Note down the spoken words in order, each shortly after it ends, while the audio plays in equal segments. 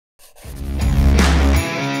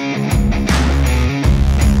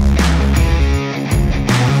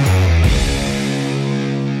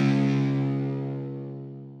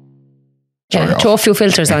Yeah, throw a few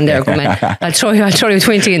filters on there, good man. I'll throw you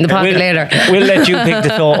 20 in the pocket later. We'll let you pick the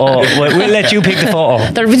photo. We'll let you pick the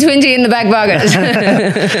photo. There'll be 20 in the back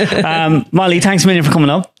pocket. Molly, thanks a million for coming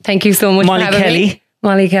up. Thank you so much Molly for having Kelly. me.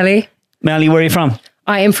 Molly Kelly. Molly, where are you from?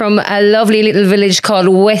 I am from a lovely little village called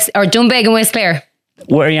Dunbeg in West Clare.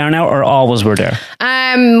 Where you are now, or always were there?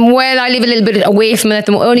 Well, I live a little bit away from it,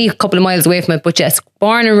 only a couple of miles away from it, but yes,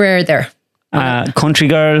 born and reared there. Country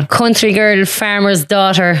girl? Country girl, farmer's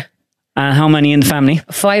daughter. And how many in the family?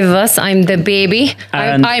 5 of us. I'm the baby.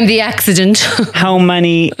 I'm the accident. How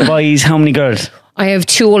many boys, how many girls? I have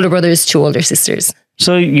 2 older brothers, 2 older sisters.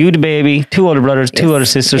 So you the baby, 2 older brothers, 2 older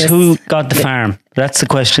sisters. Yes. Who got the farm? That's the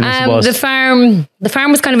question, I suppose. The farm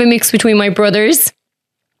was kind of a mix between my brothers.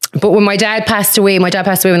 But when my dad passed away when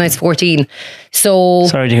I was 14. So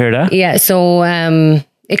sorry to hear that. Yeah, so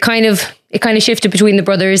it kind of shifted between the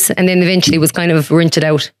brothers, and then eventually was kind of rented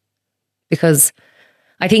out, because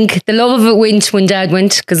I think the love of it went when Dad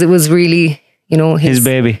went, because it was really, his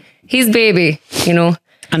baby,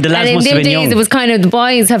 And the lads and must in have been them days, young. it was kind of the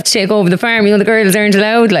boys have to take over the farm. The girls aren't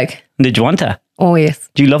allowed. Like, did you want that? Oh yes.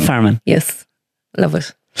 Do you love farming? Yes, love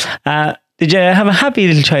it. Did you have a happy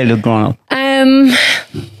little childhood growing up?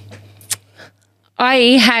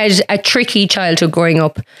 I had a tricky childhood growing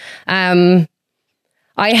up. I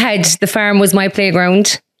had the farm was my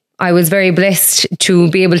playground. I was very blessed to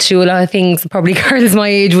be able to do a lot of things probably girls my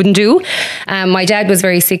age wouldn't do. My dad was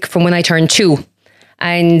very sick from when I turned 2,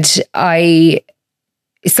 and I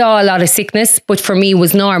saw a lot of sickness, but for me it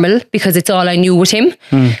was normal because it's all I knew with him.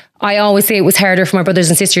 I always say it was harder for my brothers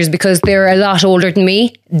and sisters because they're a lot older than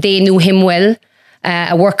me. They knew him well,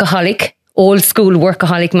 a workaholic, old school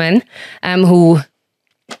workaholic man, who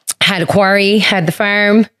had a quarry, had the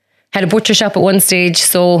farm, had a butcher shop at one stage,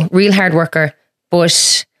 so real hard worker.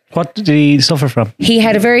 But what did he suffer from? He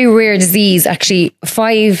had a very rare disease, actually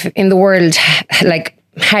 5 in the world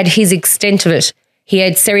had his extent of it. He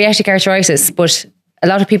had psoriatic arthritis, but a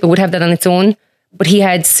lot of people would have that on its own, but he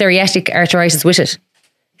had psoriatic arthritis with it.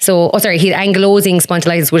 So, he had ankylosing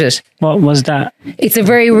spondylitis with it. What was that? It's a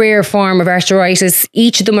very rare form of arthritis.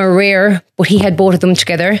 Each of them are rare, but he had both of them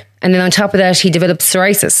together. And then on top of that, he developed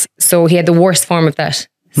psoriasis. So he had the worst form of that.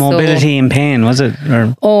 Mobility and pain, was it?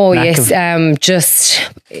 Or yes.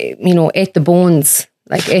 Ate the bones,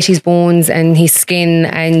 ate his bones and his skin.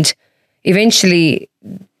 And eventually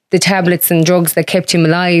the tablets and drugs that kept him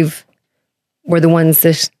alive were the ones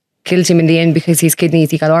that killed him in the end, because his kidneys,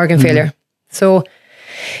 he got organ failure. So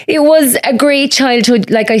it was a great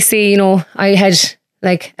childhood. Like I say, I had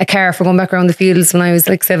a car for going back around the fields when I was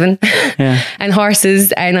 7 and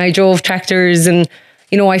horses, and I drove tractors, and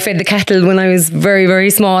I fed the cattle when I was very,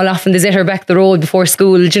 very small, off in the zitter back the road before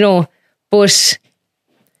school, but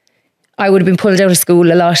I would have been pulled out of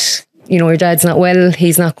school a lot. Your dad's not well,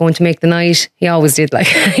 he's not going to make the night. He always did,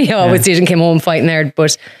 he always did, and came home fighting hard.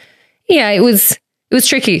 But yeah, it was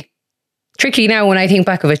tricky now when I think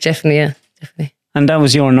back of it, definitely. And that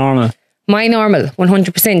was your normal? My normal,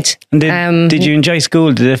 100%. And did you enjoy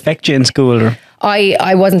school? Did it affect you in school? Or?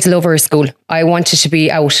 I wasn't a lover of school. I wanted to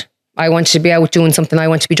be out. I wanted to be out doing something. I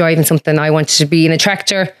wanted to be driving something. I wanted to be in a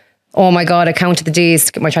tractor. Oh my God, I counted the days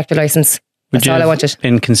to get my tractor license. That's all I wanted.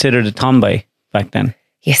 Been considered a tomboy back then?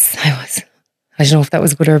 Yes, I was. I don't know if that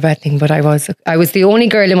was a good or a bad thing, but I was. I was the only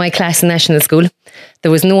girl in my class in national school.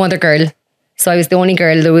 There was no other girl. So I was the only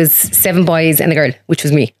girl. There was 7 boys and a girl, which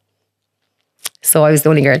was me. So I was the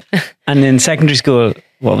only girl. And in secondary school,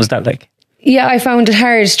 what was that like? Yeah, I found it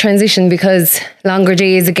hard to transition because longer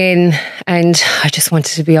days again, and I just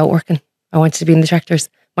wanted to be out working. I wanted to be in the tractors.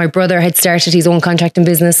 My brother had started his own contracting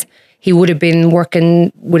business. He would have been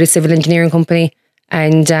working with a civil engineering company,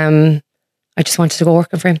 and I just wanted to go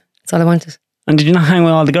working for him. That's all I wanted. And did you not hang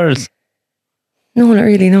with all the girls? No, not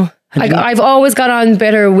really, no. I've always got on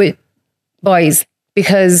better with boys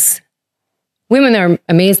because women are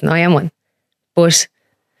amazing. I am one. But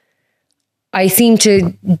I seem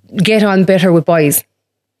to get on better with boys.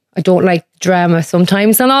 I don't like drama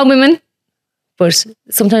sometimes, not all women, but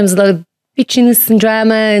sometimes a lot of bitchiness and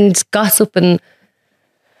drama and gossip, and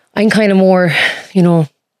I'm kind of more,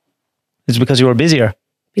 It's because you were busier?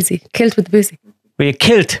 Busy. Kilt with the busy. Were you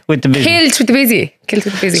kilt with the busy? Kilt with the busy. Kilt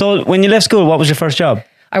with the busy. So when you left school, what was your first job?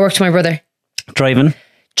 I worked with my brother.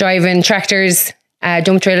 Driving tractors,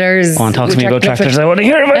 dump trailers. Go on, talk to me about tractors. I want to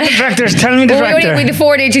hear about the tractors. Tell me the tractor. We had the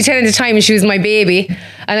Ford 8210 at the time, and she was my baby.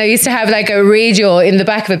 And I used to have a radio in the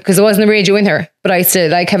back of it because there wasn't a radio in her. But I used to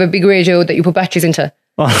have a big radio that you put batteries into.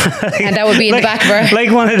 And that would be in the back of her.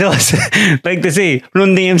 Like one of those, like they say,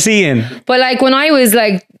 Run DMC in. But when I was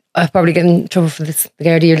I'll probably get in trouble for this, the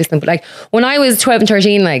Gardaí are listening, but like when I was 12 and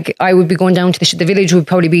 13, like I would be going down to the village would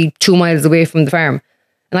probably be 2 miles away from the farm,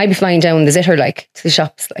 and I'd be flying down the Zitter like to the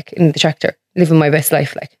shops like in the tractor, living my best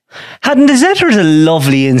life like. Hadn't the Zetter's a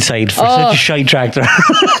lovely inside for such a shite tractor?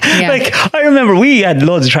 Yeah. Like I remember we had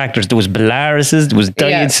loads of tractors. There was Belarises, there was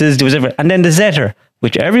Dietses, there was everything, and then the Zetter,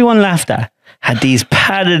 which everyone laughed at, had these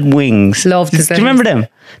padded wings. Loved the Do you remember them?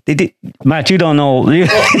 They did. Matt, you don't know. Or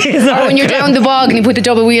when you're down the bog and you put the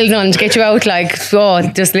double wheels on to get you out, like,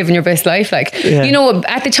 just living your best life. Like, you know,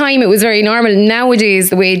 at the time it was very normal. Nowadays,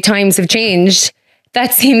 the way times have changed,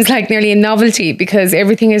 that seems like nearly a novelty because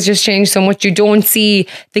everything has just changed so much. You don't see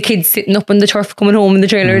the kids sitting up on the turf coming home in the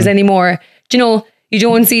trailers anymore. Do you know? You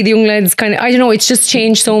don't see the young lads kind of, I don't know, it's just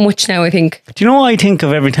changed so much now, I think. Do you know what I think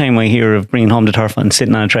of every time I hear of bringing home the turf and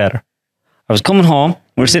sitting on a trailer? I was coming home,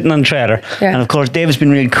 we're sitting on the trailer, and of course David's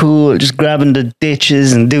been really cool, just grabbing the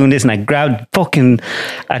ditches and doing this, and I grabbed fucking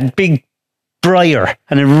a big briar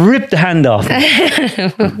and I ripped the hand off.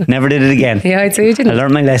 Never did it again. Yeah, I'd say you didn't. I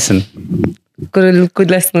learned my lesson. Good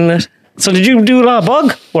lesson in that. So did you do a lot of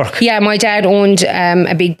bog work? Yeah, my dad owned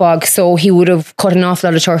a big bog, so he would have cut an awful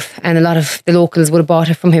lot of turf and a lot of the locals would have bought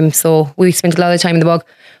it from him, so we spent a lot of time in the bog.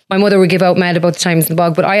 My mother would give out mad about the times in the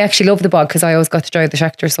bog, but I actually love the bog because I always got to drive the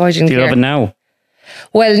tractor, so I didn't care. Do you love it now?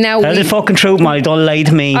 Well, now Tell the fucking truth, Molly, don't lie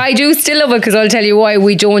to me. I do still love it because I'll tell you why.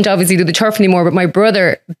 We don't obviously do the turf anymore, but my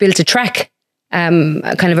brother built a track, kind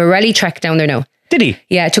of a rally track down there now. Did he?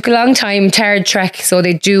 Yeah, it took a long time, tarred track, so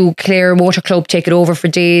they do Clare Motor Club take it over for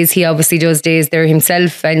days. He obviously does days there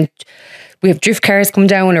himself, and we have drift cars come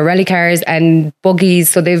down or rally cars and buggies,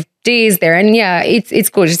 so they've days there, and yeah, it's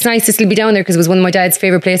good. It's nice to still be down there because it was one of my dad's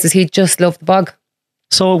favourite places. He just loved the bog.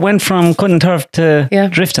 So it went from cutting turf to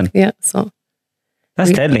drifting. Yeah, so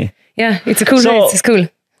that's deadly. Yeah, it's a cool place. It's cool.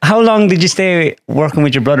 How long did you stay working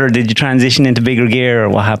with your brother? Did you transition into bigger gear or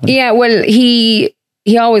what happened? Yeah, well, he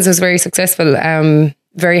always was very successful,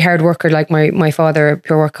 very hard worker like my father,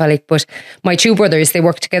 pure workaholic. But my two brothers, they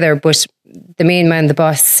worked together, but the main man, the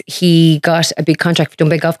boss, he got a big contract for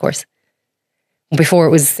Dunbeg Golf Course before it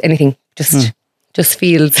was anything, just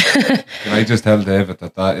fields. Can I just tell David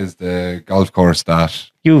that is the golf course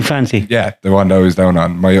that you fancy? Yeah, the one that I was down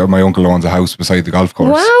on. My uncle owns a house beside the golf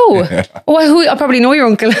course. Wow. Yeah. Oh, I probably know your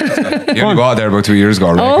uncle. He only got there about 2 years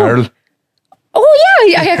ago, right, Carl? Oh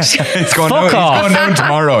yeah, I actually. It's going Fuck off. He's going down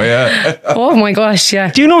tomorrow, yeah. Oh my gosh,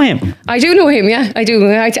 yeah. Do you know him? I do know him, yeah. I do.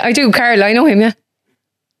 I do, Carl. I know him, yeah.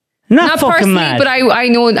 Not fucking personally, mad. but I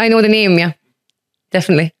know the name, yeah.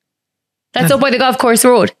 Definitely. That's up by the golf course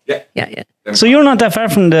road. Yeah. Yeah. So you're not that far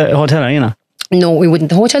from the hotel, are you not? No, we wouldn't.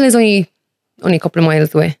 The hotel is only a couple of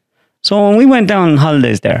miles away. So when we went down on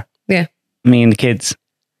holidays there, Yeah. me and the kids,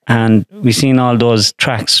 and we seen all those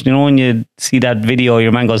tracks. You know, when you see that video,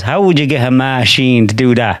 your man goes, "How would you get a machine to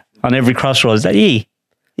do that on every crossroads?" That you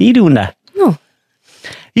doing that? No.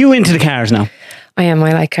 You into the cars now? I am.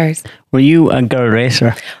 I like cars. Were you a girl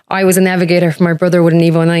racer? I was a navigator for my brother with an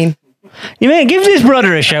Evo 9. You may give this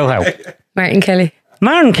brother a shout out. Martin Kelly.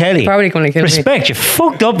 Martin Kelly. Probably going to kill me. Respect, you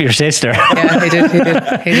fucked up your sister. Yeah, he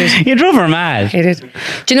did. You drove her mad. He did.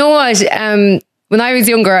 Do you know what? When I was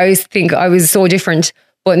younger, I used to think I was so different.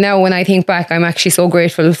 But now when I think back, I'm actually so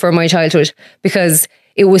grateful for my childhood because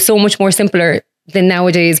it was so much more simpler than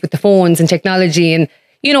nowadays with the phones and technology. And,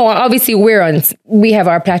 you know, obviously we have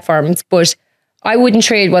our platforms, but I wouldn't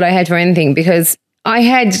trade what I had for anything because I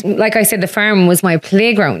had, like I said, the farm was my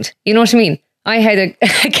playground. You know what I mean? I had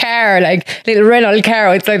a car, like little Renault car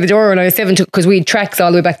outside the door when I was 7 because we had tracks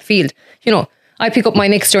all the way back the field. You know, I pick up my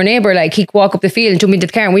next door neighbour, like he'd walk up the field and jump into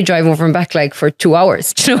the car and we'd drive over and back like for 2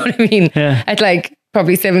 hours. Do you know what I mean? Yeah. At like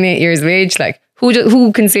probably 7, 8 years of age. Like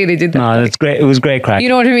who can say they did that? No, that's great. It was great crack. You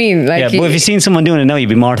know what I mean? Like, yeah, but if you seen someone doing it now, you'd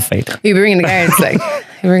be mortified. You'd be ringing the guards, like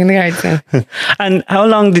you're ringing the guards now. And how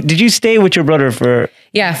long did you stay with your brother for?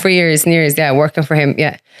 Yeah, for years and years. Yeah, working for him.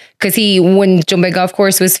 Yeah, because when Jumbay Golf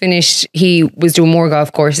Course was finished, he was doing more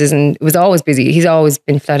golf courses and it was always busy. He's always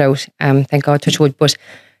been flat out. Thank God, touch wood. But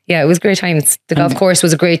yeah, it was great times. The golf course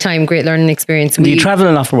was a great time, great learning experience. Do you travel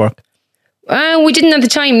enough for work? We didn't at the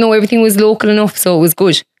time. No, everything was local enough, so it was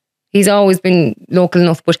good. He's always been local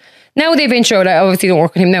enough, but now they venture out. I obviously don't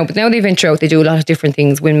work with him now, but now they venture out. They do a lot of different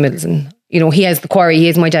things, windmills, and you know he has the quarry. He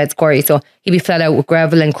has my dad's quarry, so he'd be flat out with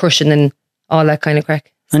gravel and crushing and all that kind of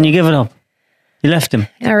crack. And you give it up. You left him.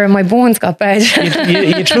 Yeah, my bones got bad.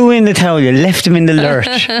 You threw in the towel. You left him in the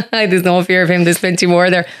lurch. There's no fear of him. There's plenty more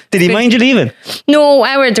there. Did he mind you leaving? No,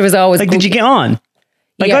 there was always like. Did you get on?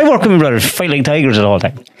 Like yeah. I work with my brothers, fight like tigers at all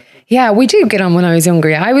time. Yeah, we did get on when I was younger.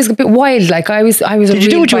 Yeah, I was a bit wild. Like I was. Did you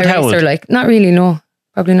do it with Howard? Like not really. No,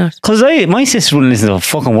 probably not. Because my sister wouldn't listen to a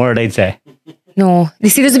fucking word I'd say. No. You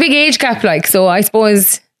see, there's a big age gap, like, so I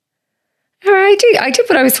suppose. I did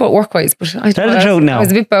what I was taught work-wise, but Tell the truth now. I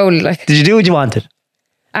was a bit bold, like. Did you do what you wanted?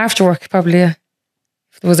 After work, probably, yeah.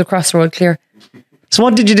 If there was a crossroad clear. So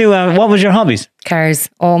what did you do? What was your hobbies? Cars.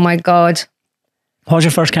 Oh my God. What was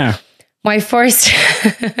your first car? My first,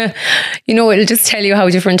 it'll just tell you how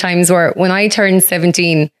different times were. When I turned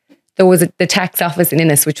 17, there was the tax office in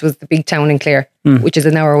Innis, which was the big town in Clare, which is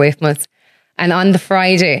an hour away from us. And on the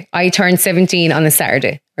Friday, I turned 17 on a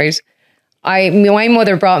Saturday, right? My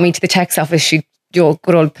mother brought me to the tax office. She, good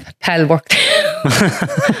old pal worked.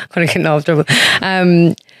 Couldn't get in all trouble.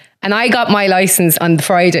 And I got my license on the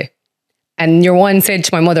Friday. And your one said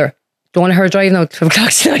to my mother, don't want her driving out at 12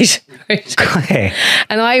 o'clock tonight. Right? Okay.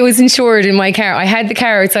 And I was insured in my car. I had the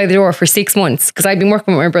car outside the door for 6 months because I'd been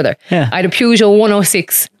working with my brother. Yeah. I had a Peugeot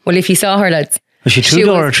 106. Well, if you saw her, lads. Was she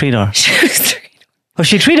two-door or three-door? She was three-door. Was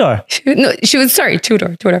she three-door? She was, sorry,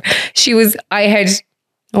 two-door.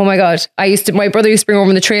 Oh my God. My brother used to bring over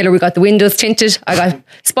in the trailer. We got the windows tinted. I got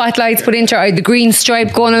spotlights put into her. I had the green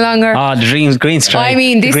stripe going along her. Oh, the green stripe. I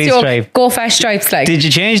mean, this stripe. Go fast stripes like. Did you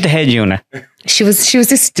change the head unit? She was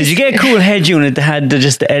just. Did you get a cool head unit that had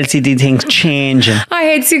just the LCD things changing? I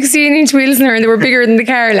had 16-inch wheels in her and they were bigger than the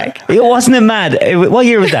car like. Wasn't it mad? What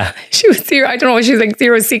year was that? She was I don't know, she was like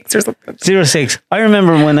 06 or something. 06. I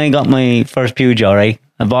remember when I got my first Peugeot, right?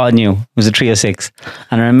 I bought it new. It was a 306.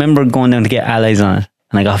 And I remember going down to get alloys on it.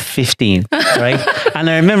 And I got 15, right? And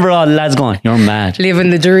I remember all the lads going, you're mad. Living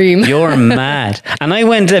the dream. You're mad. And I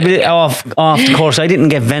went a bit off the course. I didn't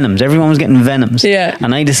get Venoms. Everyone was getting Venoms. Yeah.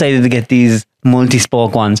 And I decided to get these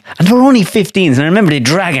multi-spoke ones. And they were only 15s. And I remember they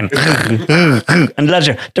dragging. And the lads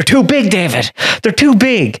are, they're too big, David. They're too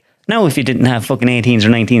big. Now, if you didn't have fucking 18s or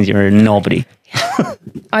 19s, you're nobody.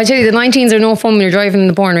 I tell you, the 19s are no fun when you're driving in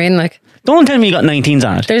the pouring rain, like. Don't tell me you got 19s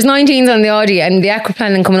on it. There's 19s on the Audi and the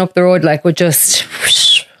aquaplaning coming up the road, like, would just...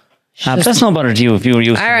 But that's no bother to you if you were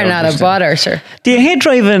used to it. Are not a bother, sir. Do you hate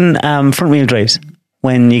driving front wheel drives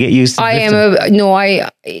when you get used to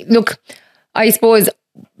look, I suppose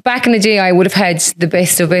back in the day I would have had the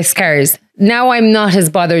best of best cars. Now I'm not as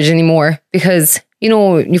bothered anymore because,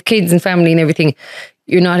 you've kids and family and everything.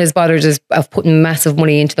 You're not as bothered of putting massive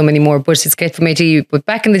money into them anymore, but it's get from A to U. But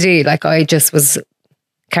back in the day, like, I just was...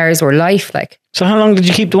 Cars were life, like. So how long did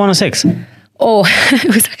you keep the 106? Oh,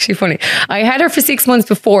 it was actually funny. I had her for 6 months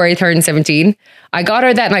before I turned 17. I got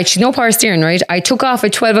her that night. She's no power steering, right? I took off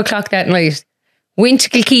at 12 o'clock that night. Went to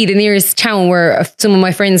Kilkee, the nearest town where some of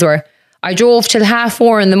my friends were. I drove till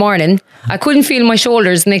 4:30 in the morning. I couldn't feel my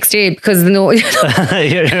shoulders the next day because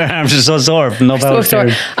your arms are so sore from no power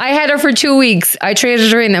steering. I had her for 2 weeks. I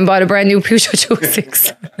traded her in and bought a brand new Peugeot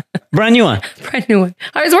 206. Brand new one? Brand new one.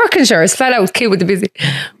 I was working, sure. I was flat out, kid with the busy.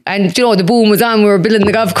 And, the boom was on. We were building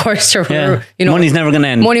the golf course. Sure. Yeah. Money's never going to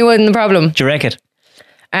end. Money wasn't the problem. Do you wreck it?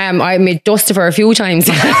 I made dust of her a few times.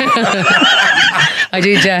 I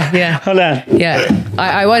did, yeah. Hold on. Yeah.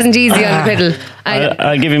 I wasn't easy on the pedal.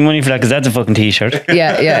 I'll give you money for that because that's a fucking t-shirt.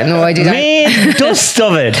 Yeah. No, I did. Made dust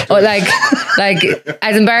of it. Oh, like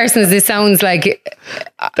as embarrassing as this sounds, like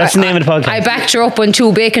that's the name of the podcast. I backed her up on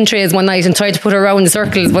 2 bacon trays one night and tried to put her around the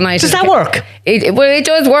circles one night. Does that work? It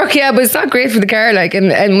does work, yeah, but it's not great for the car. Like, and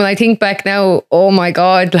when I think back now, oh my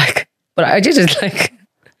God, like, but I did it like.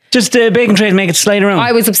 Just a bacon tray to make it slide around.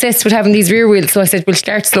 I was obsessed with having these rear wheels, so I said, we'll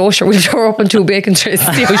start slow, sure, we'll throw her up on 2 bacon trays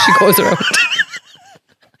and see how she goes around.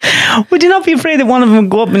 Would you not be afraid that one of them would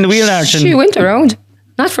go up in the wheel arch? She went around.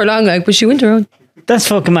 Not for long, like, but she went around. That's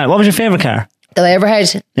fucking mad. What was your favourite car? That I ever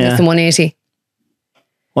had? Yeah. It's the 180.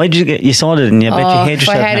 Why did you sold it and you bet you hate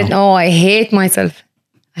yourself I had now. I hate myself.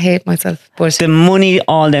 But the money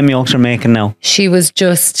all them yokes are making now. She was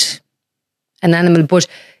just an animal, but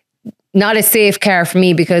not a safe car for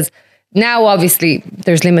me because now obviously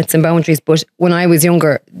there's limits and boundaries, but when I was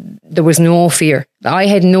younger there was no fear. I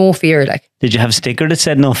had no fear. Like, did you have a sticker that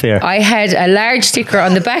said no fear? I had a large sticker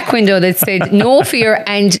on the back window that said no fear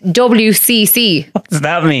and WCC. What does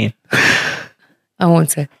that mean? I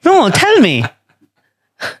won't say. No, tell me.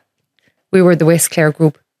 We were the West Clare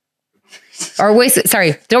group. Or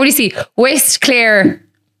WC, West Clare.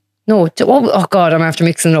 No, oh God, I'm after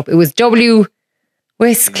mixing it up. It was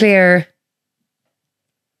West Clare.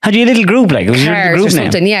 Had you a little group like? It was your little Cars group or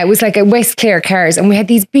something. name? Yeah, it was like a West Clare Cars, and we had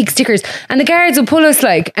these big stickers, and the guards would pull us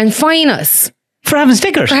like and fine us For having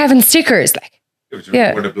stickers? for having stickers. Like,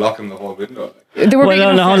 yeah. Were they blocking the whole window? They were big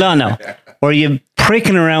enough. Hold on now. Were you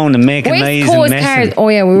pricking around and making West noise Coast and cars. messing? Oh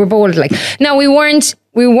yeah, we were bold. Like, no, we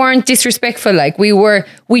weren't disrespectful. Like,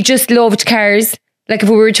 we just loved cars. Like, if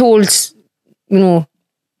we were told,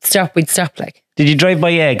 stop, we'd stop. Like, Did you drive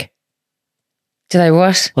by egg? did I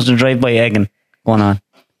what? Was there drive by egging going on?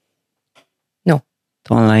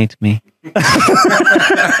 Don't lie to me.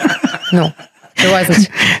 No, there wasn't.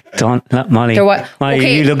 Molly. There was. Molly,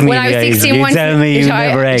 Okay, you look me when in I the was eyes. 16 You once, tell me you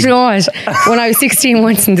never egged. You know what? When I was 16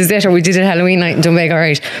 once in the Zetter, we did a Halloween night in Donegal,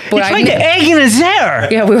 alright. But You tried to egg in a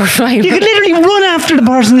Zetter? Yeah, we were flying. You could literally run after the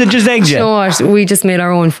person that just egged you. You know what? We just made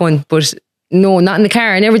our own fun, but no, not in the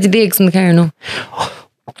car. I never did the eggs in the car, no.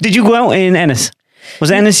 Did you go out in Ennis?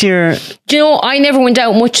 Was Ennis your... Do you know, I never went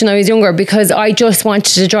out much when I was younger because I just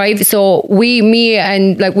wanted to drive. So we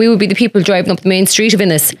would be the people driving up the main street of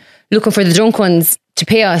Ennis looking for the drunk ones to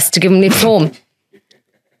pay us to give them lifts home.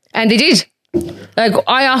 And they did. Like,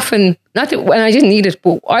 I often, not that when I didn't need it,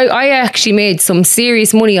 but I actually made some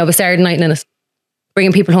serious money of a Saturday night in Ennis,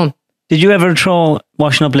 bringing people home. Did you ever throw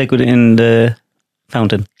washing up liquid in the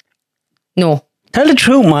fountain? No. Tell the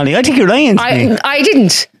truth, Molly. I think you're lying to me. I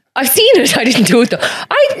didn't. I've seen it. I didn't do it though.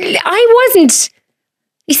 I wasn't.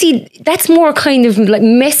 You see, that's more kind of like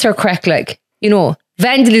messer crack, like, you know,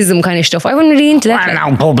 vandalism kind of stuff. I wasn't really into that. Well,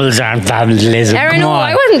 now bubbles aren't vandalism. I don't know.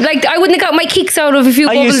 I wasn't like, I wouldn't have got my kicks out of a few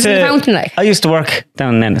bubbles in the fountain. Like, I used to work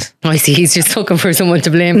down in Ennis. I see. He's just looking for someone to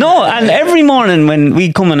blame. No, and every morning when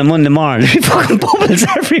we come on a Monday morning, there'd be fucking bubbles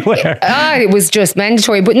everywhere. It was just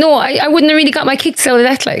mandatory. But no, I wouldn't have really got my kicks out of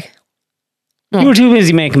that. Like, no. You were too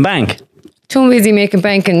busy making bank. Too busy making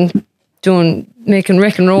bank and making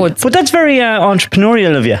wrecking roads. But that's very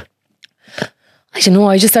entrepreneurial of you. I don't know.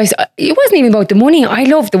 It wasn't even about the money. I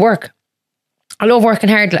love the work. I love working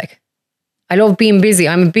hard. Like, I love being busy.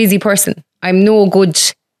 I'm a busy person. I'm no good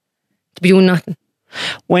to be doing nothing.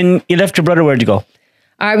 When you left your brother, where'd you go?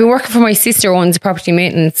 I've been working for my sister, owns a property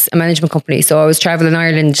maintenance and management company. So I was traveling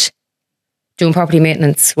Ireland doing property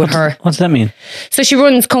maintenance with her. What's that mean? So she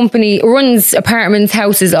runs apartments,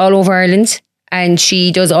 houses all over Ireland, and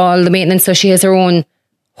she does all the maintenance. So she has her own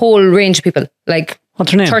whole range of people, like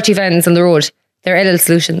what's her name? 30 vans on the road. They're LL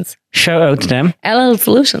Solutions. Shout out to them. LL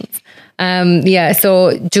Solutions. Yeah,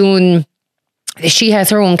 so she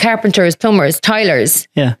has her own carpenters, plumbers, tilers.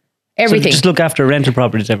 Yeah. Everything. So just look after rental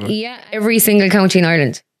properties everywhere. Yeah, every single county in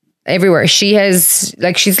Ireland. Everywhere. She has,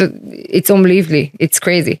 like, it's unbelievably, it's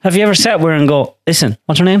crazy. Have you ever sat where and go, listen,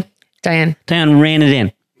 what's her name? Diane, rein it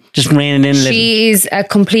in. Just rein it in a little. She's a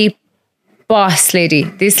complete boss lady.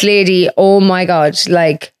 This lady, oh my God,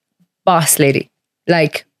 like, boss lady.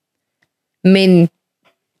 Like, men,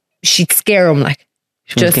 she'd scare them, like.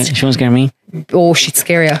 She won't scare me. Oh, she'd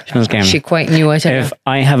scare you. She won't scare me. She quite knew, I tell you. If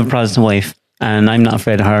I have a Protestant wife and I'm not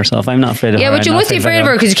afraid of her, so if I'm not afraid of her, yeah, but you must be afraid of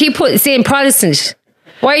her because you keep saying Protestant.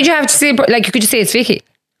 Why did you have to say, like, you could just say it's Vicky?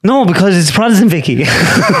 No, because it's Protestant Vicky.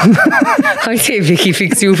 I say Vicky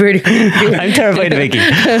fix you pretty. I'm terrified of Vicky.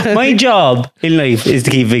 My job in life is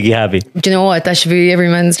to keep Vicky happy. Do you know what? That should be every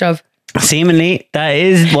man's job. Seemingly, that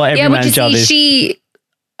is what every man's job is.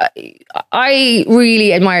 I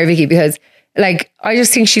really admire Vicky because, like, I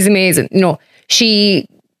just think she's amazing. You know, she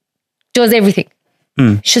does everything.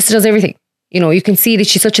 She just does everything. You know, you can see that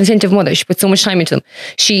she's such an attentive mother. She puts so much time into them.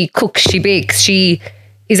 She cooks, she bakes, she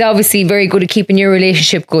is obviously very good at keeping your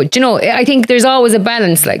relationship good. You know, I think there's always a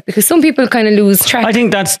balance, like, because some people kind of lose track. I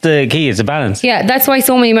think that's the key, it's a balance. Yeah, that's why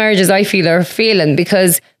so many marriages I feel are failing,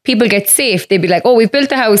 because people get safe. They'd be like, oh, we've built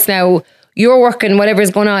the house now, you're working, whatever's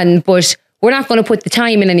going on, but we're not going to put the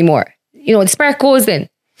time in anymore. You know, the spark goes then.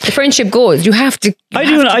 The friendship goes. You have to. I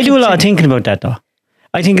do a lot of thinking about that though.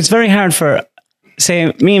 I think it's very hard for,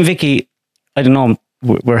 say, me and Vicky, I don't know,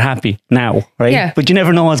 we're happy now, right? Yeah. But you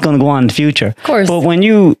never know what's going to go on in the future. Of course. But when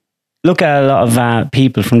you look at a lot of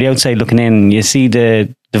people from the outside looking in, you see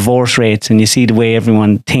the divorce rates and you see the way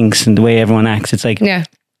everyone thinks and the way everyone acts. It's like, yeah,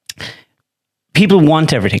 people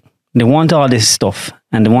want everything. They want all this stuff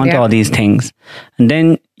and they want all these things. And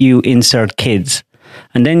then you insert kids.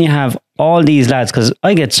 And then you have all these lads, because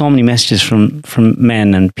I get so many messages from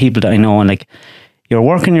men and people that I know, and like, you're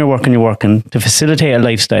working to facilitate a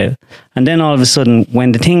lifestyle. And then all of a sudden,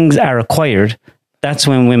 when the things are acquired, that's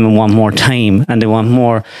when women want more time and they want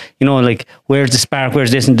more, you know, like, where's the spark,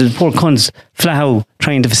 where's this? And the poor cunts flat out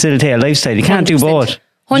trying to facilitate a lifestyle. You can't 100%. Do both.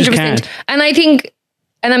 100%. And I think,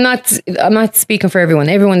 and I'm not speaking for everyone.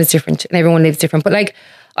 Everyone is different and everyone lives different. But like,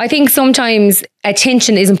 I think sometimes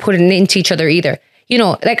attention isn't put into each other either. You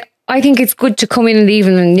know, like, I think it's good to come in and leave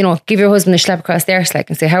and, you know, give your husband a slap across the arse, like,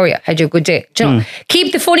 and say, how are you? Had you a good day? Do you know,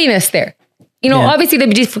 keep the funniness there. You know, obviously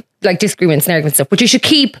there'll be like disagreements and arguments and stuff, but you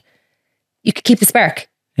could keep the spark.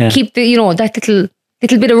 Yeah. Keep the, you know, that little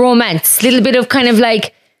bit of romance, little bit of kind of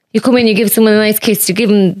like, you come in, you give someone a nice kiss, you give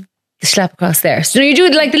them the slap across there. So you do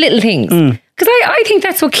like the little things. Because I think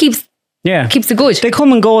that's what keeps it good. They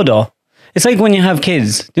come and go though. It's like when you have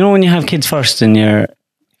kids. You know, when you have kids first and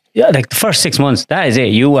like the first 6 months, that is it.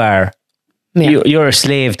 You're a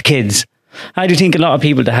slave to kids. I do think a lot of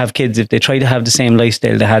people that have kids, if they try to have the same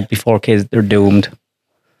lifestyle they had before kids, they're doomed.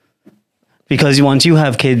 Because once you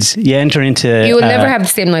have kids, you enter into... You will never have the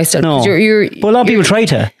same lifestyle. No. But a lot of people try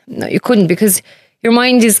to. No, you couldn't, because your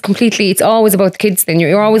mind is completely... It's always about the kids then.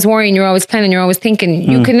 You're always worrying, you're always planning, you're always thinking.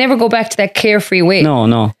 You can never go back to that carefree way.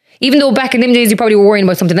 No. Even though back in them days you probably were worrying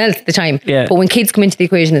about something else at the time. Yeah. But when kids come into the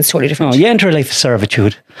equation, it's totally different. No, you enter a life of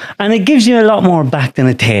servitude. And it gives you a lot more back than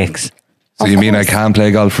it takes. So you mean I can't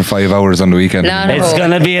play golf for 5 hours on the weekend? No. It's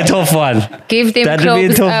going to be a tough one. Give them That'll be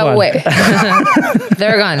a clubs tough one. away.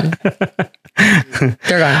 They're gone.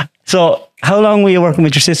 They're gone. So how long were you working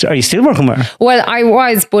with your sister? Are you still working with her? Well, I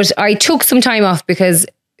was, but I took some time off because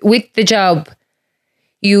with the job,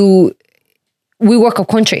 we work up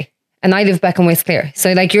country and I live back in West Clare.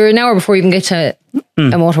 So like you're an hour before you can get to a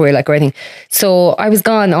motorway like or anything. So I was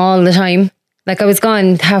gone all the time. Like I was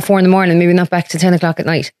gone 4:30 in the morning, maybe not back to 10 o'clock at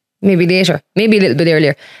night. Maybe later, maybe a little bit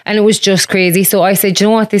earlier. And it was just crazy. So I said, you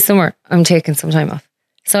know what, this summer, I'm taking some time off.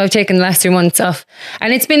 So I've taken the last 3 months off.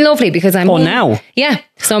 And it's been lovely because I'm... Oh, now? Yeah.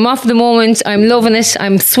 So I'm off at the moment. I'm loving it.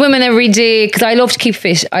 I'm swimming every day because I love to keep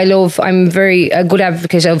fit. I'm very a good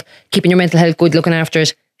advocate of keeping your mental health good, looking after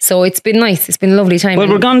it. So it's been nice. It's been a lovely time. Well,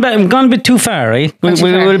 we've gone a bit too far, right?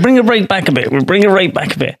 We'll bring it right back a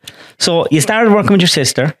bit. So you started working with your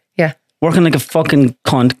sister. Yeah. Working like a fucking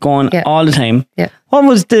cunt, going all the time. Yeah. What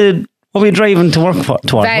were you driving to work for?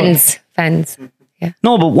 Vans. Yeah.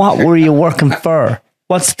 No, but what were you working for?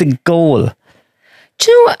 What's the goal?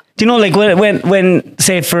 Do you know what? Do you know, like when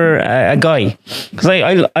say for a guy, because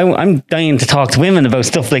I'm dying to talk to women about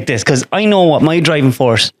stuff like this because I know what my driving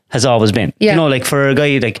force has always been. Yeah. You know, like for a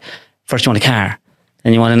guy, like first you want a car,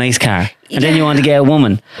 then you want a nice car, and then you want to get a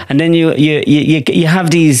woman, and then you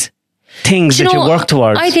have these things that you work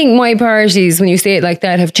towards. I think my priorities, when you say it like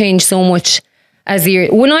that, have changed so much as the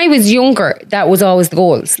year. When I was younger, that was always the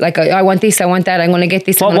goals. Like I want this, I want that, I'm going to get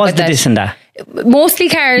this. What was the this and that? Mostly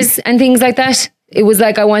cars and things like that. It was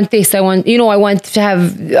like, I want this, I want to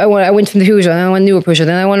have, I went from the Peugeot, then I want a newer Peugeot,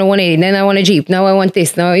 then I want a 180, then I want a Jeep, now I want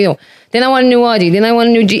this, now, then I want a new Audi, then I want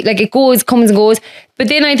a new Jeep, like it comes and goes. But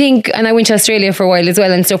then I think, and I went to Australia for a while as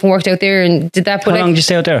well and stuff and worked out there and did that. But how long did you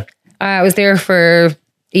stay out there? I was there for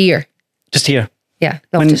a year. Just a year? Yeah,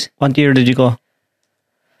 loved it. What year did you go?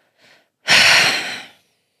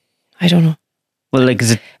 I don't know. Well, like,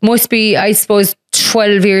 is it? Must be, I suppose,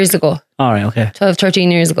 12 years ago. All right, okay. 12,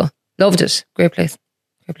 13 years ago. Loved it. Great place.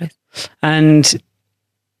 And did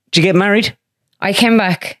you get married? I came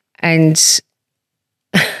back and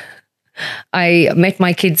I met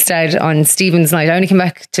my kid's dad on Stephen's night. I only came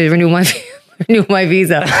back to renew my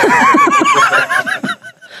visa.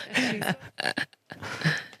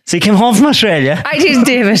 So you came home from Australia? I did,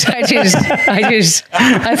 David. I did.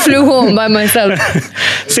 I flew home by myself.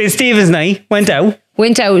 So Stephen's night, went out,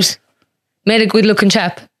 met a good looking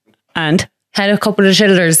chap. And? Had a couple of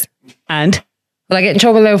childers. And? Will I get in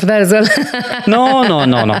trouble now for that as well?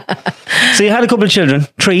 No. So you had a couple of children,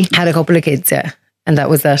 3? Had a couple of kids, yeah. And that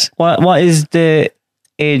was that. What is the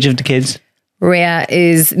age of the kids? Rhea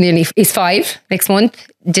is 5 next month.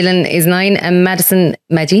 Dylan is 9 and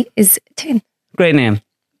Maddie is 10. Great name.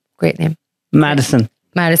 Madison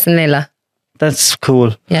Leila. That's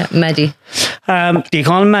cool. Yeah, Maddie. Do you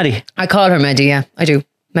call him Maddie? I call her Maddie, yeah. I do.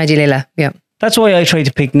 Maddie Leila, yeah. That's why I try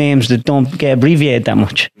to pick names that don't get abbreviated that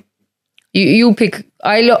much. You pick...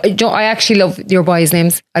 I actually love your boys'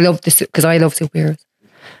 names. I love this because I love superheroes.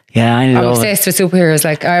 Yeah, I'm obsessed with superheroes.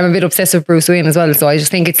 Like I'm a bit obsessed with Bruce Wayne as well. So I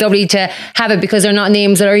just think it's lovely to have it because they're not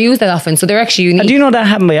names that are used that often. So they're actually unique. And do you know that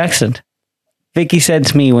happened by accident? Vicky said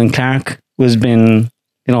to me when Clark was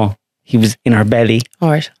he was in her belly. All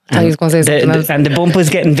right. I thought he was going to say something else. And the bump was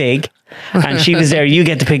getting big. And she was there. You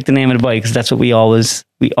get to pick the name of the boy because that's what we always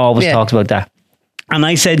talked about that. And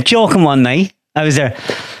I said, joking one night, I was there.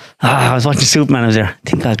 I was watching Superman. I was there. I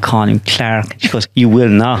think I'll call him Clark. She goes, you will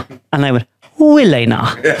not. And I went, will I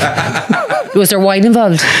not? Was there wine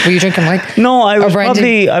involved? Were you drinking wine? No, I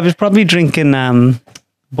was probably drinking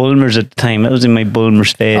Bulmers at the time. It was in my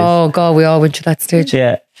Bulmers phase. Oh God, we all went to that stage.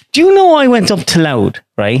 Yeah. Do you know I went up to Loud,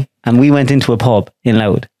 right? And we went into a pub in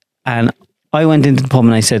Loud. And I went into the pub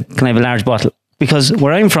and I said, can I have a large bottle? Because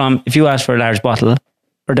where I'm from, if you ask for a large bottle,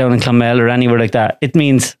 or down in Clonmel or anywhere like that, it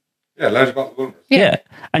means... Yeah, large bottle of Bulmers. Yeah.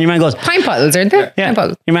 And your man goes... Pint bottles, aren't they? Yeah. Pint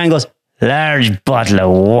bottles. Your man goes, large bottle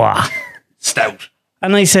of what? Stout.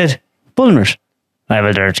 And I said, Bulmers.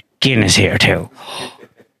 Well, there's Guinness here too.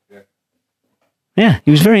 Yeah,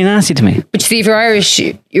 he was very nasty to me. But you see, if you're Irish,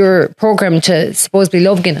 you're programmed to supposedly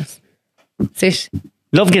love Guinness. That's it.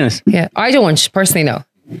 Love Guinness? Yeah. I don't personally know.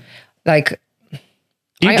 Like,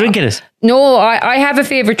 Do you drink it? No, I have a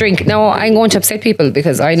favourite drink. Now, I'm going to upset people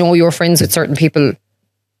because I know you're friends with certain people.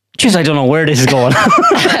 Jeez, I don't know where this is going.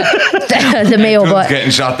 The Mayo Boys.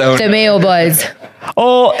 Getting shot down. The Mayo Boys.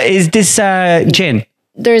 Oh, is this gin?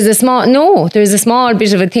 There's a small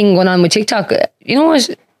bit of a thing going on with TikTok. You know what?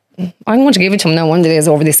 I'm going to give it to him now one of the days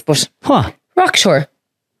over this, but What? Rockshore.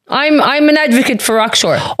 I'm an advocate for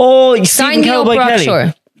Rockshore. Oh, Sign Stephen me up, Cowboy Kelly.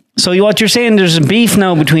 Rockshore. So what you're saying, there's a beef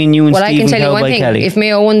now between you and Well, I Stephen can tell you Cowboy one thing. Kelly. If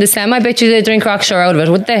Mayo won the Slam, I bet you they'd drink Rockshore out of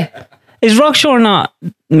it, would they? Is Rockshore not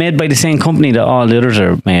made by the same company that all the others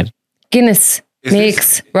are made? Guinness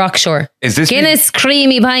makes Rockshore. Guinness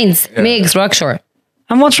creamy pints makes Rockshore.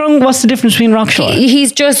 And what's wrong? What's the difference between Rockshore?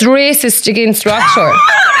 He's just racist against Rockshore.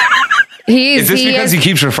 Is this because he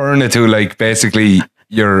keeps referring it to like basically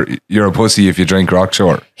you're a pussy if you drink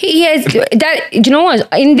Rockshore? He has that. Do you know what?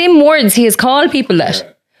 In them words, he has called people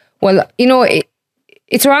that. Well, you know,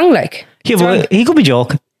 it's wrong. Like, Yeah, but he could be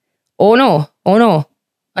joking. oh no.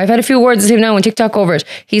 I've had a few words with him now on TikTok over it.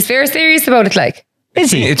 He's very serious about it. Like,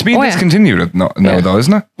 Is he? It's been Oh, yeah. discontinued now, though,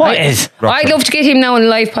 isn't it? What is? I'd love to get him now on a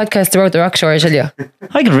live podcast about the Rockshore, I tell you.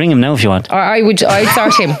 I could ring him now if you want. I'd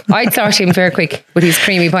sort him. I'd sort him very quick with his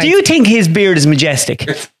creamy pints. Do you think his beard is majestic?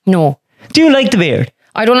 No. Do you like the beard?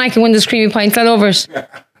 I don't like it when there's creamy pints all over it.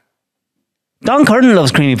 Don Curtin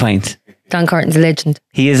loves creamy pints. Don Carton's a legend.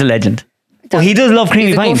 He is a legend. Well, he does love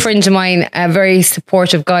creamy He's a good pints. friend of mine, a very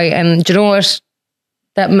supportive guy. And do you know what?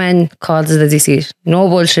 That man calls it as he sees it. No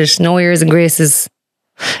bullshit, no airs and graces.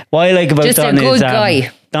 What I like about Just a Don good is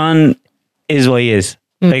guy. Don is what he is.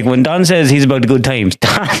 Like when Don says he's about the good times,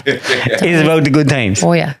 Don is about the good times.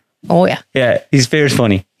 Oh yeah. Yeah, he's fierce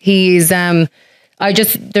funny. He's there's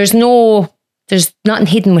nothing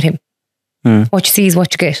hidden with him. What you see is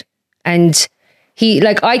what you get. And he,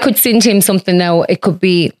 like, I could send him something now. It could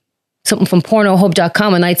be something from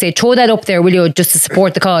pornohub.com and I'd say, throw that up there, will you, just to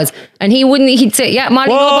support the cause. And he'd say, yeah, Molly,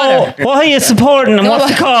 no bother. What are you supporting and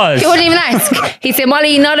what's the cause? He wouldn't even ask. He'd say,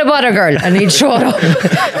 Molly, not a bother, girl. And he'd throw it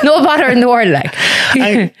up. No bother in the world, like.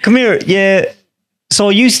 And come here, yeah. So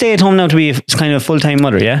you stay at home now to be kind of a full-time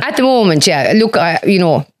mother, yeah? At the moment, yeah. Look,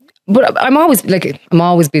 but I'm always busy.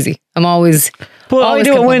 I'm always. But I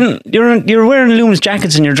do it when you're wearing Loomis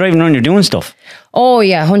jackets and you're driving around, you're doing stuff. Oh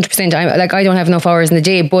yeah, 100%. I don't have enough hours in the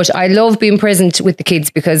day, but I love being present with the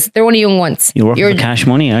kids because they're only young ones. You work for cash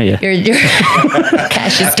money, are you? You're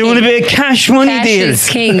cash is doing king. a bit of cash money Cash deals. is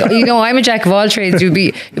king. You know, I'm a jack of all trades. You'd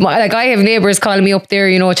be like, I have neighbours calling me up there,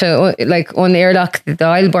 you know, to like on the airlock the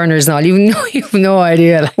oil burners and all. You've no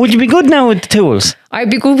idea. Like, Would you be good now with the tools? I'd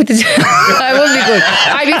be good with the. I would be good.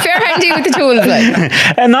 I'd be fair handy with the tools,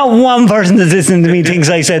 like. And not one person that's listening to me thinks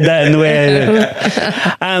I said that in the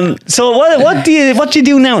way. So what do you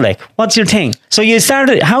do now? Like, what's your thing? So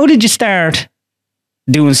how did you start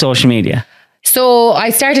doing social media? So I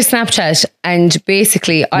started Snapchat, and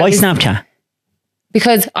basically, Why Snapchat?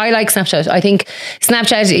 Because I like Snapchat. I think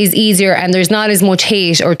Snapchat is easier, and there's not as much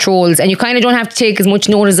hate or trolls, and you kind of don't have to take as much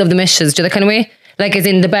notice of the messages. Do you know that kind of way? Like, as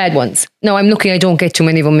in the bad ones. Now, I'm lucky I don't get too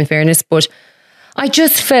many of them, in fairness, but I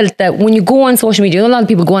just felt that when you go on social media, a lot of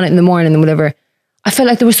people go on it in the morning and whatever, I felt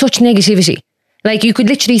like there was such negativity. Like, you could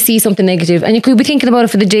literally see something negative and you could be thinking about it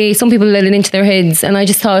for the day. Some people let it into their heads, and I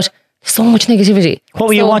just thought, there's so much negativity. What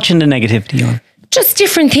were you watching the negativity on? Just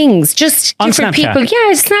different things, just on different Snapchat. people.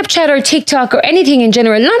 Yeah, Snapchat or TikTok or anything in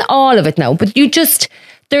general. Not all of it now, but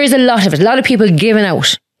there is a lot of it. A lot of people giving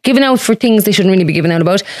out for things they shouldn't really be giving out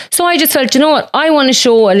about. So I just felt, you know what? I want to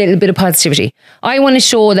show a little bit of positivity. I want to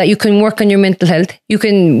show that you can work on your mental health. You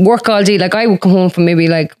can work all day. Like, I would come home from maybe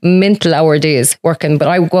like mental hour days working, but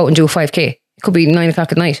I would go out and do a 5K. It could be 9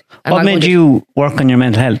 o'clock at night. What made you work on your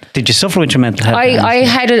mental health? Did you suffer with your mental health? I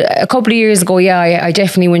had it a couple of years ago. Yeah, I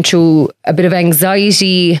definitely went through a bit of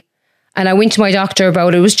anxiety, and I went to my doctor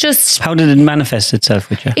about it. It was just... How did it manifest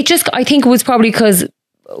itself with you? I think it was probably because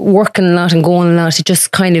working a lot and going a lot, it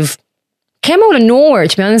just kind of came out of nowhere,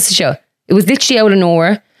 to be honest with you. It was literally out of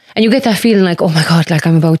nowhere. And you get that feeling like, oh my God, like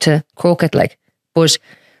I'm about to croak it. Like, but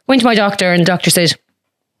went to my doctor, and the doctor said,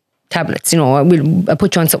 tablets, you know, I'll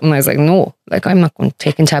put you on something. I was like, no, like, I'm not going to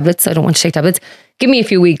take tablets. I don't want to take tablets. Give me a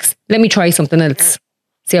few weeks. Let me try something else.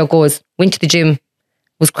 See how it goes. Went to the gym,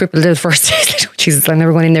 was crippled the first day. Jesus, I'm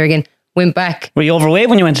never going in there again. Went back. Were you overweight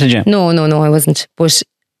when you went to the gym? No, I wasn't. But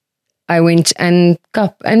I went and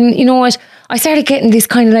you know what? I started getting this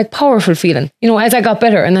kind of like powerful feeling, you know, as I got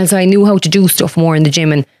better and as I knew how to do stuff more in the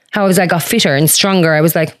gym, and how as I got fitter and stronger, I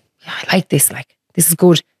was like, yeah, I like this. Like, this is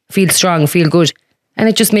good. Feel strong, feel good. And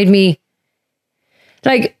it just made me,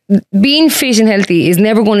 like, being fit and healthy is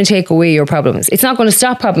never going to take away your problems. It's not going to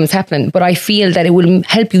stop problems happening, but I feel that it will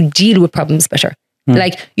help you deal with problems better.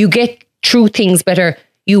 Like, you get through things better.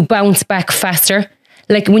 you bounce back faster.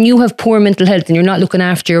 Like when you have poor mental health and you're not looking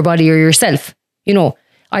after your body or yourself, you know,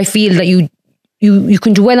 I feel that you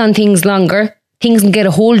can dwell on things longer. Things can get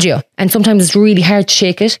a hold of you, and sometimes it's really hard to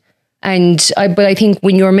shake it. But I think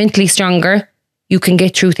when you're mentally stronger, you can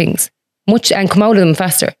get through things and come out of them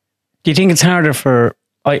faster. Do you think it's harder for?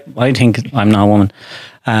 I think I'm not a woman.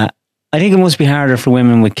 I think it must be harder for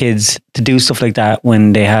women with kids to do stuff like that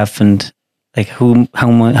when they haven't. Like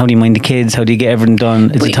how do you mind the kids? How do you get everything done?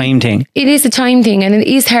 It's a time thing. It is a time thing, and it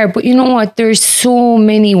is hard. But you know what? There's so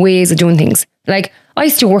many ways of doing things. Like I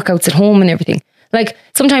used to do workouts at home and everything. Like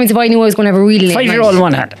sometimes if I knew I was going to have a really late 5-year-old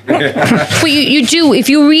one had. But you do, if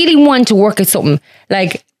you really want to work at something,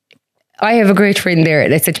 like I have a great friend there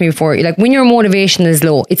that said to me before, like when your motivation is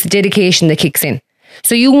low, it's the dedication that kicks in.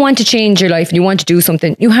 So you want to change your life and you want to do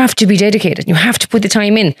something, you have to be dedicated. You have to put the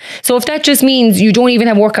time in. So if that just means you don't even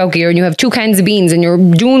have workout gear and you have 2 cans of beans and you're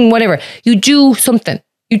doing whatever, you do something.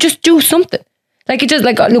 You just do something. Like it just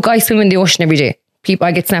like, look, I swim in the ocean every day.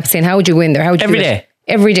 I get snaps saying, how would you go in there? How would you every day?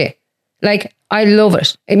 Every day. Like I love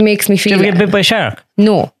it. It makes me feel. Did you ever get bit by a shark?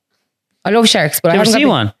 No. I love sharks, but I haven't see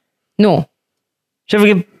one? No. Did you ever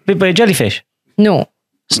get bit by a jellyfish? No.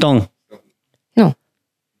 Stung? No.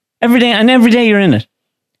 Every day you're in it.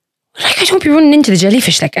 Like I don't be running into the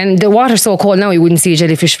jellyfish, like, and the water's so cold now you wouldn't see a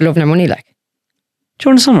jellyfish for love nor money, like.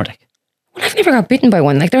 During the summer, like. Well, I've never got bitten by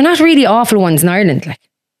one. Like they're not really awful ones in Ireland, like.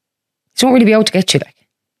 They don't really be out to get you, like.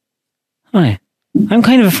 Right. I'm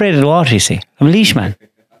kind of afraid of the water, you see. I'm a leash man.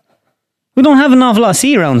 We don't have an awful lot of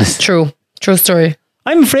sea around us. True story.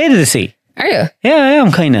 I'm afraid of the sea. Are you? Yeah, I am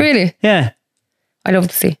kind of. Really? Yeah. I love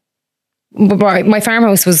the sea. But my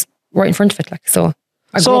farmhouse was right in front of it, like, so.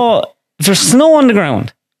 So, if there's snow on the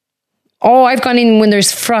ground. Oh, I've gone in when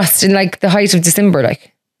there's frost in like the height of December,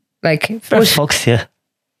 like. Fucks you.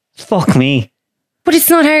 Fuck me. But it's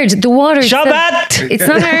not hard. The water. Shabbat! It's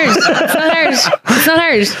not hard. It's not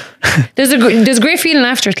hard. There's a great feeling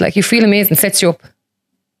after it. Like you feel amazing. Sets you up.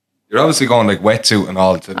 You're obviously going like wetsuit and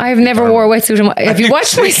all. I've never wore a wetsuit. Have you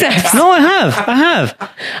watched my snaps? No, I have.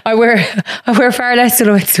 I wear far less than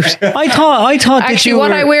a wetsuit. I thought actually that you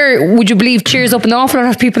what I wear, would you believe, cheers up an awful lot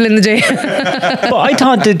of people in the day. But I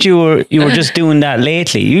thought that you were just doing that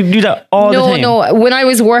lately. You do that all the time. No. When I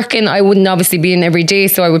was working, I wouldn't obviously be in every day,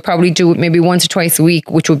 so I would probably do it maybe once or twice a week,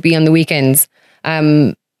 which would be on the weekends.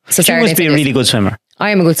 So you must be a really good swimmer.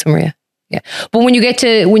 I am a good swimmer, yeah. But when you get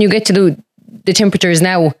to the temperatures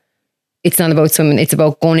now, it's not about swimming. It's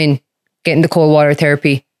about going in, getting the cold water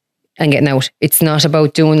therapy and getting out. It's not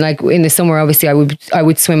about doing like in the summer, obviously I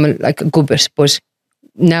would swim like a good bit, but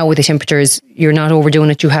now with the temperatures, you're not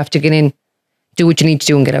overdoing it. You have to get in, do what you need to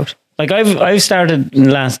do and get out. Like I've started in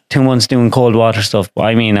the last 2 months doing cold water stuff, but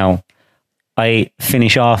I mean now I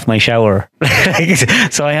finish off my shower.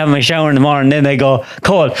 So I have my shower in the morning, then I go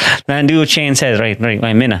cold, then do what Shane says, right,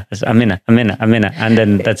 I'm in it, and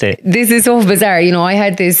then that's it. This is so bizarre. You know, I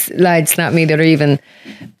had this lad snap me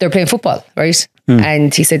they're playing football, right?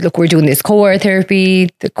 And he said, look, we're doing this cold water therapy.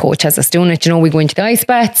 The coach has us doing it. You know, we go into the ice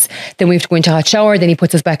baths, then we have to go into a hot shower, then he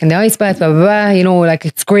puts us back in the ice bath, blah, blah, blah. You know, like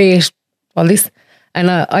it's great, all this.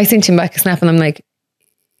 And I sent him back a snap and I'm like,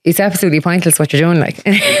 it's absolutely pointless what you're doing, like.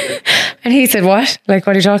 And he said, what? Like,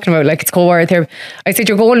 what are you talking about? Like, it's cold water therapy. I said,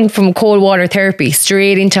 you're going from cold water therapy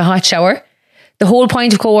straight into hot shower. The whole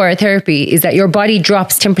point of cold water therapy is that your body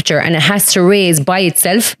drops temperature and it has to raise by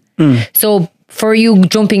itself. So for you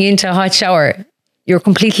jumping into a hot shower, you're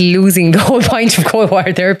completely losing the whole point of cold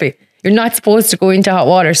water therapy. You're not supposed to go into hot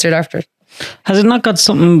water straight after it. Has it not got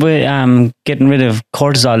something with getting rid of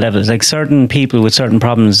cortisol levels? Like certain people with certain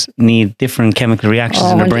problems need different chemical reactions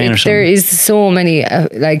in their brain or something. There is so many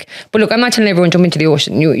but look, I'm not telling everyone jump into the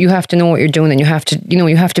ocean. You have to know what you're doing and you have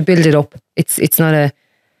to build it up. It's not a,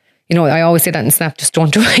 I always say that in Snap, just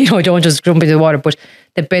don't just jump into the water, but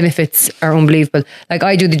the benefits are unbelievable. Like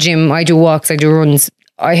I do the gym, I do walks, I do runs.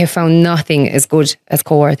 I have found nothing as good as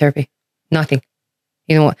cold water therapy. Nothing.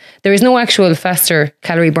 There is no actual faster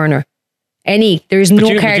calorie burner. There is no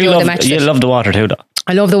cardio that matches it. You love the water too, though.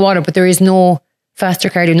 I love the water, but there is no faster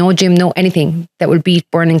cardio, no gym, no anything that will beat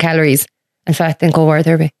burning calories and fat than cold water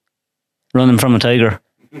therapy. Running from a tiger.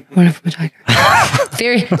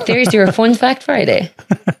 There's your fun fact Friday.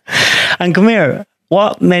 And come here,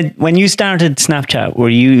 when you started Snapchat, were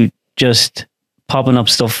you just popping up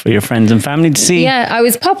stuff for your friends and family to see? Yeah, I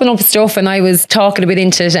was popping up stuff and I was talking a bit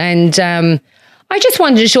into it, and I just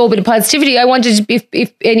wanted to show a bit of positivity. I wanted,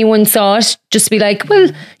 if anyone saw it, just be like,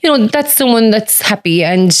 well, that's someone that's happy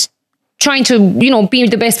and trying to, be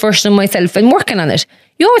the best version of myself and working on it.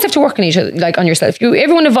 You always have to work on each other, like on yourself.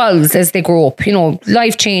 Everyone evolves as they grow up.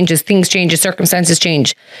 Life changes, things change, circumstances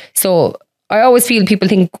change. So I always feel people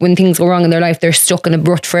think when things go wrong in their life, they're stuck in a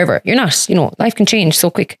rut forever. You're not, life can change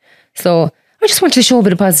so quick. So I just wanted to show a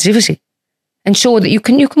bit of positivity and show that you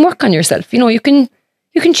can work on yourself. You can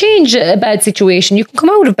change a bad situation. You can come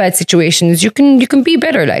out of bad situations. You can be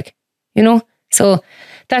better, So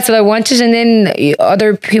that's what I wanted. And then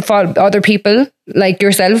other people like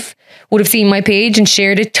yourself would have seen my page and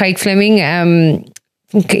shared it. Tyke Fleming,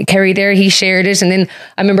 Kerry there, he shared it. And then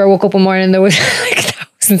I remember I woke up one morning and there was like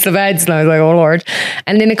thousands of ads and I was like, oh Lord.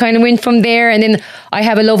 And then it kind of went from there. And then I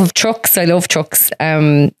have a love of trucks. I love trucks.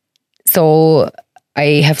 So I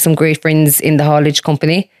have some great friends in the haulage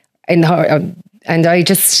company and I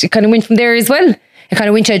just, it kind of went from there as well. It kind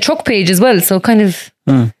of went to a truck page as well. So kind of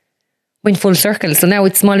went full circle. So now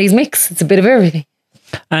it's Molly's Mix. It's a bit of everything.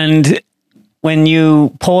 And when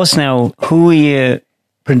you post now, who are you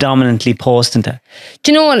predominantly posting to?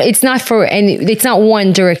 Do you know what? It's not it's not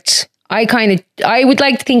one direct. I would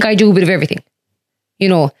like to think I do a bit of everything.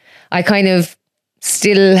 I kind of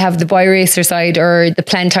still have the boy racer side or the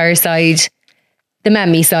plantar side, the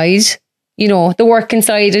mammy side, the working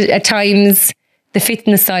side at times, the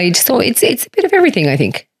fitness side. So it's a bit of everything, I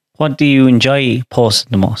think. What do you enjoy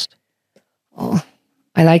posting the most? Oh,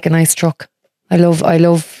 I like a nice truck. I love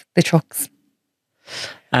the trucks.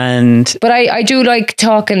 But I do like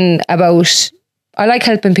talking about, I like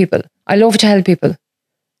helping people. I love to help people.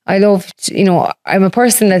 I love, I'm a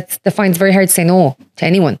person that finds it very hard to say no to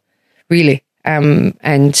anyone, really.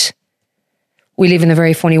 And we live in a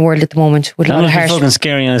very funny world at the moment with a lot of harsh. Fucking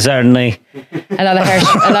scary on a Saturday night. A lot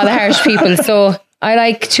of harsh people. So I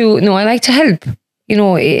like to help.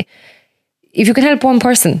 If you can help one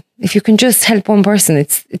person, if you can just help one person,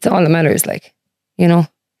 it's all that matters.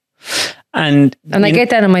 And I get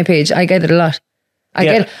that on my page. I get it a lot. I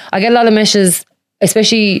get a lot of messages,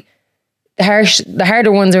 especially the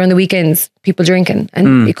harder ones are on the weekends, people drinking,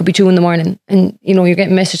 and it could be 2 a.m. and you're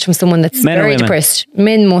getting a message from someone that's very depressed.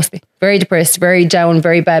 Men mostly. Very depressed, very down,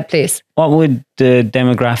 very bad place. What would the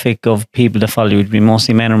demographic of people that follow you be?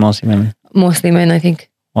 Mostly men or mostly women? Mostly men, I think.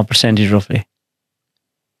 What percentage roughly?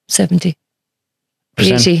 70.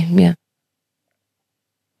 80, yeah.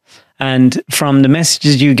 And from the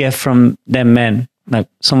messages you get from them men, like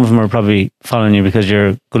some of them are probably following you because you're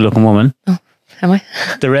a good looking woman. Oh, am I?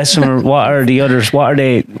 The rest of them are, what are the others? What are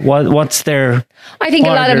they? What's their... I think a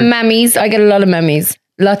lot of mammies. I get a lot of mammies.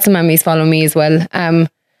 Lots of mammies follow me as well. And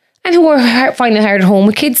who are finding it hard at home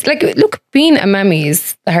with kids. Like, look, being a mammy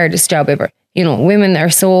is the hardest job ever. Women are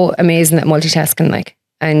so amazing at multitasking,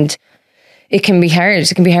 and it can be hard.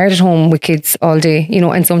 It can be hard at home with kids all day,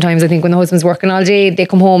 and sometimes I think when the husband's working all day, they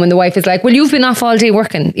come home and the wife is like, well, you've been off all day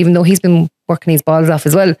working, even though he's been working his balls off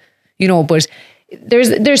as well, but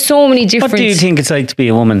there's so many different... What do you think it's like to be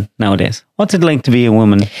a woman nowadays? What's it like to be a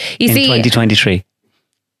woman in 2023?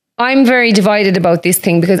 I'm very divided about this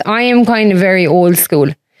thing because I am kind of very old school.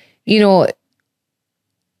 I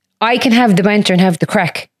can have the banter and have the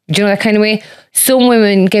crack. Do you know that kind of way? Some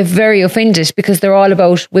women get very offended because they're all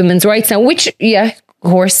about women's rights now, which, yeah, of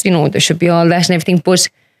course, there should be all that and everything. But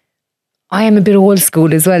I am a bit old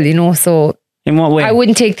school as well, so... In what way? I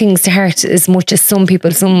wouldn't take things to heart as much as some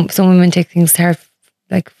people. Some women take things to heart,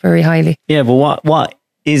 very highly. Yeah, but what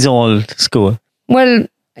is old school? Well,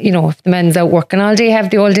 if the man's out working all day, have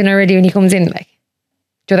the old dinner ready when he comes in,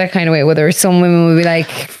 do that kind of way. Whether some women will be like...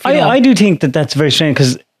 I do think that's very strange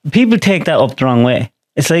because people take that up the wrong way.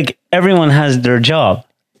 It's like everyone has their job.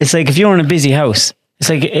 It's like if you're in a busy house, it's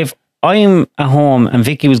like if I'm at home and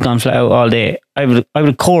Vicky was gone flat out all day, I would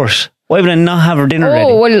of course, why would I not have her dinner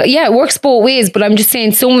ready? Oh, well, yeah, it works both ways, but I'm just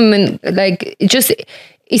saying some women, you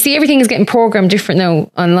see, everything is getting programmed different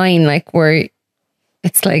now online, where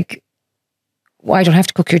it's like, well, I don't have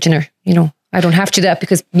to cook your dinner, I don't have to do that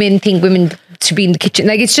because men think women should be in the kitchen.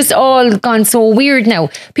 It's just all gone so weird now.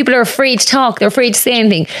 People are afraid to talk. They're afraid to say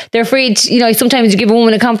anything. They're afraid, sometimes you give a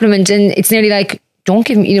woman a compliment and it's nearly like, don't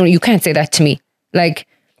give me, you can't say that to me.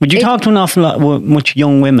 Would you talk to an awful lot much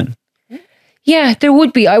young women? Yeah, there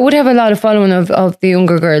would be. I would have a lot of following of the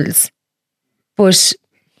younger girls. But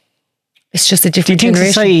it's just a different generation. Do you think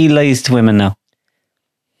generation. society lies to women now?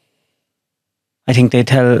 I think they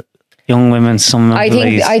tell... young women,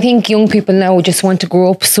 I think young people now just want to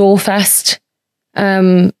grow up so fast.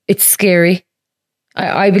 It's scary.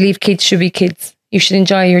 I believe kids should be kids. You should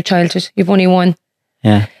enjoy your childhood. You've only one.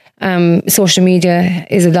 Yeah. Social media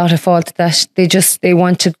is a lot of fault at that. They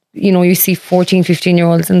want to, you see 14, 15 year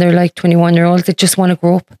olds and they're like 21 year olds that just want to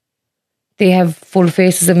grow up. They have full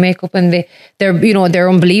faces of makeup and they're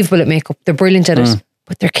unbelievable at makeup. They're brilliant at it,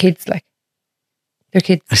 but they're kids. They're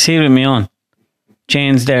kids. I see it with me on.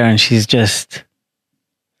 Jane's there and she's just...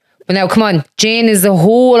 But now, come on, Jane is a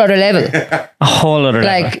whole other level. A whole other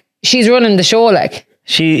level. Like, she's running the show, like.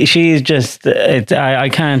 She's just, I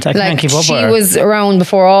can't keep up with her. She was around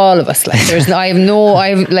before all of us. Like,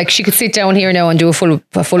 like, she could sit down here now and do a full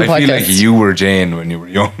podcast. I feel like you were Jane when you were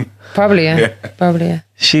young. Probably, yeah. Probably,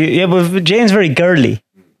 yeah. But Jane's very girly.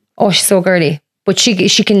 Oh, she's so girly. But she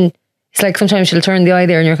can, it's like sometimes she'll turn the eye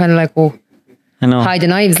there and you're kind of like, oh, I know. hide the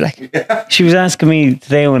knives, like. She was asking me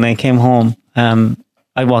today when I came home,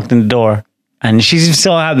 I walked in the door and she's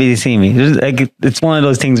so happy to see me. It's one of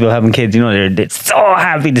those things about having kids, you know, they're so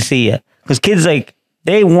happy to see you. Because kids, like,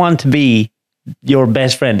 they want to be your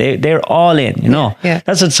best friend. They're all in, you know. Yeah.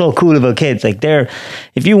 That's what's so cool about kids. Like,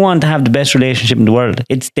 if you want to have the best relationship in the world,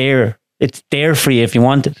 it's there. It's there for you if you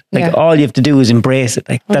want it. Like, all you have to do is embrace it.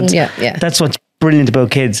 Like, that's what's brilliant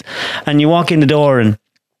about kids. And you walk in the door and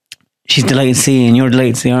she's delighted to see you and you're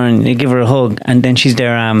delighted to see her and you give her a hug and then she's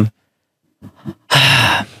there,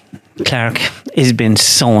 Clark has been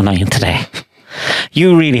so annoying today.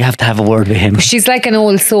 You really have to have a word with him. She's like an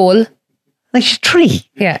old soul. Like, she's 3.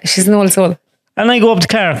 Yeah, she's an old soul. And I go up to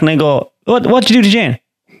Clark and I go, what did you do to Jane?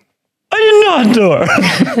 I did not do her.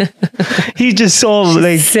 He's just so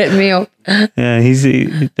like setting me up. Yeah,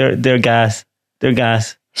 they're gas. They're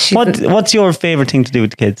gas. What's your favourite thing to do with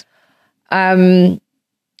the kids? I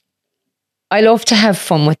love to have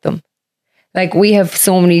fun with them. Like, we have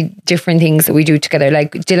so many different things that we do together.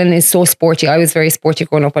 Like, Dylan is so sporty. I was very sporty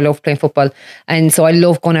growing up. I loved playing football. And so I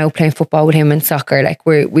love going out playing football with him and soccer. Like,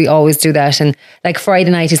 we always do that. And like, Friday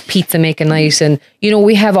night is pizza making night. And, you know,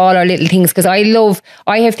 we have all our little things. Because I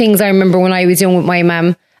have things I remember when I was young with my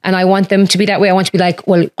mum. And I want them to be that way. I want to be like,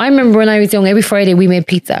 well, I remember when I was young, every Friday we made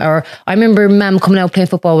pizza. Or I remember mum coming out playing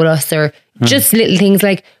football with us. Or just little things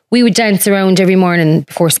like, we would dance around every morning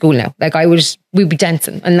before school now. Like, we'd be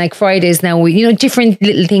dancing. And like Fridays now, different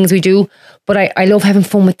little things we do. But I love having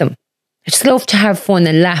fun with them. I just love to have fun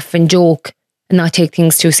and laugh and joke and not take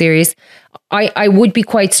things too serious. I would be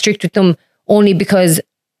quite strict with them only because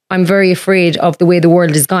I'm very afraid of the way the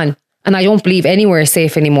world is gone. And I don't believe anywhere is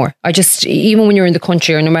safe anymore. even when you're in the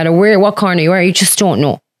country or no matter what corner you are, you just don't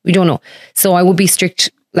know. We don't know. So I would be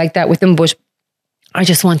strict like that with them. But I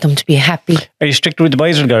just want them to be happy. Are you strict with the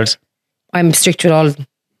boys or the girls? I'm strict with all of them.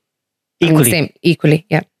 Equally,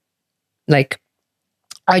 yeah. Like,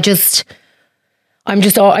 I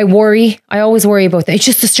worry. I always worry about that. It's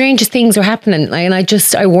just the strangest things are happening. And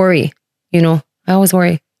I worry, I always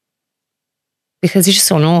worry. Because you just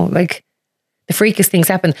don't know. Like, the freakiest things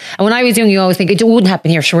happen. And when I was young, you always think it wouldn't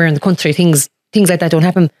happen here. Sure, we're in the country. Things like that don't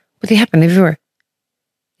happen. But they happen everywhere.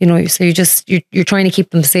 So you're trying to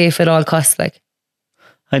keep them safe at all costs, like.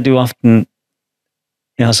 I do often,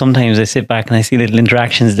 sometimes I sit back and I see little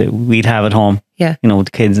interactions that we'd have at home. Yeah. With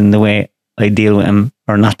the kids and the way I deal with them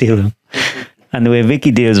or not deal with them and the way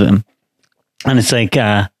Vicky deals with them. And it's like,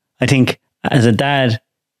 I think as a dad,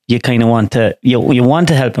 you kind of want to, you want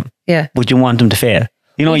to help him. Yeah. But you want them to fail.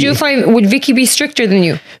 Would Vicky be stricter than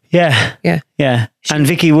you? Yeah. Yeah. Yeah. And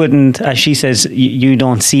Vicky wouldn't, as she says, you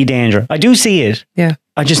don't see danger. I do see it. Yeah.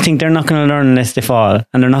 I just think they're not going to learn unless they fall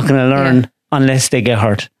and they're not going to learn unless they get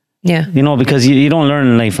hurt. Yeah. Because you don't learn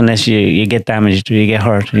in life unless you get damaged or you get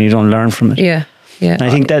hurt and you don't learn from it. Yeah. Yeah. And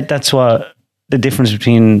I think that's what the difference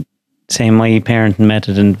between, say, my parenting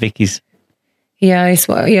method and Vicky's. Yeah. I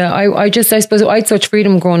suppose I had such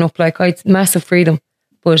freedom growing up. Like, I had massive freedom,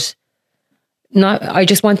 but I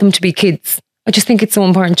just want them to be kids. I just think it's so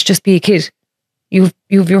important to just be a kid. You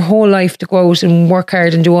have your whole life to go out and work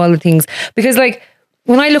hard and do all the things. Because, like,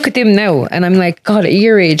 when I look at them now and I'm like, God, at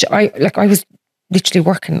your age, I was literally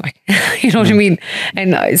working, like, you know what I mean?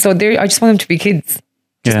 And so I just want them to be kids.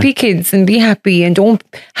 Just be kids and be happy and don't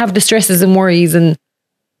have the stresses and worries.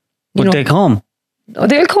 But they come. Oh,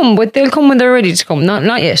 they'll come, but they'll come when they're ready to come.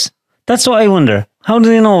 Not yet. That's what I wonder. How do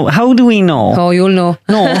they know? How do we know? Oh, you'll know.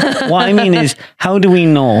 No, what I mean is, how do we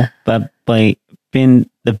know that by being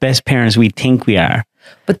the best parents we think we are,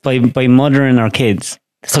 but by mothering our kids?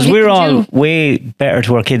 Because we're all way better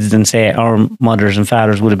to our kids than, say, our mothers and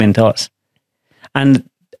fathers would have been to us. And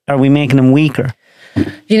are we making them weaker?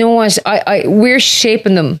 You know what? We're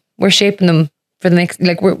shaping them. We're shaping them for the next.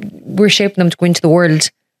 Like, we're shaping them to go into the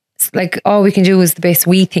world. It's like, all we can do is the best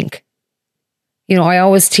we think. I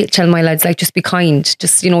always tell my lads, like, just be kind.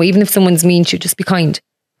 Just, even if someone's mean to you, just be kind.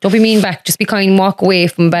 Don't be mean back. Just be kind. Walk away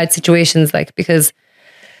from bad situations, like, because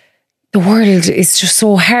the world is just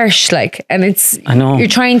so harsh, like, and I know. You're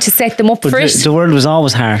trying to set them up for it. The world was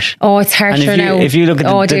always harsh. Oh, it's harsher now. If you look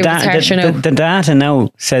at the data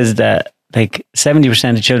now says that, like,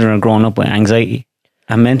 70% of children are growing up with anxiety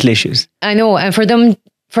and mental issues. I know, and for them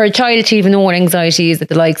for a child to even know what anxiety is at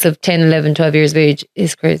the likes of 10, 11, 12 years of age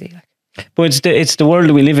is crazy. But it's the world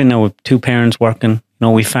that we live in now with two parents working. You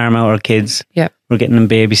know, we farm out our kids. Yeah. We're getting them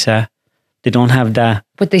babysat. They don't have that.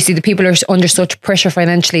 But they see the people are under such pressure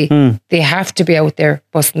financially. They have to be out there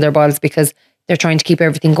busting their balls because they're trying to keep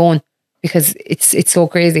everything going because it's so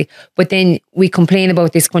crazy. But then we complain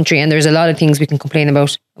about this country and there's a lot of things we can complain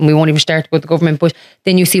about and we won't even start about the government. But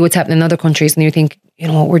then you see what's happening in other countries and you think, you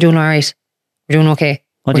know what, we're doing all right. We're doing okay.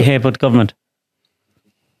 What do you hate about the government?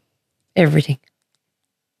 Everything.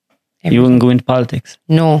 You wouldn't go into politics?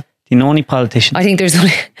 No. Do you know any politicians? I think there's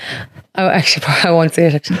only... I won't say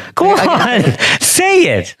it actually. Go on,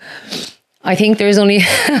 say it. I think there's only...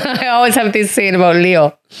 I always have this saying about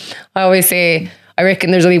Leo. I always say, I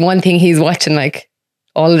reckon there's only one thing he's watching like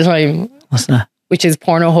all the time. What's that? Which is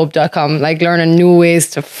pornohub.com, like learning new ways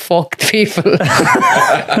to fuck the people.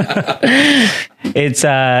 It's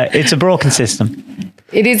a broken system.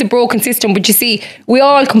 It is a broken system, but you see, we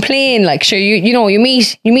all complain. Like, sure, you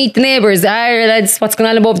meet the neighbours. Lads, what's going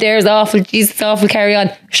on above there is awful. Jesus, it's awful. Carry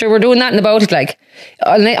on. Sure, we're doing nothing about it. Like,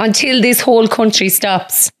 until this whole country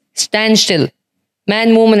stops, stand still,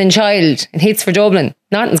 man, woman, and child, and hits for Dublin,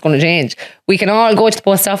 nothing's going to change. We can all go to the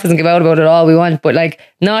post office and give out about it all we want, but like,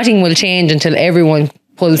 nothing will change until everyone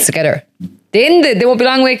pulls together. Then they won't be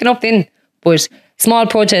long waking up. Then, but small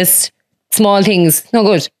protests, small things, no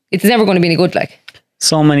good. It's never going to be any good. Like.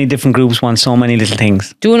 So many different groups want so many little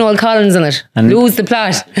things. Doing all Collins in it. And lose the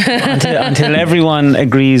plot. until everyone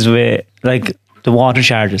agrees with, like, the water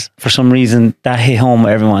charges. For some reason, that hit home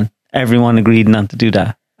with everyone. Everyone agreed not to do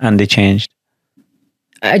that. And they changed.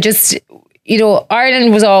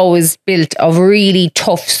 Ireland was always built of really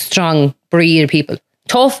tough, strong breed of people.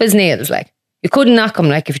 Tough as nails, like. You couldn't knock them,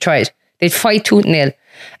 like, if you tried. They'd fight tooth and nail.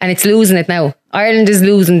 And it's losing it now. Ireland is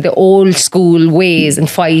losing the old school ways and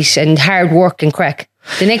fight and hard work and crack.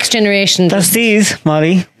 The next generation... That's these,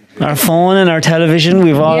 Molly. Our phone and our television,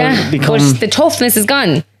 we've all become... But the toughness is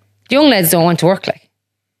gone. The young lads don't want to work like.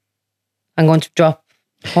 I'm going to drop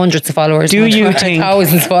hundreds of followers. Do you think...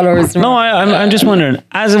 Thousands of followers. No, I'm just wondering,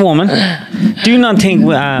 as a woman, do you not think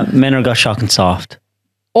men are got shocking soft?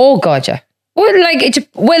 Oh, God, yeah.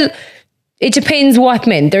 It depends what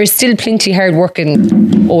men. There's still plenty hard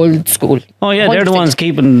working old school. Oh, yeah, they're the ones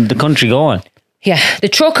keeping the country going. Yeah, the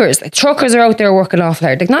truckers are out there working awful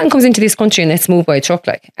hard. Like, nothing comes into this country and it's moved by a truck.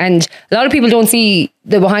 Like, and a lot of people don't see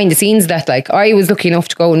the behind the scenes. That, like, I was lucky enough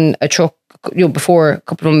to go in a truck, before a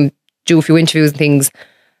couple of them do a few interviews and things.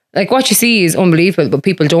 Like, what you see is unbelievable, but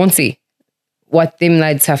people don't see what them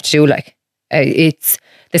lads have to do. Like, it's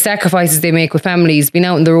the sacrifices they make with families, being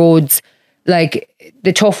out on the roads, like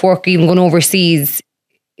the tough work, even going overseas.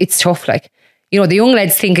 It's tough. Like, the young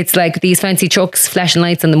lads think it's like these fancy trucks flashing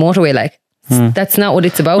lights on the motorway. Like. That's not what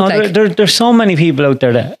it's about. No, like, there's so many people out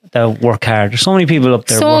there that work hard. There's so many people up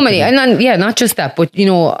there. So many, and not just that, but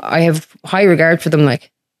I have high regard for them,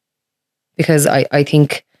 like, because I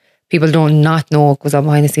think people don't not know what goes on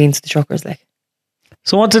behind the scenes of the truckers, like.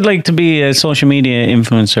 So, what's it like to be a social media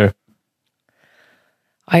influencer?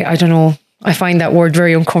 I don't know. I find that word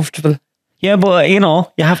very uncomfortable. Yeah, but you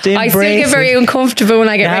have to embrace it. I still get very uncomfortable when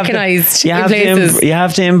I get recognised in places. You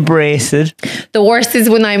have to embrace it. The worst is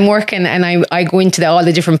when I'm working and I go into all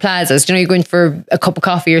the different plazas. You go in for a cup of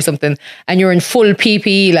coffee or something and you're in full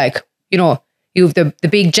PPE, like, you have the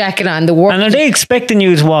big jacket on, the work. And are they expecting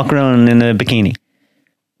you to walk around in a bikini?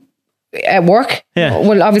 At work? Yeah.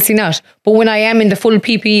 Well, obviously not. But when I am in the full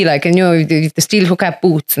PPE, like, and the steel hook up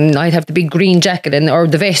boots, and I'd have the big green jacket or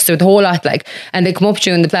the vest or the whole lot, like, and they come up to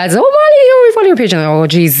you in the plaza, oh, Molly, we follow your page. And oh,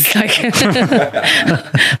 Jesus, like,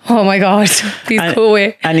 oh my God, please go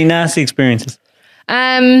away. Any nasty experiences?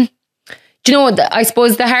 Do you know what? I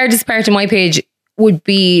suppose the hardest part of my page would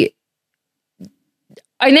be,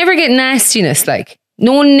 I never get nastiness, like,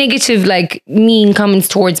 no negative, like, mean comments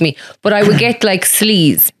towards me, but I would get like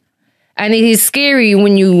sleaze. And it is scary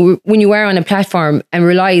when you are on a platform and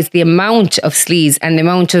realise the amount of sleaze and the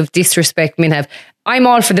amount of disrespect men have. I'm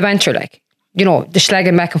all for the banter, like, the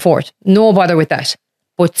slagging back and forth. No bother with that.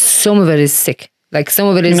 But some of it is sick. Like, some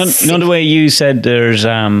of it is sick. The way you said there's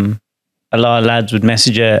a lot of lads would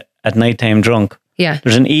message you at night time drunk. Yeah.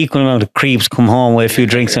 There's an equal amount of creeps come home with a few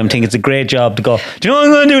drinks and think it's a great job to go, do you know what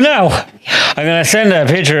I'm going to do now? I'm going to send a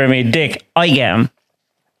picture of me dick. I get them.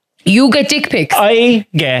 You get dick pics? I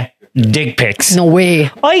get dick pics. No way.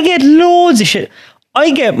 I get loads of shit.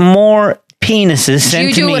 I get more penises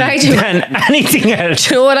sent to me than anything else.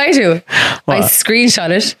 Do you know what I do? What? I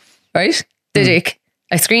screenshot it, right? The dick.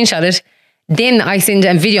 I screenshot it. Then I send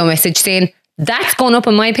a video message saying, that's going up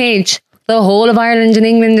on my page. the whole of Ireland and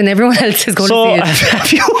England and everyone else is going to see it.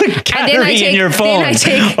 Have you a gallery in your phone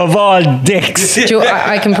of all dicks? Joe,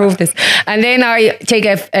 I can prove this. And then I take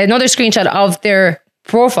another screenshot of their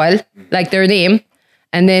profile, like their name,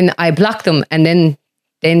 and then I block them, and then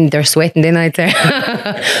they're sweating. Then I'd say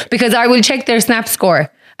because I will check their Snap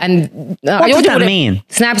score. And what does that mean?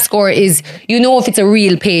 Snap score is, if it's a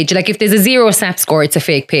real page. Like if there's a 0 Snap score, it's a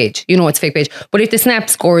fake page. It's a fake page. But if the Snap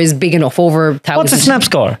score is big enough, over 1,000. What's a Snap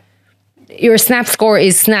score? Your Snap score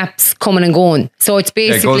is snaps coming and going. So it's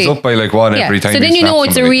basically... it goes up by like one every time. So then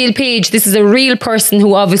it's a real page. This is a real person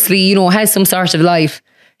who obviously, has some sort of life.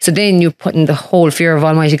 So then you're putting the whole fear of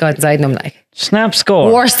Almighty God inside, and I'm like... Snap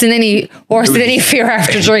score. Worse than any fear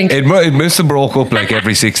after drink. It must have broke up like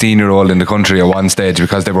every 16-year-old in the country at one stage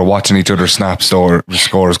because they were watching each other's Snap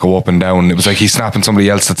scores go up and down. It was like he's snapping somebody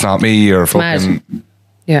else that's not me, or fucking... Mad.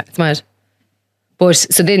 Yeah, it's mad. But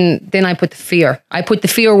so then I put the fear. I put the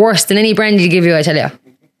fear worse than any brand you give you, I tell you.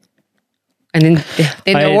 And then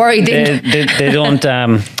they're worried. They don't...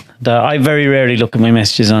 I very rarely look at my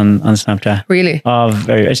messages on Snapchat. Really?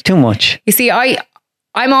 It's too much. You see,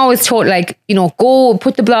 I'm always told, like, go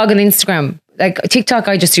put the blog on Instagram. Like TikTok,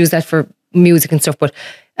 I just use that for music and stuff.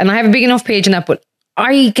 And I have a big enough page in that, but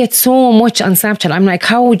I get so much on Snapchat. I'm like,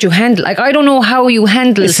 how would you handle? Like, I don't know how you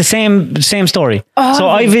handle. It's the same story. Oh, so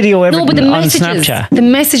I video everything on Snapchat. The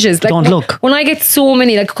messages. Like, don't look. When I get so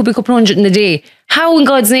many, like it could be a couple hundred in a day. How in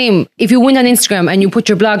God's name, if you went on Instagram and you put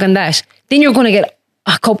your blog on that, then you're going to get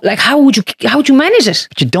a couple. Like, how would you manage it?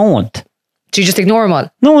 But you don't. Do you just ignore them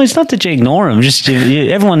all? No, it's not that you ignore them. Just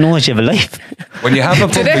everyone knows you have a life. When you have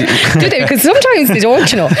a do they? Because sometimes they don't,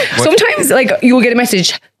 Sometimes, like, you'll get a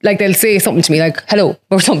message, like they'll say something to me, like, hello,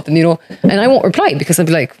 or something, and I won't reply because I'll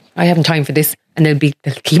be like, I haven't time for this. And they'll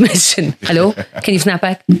keep messaging, hello, can you snap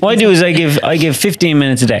back? What I do is I give 15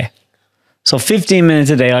 minutes a day. So 15 minutes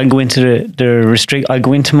a day, I'll go into I'll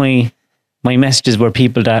go into my messages where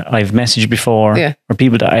people that I've messaged before, or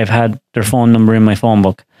people that I've had their phone number in my phone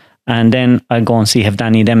book. And then I go and see have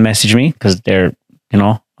any of them message me because they're,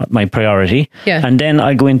 my priority. Yeah. And then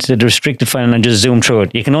I go into the restricted file and I just zoom through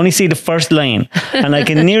it. You can only see the first line, and I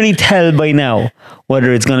can nearly tell by now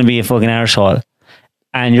whether it's going to be a fucking arsehole.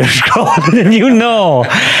 And you're scrolling,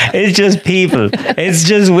 and it's just people. It's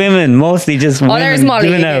just women, mostly just women. There's Molly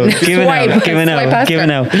giving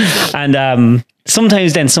out. And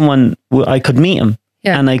sometimes then I could meet him.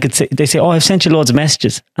 Yeah. And they say, oh, I've sent you loads of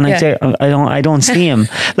messages. And I say, I don't see him.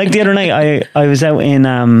 Like the other night, I was out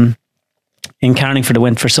in Carningford, I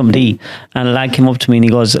went for some tea, and a lad came up to me and he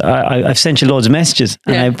goes, I've sent you loads of messages.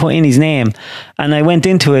 And I put in his name, and I went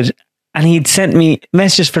into it, and he'd sent me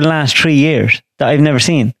messages for the last 3 years that I've never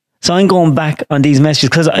seen. So I'm going back on these messages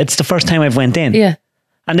because it's the first time I've went in. Yeah.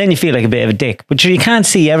 And then you feel like a bit of a dick, but you can't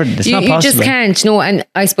see everything. It's not possible. You just can't, and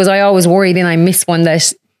I suppose I always worry then I miss one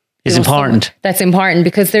that is important. That's important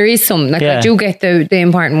because there is some, like, I do get the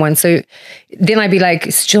important one. So then I'd be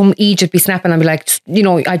like, some Egypt be snapping. I'd be like,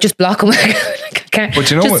 I just block them. Like, I can't. But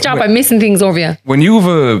just stop. I'm missing things over you. When you have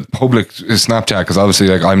a public Snapchat, because obviously,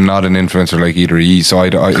 like, I'm not an influencer like either of you, so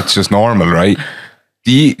it's just normal, right?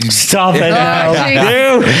 Stop it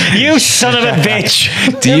now. You son of a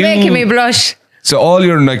bitch. You're making me blush. So all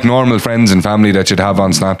your, like, normal friends and family that you'd have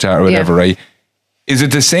on Snapchat or whatever, right? Is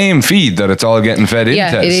it the same feed that it's all getting fed into?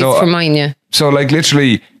 Yeah, it is for mine, yeah. So, like,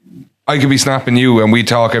 literally, I could be snapping you and we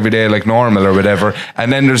talk every day like normal or whatever,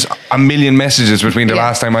 and then there's a million messages between the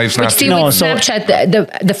last time I've snapped you. With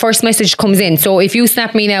Snapchat, the first message comes in. So if you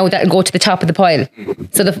snap me now, that'll go to the top of the pile.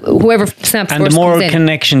 So whoever snaps and first, the more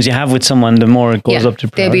connections you have with someone, the more it goes up to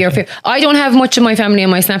priority. They'll be your favorite. I don't have much of my family on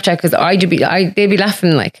my Snapchat because they'd be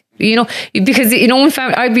laughing, like, because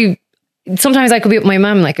sometimes I could be with my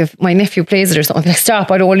mum, like if my nephew plays it or something, I'd be like,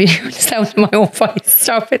 stop, I don't want to hear the sound of my own voice.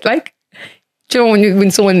 Stop it, like,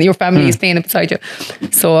 when someone in your family is playing it beside you.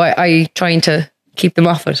 So I trying to keep them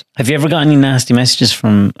off it. Have you ever got any nasty messages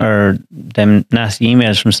or them nasty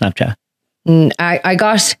emails from Snapchat? I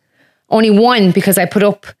got only one because I put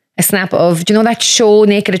up a snap of, do you know that show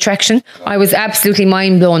Naked Attraction? I was absolutely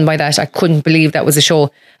mind blown by that. I couldn't believe that was a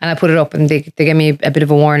show, and I put it up and they gave me a bit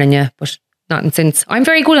of a warning, but nothing since. I'm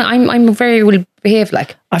very good. I'm very well behaved.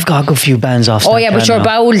 Like, I've got a good few bands off. Oh yeah, but you're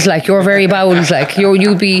bowled. Like, you're very bowled. Like,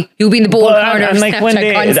 you'll be in the bowl corner. And like when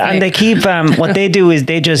they keep what they do is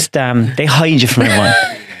they just they hide you from everyone.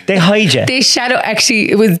 They hide you. They shadow.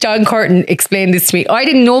 Actually, it was John Curtin explained this to me. I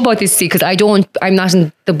didn't know about this, because I'm not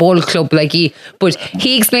in the bowl club like he. But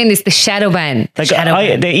he explained this, the shadow ban. Like,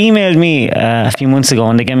 they emailed me a few months ago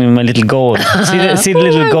and they gave me my little goal. see the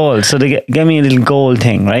little goal. So they gave me a little goal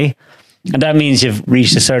thing, right? And that means you've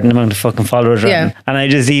reached a certain amount of fucking followers. Yeah. And I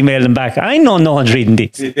just emailed them back. I know no one's reading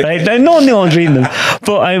these. Right? I know no one's reading them.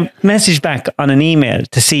 But I messaged back on an email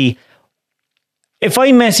to see if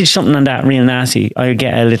I message something on that real nasty, I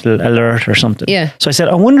get a little alert or something. Yeah. So I said,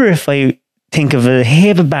 I wonder if I think of a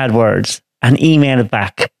heap of bad words and email it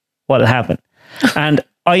back, what'll happen? And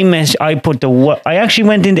I actually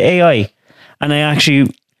went into AI and I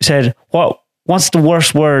actually said, what's the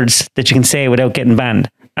worst words that you can say without getting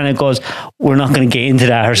banned? And it goes, we're not going to get into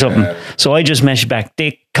that or something. So I just messaged back,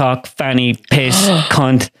 dick, cock, fanny, piss,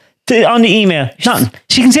 cunt. On the email, nothing.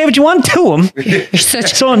 She can say what you want to them.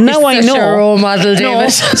 So now I know. A role model,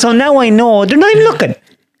 David. So now I know they're not even looking.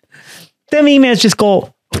 Them emails just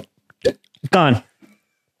go gone.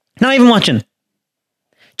 Not even watching.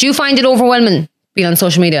 Do you find it overwhelming being on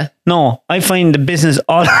social media? No, I find the business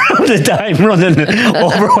all around the time running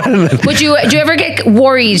overwhelming. But do you ever get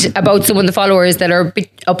worried about some of the followers that are a bit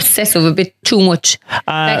obsessive, a bit too much?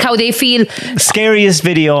 Like how they feel? Scariest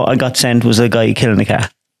video I got sent was a guy killing a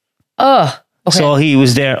cat. Oh, okay. So he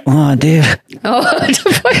was there. Oh, Dave. Oh,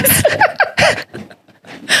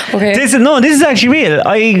 okay. This is actually real.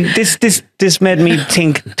 This made me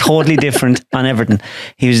think totally different on everything.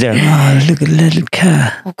 He was there. Oh, look at the little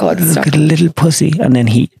cat. Oh God, look stop. at the little pussy, and then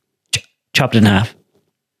he chopped it in half.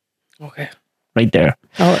 Okay. Right there.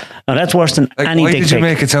 Oh. Now that's worse than any why dick did you pic.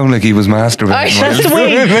 make it sound like he was masturbating? That's the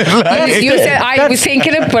way. You said I was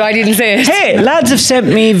thinking it, but I didn't say it. Hey, lads have sent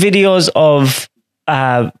me videos of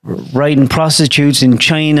riding prostitutes in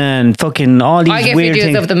China and fucking all these I get weird videos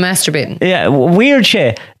things. of them masturbating. Yeah, weird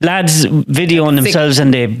shit. Lads videoing themselves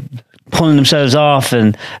and they pulling themselves off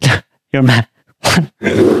and you're mad.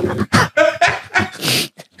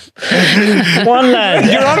 One lad.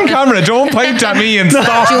 You're on camera. Don't point at me and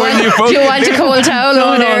stop when you Do you want a cold towel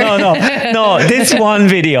over there? No, this one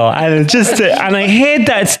video, and and I hate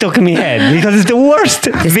that it's stuck in my head because it's the worst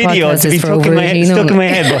video to be stuck in my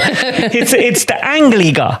head. But it's the angle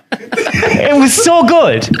he got. It was so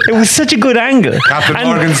good. It was such a good angle. Captain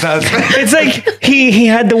Morgan style. It's like he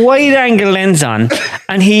had the wide angle lens on,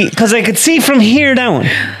 and because I could see from here down.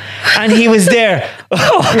 And he was there.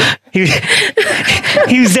 Oh, he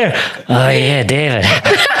was there. Oh yeah, David.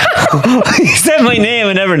 He said my name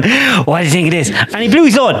and everything. What do you think it is? And he blew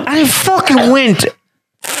his load. And it fucking went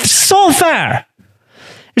so far.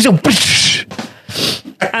 It was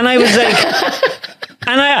like, and I was like,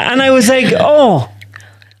 and I was like, oh,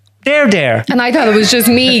 there. And I thought it was just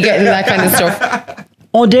me getting that kind of stuff.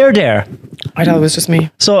 Oh, there. I thought it was just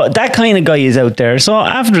me. So that kind of guy is out there. So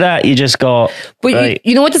after that, you just go. But right.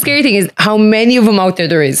 you know what the scary thing is? How many of them out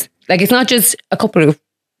there is. Like, it's not just a couple of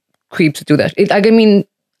creeps that do that.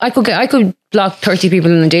 I could block 30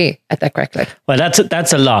 people in a day at that crack. Like, well,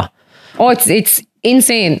 that's a lot. Oh, it's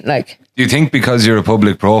insane. Like, Do you think because you're a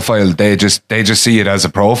public profile, they just see it as a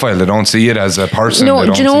profile? They don't see it as a person. No,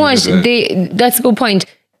 do you know what? That's a good point.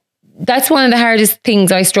 That's one of the hardest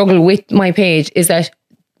things I struggle with my page is that,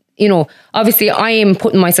 you know, obviously I am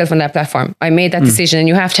putting myself on that platform. I made that decision and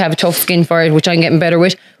you have to have a tough skin for it, which I'm getting better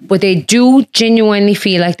with. But they do genuinely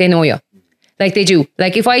feel like they know you. Like they do.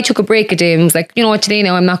 Like if I took a break a day and was like, you know what, today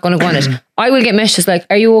now I'm not going to go on it. I will get messages like,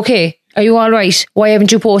 are you okay? Are you all right? Why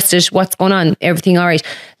haven't you posted? What's going on? Everything all right?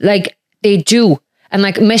 Like they do. And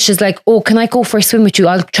like messages like, oh, can I go for a swim with you?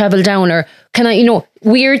 I'll travel down. Or can I, you know,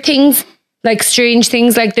 weird things, like strange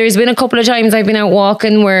things. Like there's been a couple of times I've been out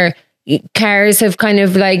walking where cars have kind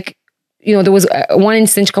of like, you know, there was one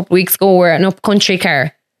incident a couple of weeks ago where an up-country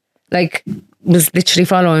car like was literally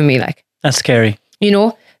following me. Like, that's scary. You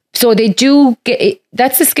know? So they do get it.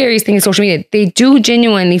 That's the scariest thing in social media. They do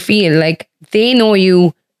genuinely feel like they know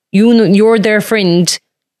you, you know, you're their friend.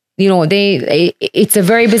 You know, it's a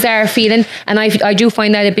very bizarre feeling. And I do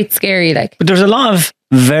find that a bit scary. Like, but there's a lot of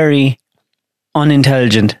very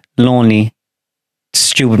unintelligent, lonely,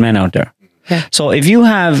 stupid men out there. Yeah. So if you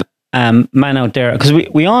have man out there, because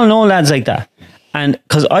we all know lads like that. And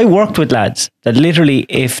because I worked with lads that literally,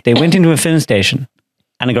 if they went into a film station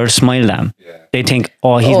and a girl smiled at them, they think,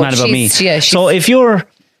 oh, he's mad about me. Yeah, so if you're,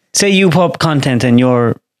 say you put up content and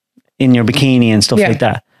you're in your bikini and stuff like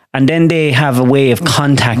that, and then they have a way of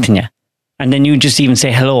contacting you, and then you just even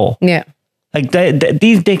say hello. Yeah. Like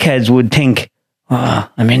these dickheads would think,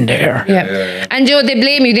 oh, I'm in there. Yeah. And you know, they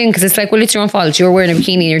blame you then because it's like, well, it's your own fault. You're wearing a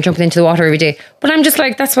bikini and you're jumping into the water every day. But I'm just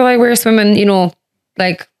like, that's what I wear swimming, you know,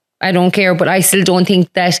 like, I don't care. But I still don't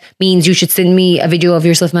think that means you should send me a video of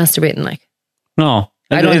yourself masturbating. Like, no,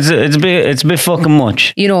 it's a bit fucking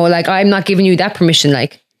much. You know, like, I'm not giving you that permission,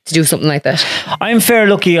 like, to do something like that. I'm fair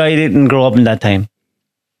lucky I didn't grow up in that time.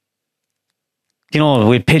 You know,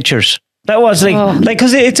 with pictures. That was like,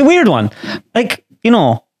 because it's a weird one. Like, you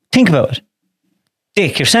know, think about it.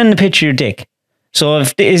 Dick, you're sending a picture of your dick. So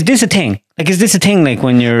is this a thing? Like, is this a thing? Like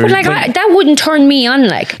when you're, but like that wouldn't turn me on.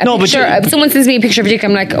 Like a picture, if someone sends me a picture of a dick,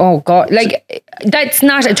 I'm like, oh god, like that's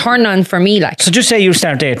not a turn on for me. Like, so just say you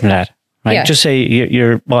start dating that, right? Yeah. Just say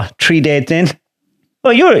you're what, 3 dates in.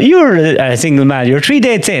 Well, you're a single man. You're 3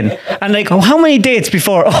 dates in, and like, how many dates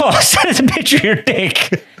before? Oh, send us a picture of your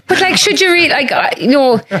dick. But like, should you read like you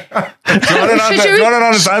know? Do you want an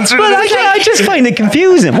honest answer? Well, I just find it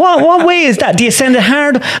confusing. What way is that? Do you send a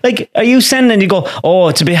hard? Like, are you sending? You go, oh,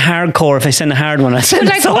 it's a bit hardcore if I send a hard one. I send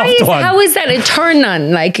a soft one. How is that a turn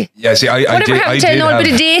on? Like, yeah, see, whatever happened to a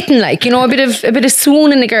bit of dating? Like, you know, a bit of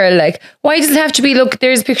swooning a girl. Like, why does it have to be? Look,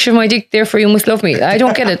 there's a picture of my dick. Therefore, you must love me. I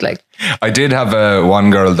don't get it. Like, I did have one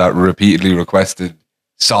girl that repeatedly requested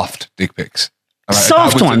soft dick pics. And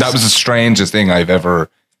Soft ones. That was the strangest thing I've ever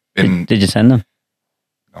been. Did you send them?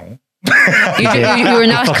 No. you were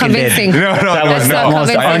not convincing. That was not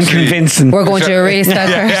most convincing. unconvincing. We're going to erase that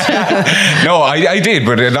part. No, I did,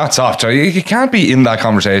 but not soft. You can't be in that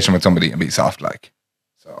conversation with somebody and be soft like.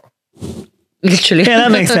 So. Literally. Yeah,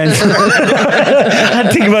 that makes sense. I had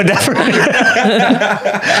to think about that for a minute.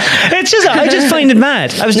 It's just, I just find it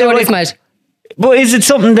mad. I was No, doing it is mad. But is it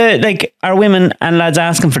something that, like, are women and lads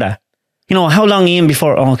asking for that? You know, how long are you in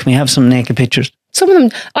before, oh, can we have some naked pictures? Some of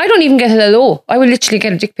them, I don't even get a hello. I will literally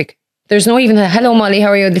get a dick pic. There's no even a hello, Molly, how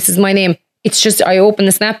are you? This is my name. It's just, I open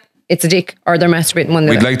the snap, it's a dick, or they're masturbating one.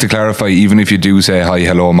 We'd like to clarify, even if you do say hi,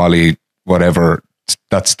 hello, Molly, whatever,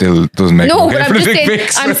 that still doesn't make no, it okay but for the dick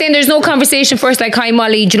pics. I'm saying there's no conversation first, like, hi,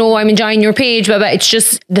 Molly, do you know, I'm enjoying your page, blah, blah. It's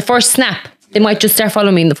just the first snap. They might just start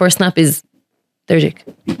following me, and the first snap is their dick.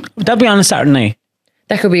 Would that be on a Saturday night?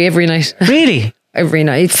 That could be every night. Really? Every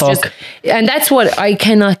night. It's just, and that's what I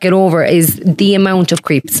cannot get over is the amount of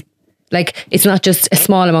creeps. Like, it's not just a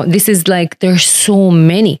small amount. This is like, there's so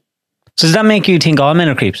many. So does that make you think all men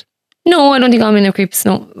are creeps? No, I don't think all men are creeps.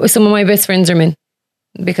 No, some of my best friends are men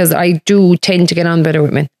because I do tend to get on better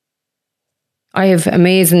with men. I have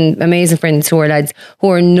amazing friends who are lads who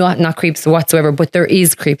are not creeps whatsoever, but there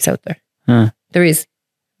is creeps out there. There is,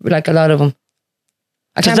 like, a lot of them.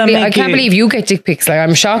 I can't believe you get dick pics. Like,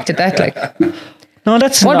 I'm shocked at that. Like, no,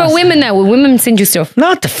 that's what about women now? Will women send you stuff?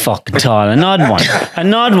 Not the fuck at all. An odd one.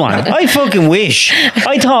 I fucking wish.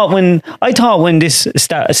 I thought when this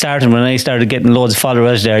started, when I started getting loads of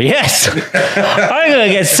followers there, yes, I'm gonna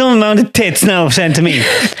get some amount of tits now sent to me.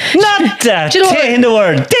 Not that in the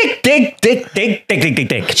word. Dick.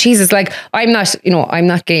 Jesus, like, I'm not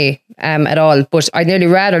gay at all, but I'd nearly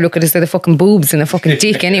rather look at this as the fucking boobs and a fucking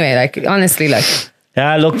dick anyway. Like, honestly, like.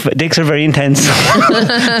 Yeah, look, dicks are very intense.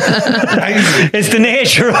 It's the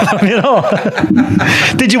nature of them, you know.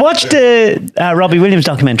 Did you watch the Robbie Williams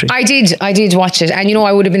documentary? I did watch it, and you know,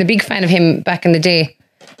 I would have been a big fan of him back in the day.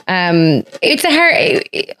 It's I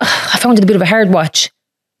found it a bit of a hard watch.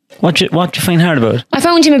 What do you find hard about it? I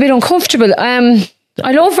found him a bit uncomfortable. I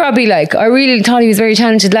love Robbie. Like, I really thought he was a very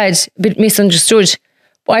talented lad, a bit misunderstood,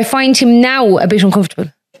 but I find him now a bit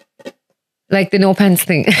uncomfortable. Like the no pants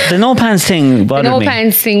thing. The no pants thing bothered me. The no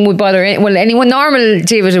pants thing would bother, well, anyone normal,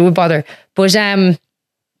 David, it would bother. But,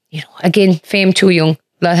 you know, again, fame too young.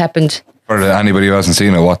 A lot happened. For anybody who hasn't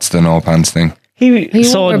seen it, what's the no pants thing? It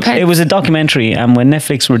was a documentary, and when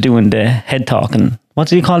Netflix were doing the head talk, and what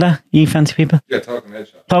do you call that, you fancy people? Yeah, talking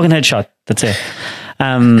headshot. Talking headshot, that's it.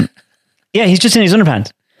 Yeah, he's just in his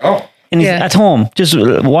underpants. Oh. At home, just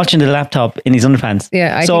watching the laptop in his underpants.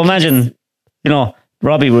 Yeah. So imagine, you know,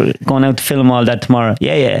 Robbie, we're going out to film all that tomorrow.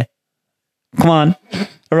 Yeah. Come on.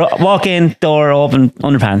 Walk in, door open,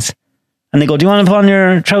 underpants. And they go, do you want to put on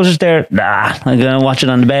your trousers there? Nah, I'm going to watch it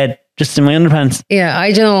on the bed, just in my underpants. Yeah,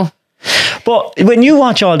 I don't know. But when you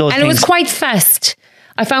watch all those things... And it was quite fast.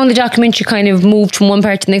 I found the documentary kind of moved from one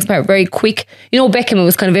part to the next part very quick. You know, Beckham, it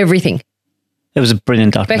was kind of everything. It was a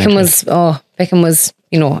brilliant documentary. Beckham was,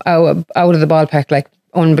 you know, out of the ballpark, like,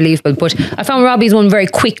 unbelievable. But I found Robbie's one very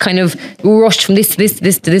quick, kind of rushed from this to this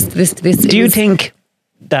to this. Do you think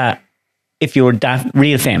that if you were that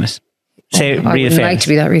real famous, I wouldn't like to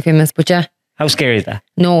be that real famous, but yeah. How scary is that?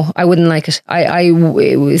 No, I wouldn't like it.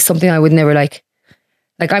 It was something I would never like.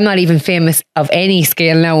 Like, I'm not even famous of any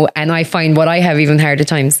scale now, and I find what I have even harder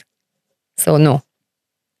times. So no.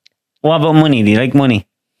 What about money? Do you like money?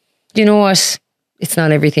 Do you know what? It's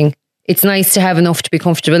not everything. It's nice to have enough to be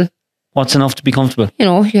comfortable. What's enough to be comfortable? You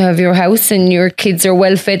know, you have your house and your kids are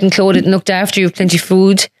well fed and clothed and looked after. You have plenty of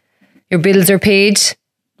food. Your bills are paid.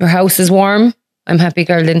 Your house is warm. I'm happy,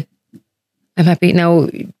 girl, then. I'm happy. Now,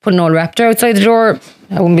 put an old raptor outside the door,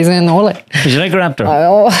 I wouldn't be saying no. Like. Would you like a raptor?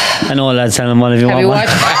 I know, lads, tell them one if you want one.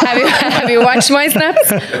 Have you watched my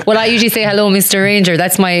snaps? Well, I usually say hello, Mr. Ranger.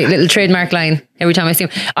 That's my little trademark line every time I see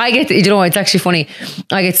him. I get, you know, it's actually funny.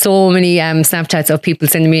 I get so many Snapchats of people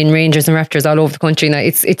sending me in Rangers and Raptors all over the country. Now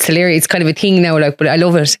it's hilarious. It's kind of a thing now, like, but I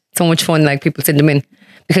love it. It's so much fun. Like people send them in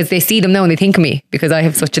because they see them now and they think of me because I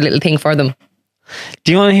have such a little thing for them.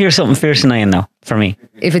 Do you want to hear something fierce and now for me?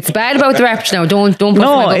 If it's bad about the Raptors now, don't put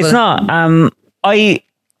No, it's not. I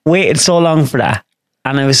waited so long for that,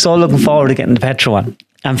 and I was so looking forward to getting the Petra one.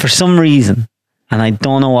 And for some reason, and I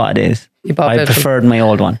don't know what it is, I preferred my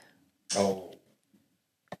old one. Oh.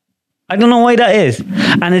 I don't know why that is.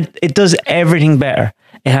 And it does everything better.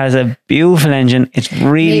 It has a beautiful engine. It's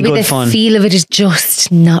really good fun. The feel of it is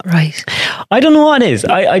just not right. I don't know what it is.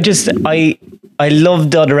 I love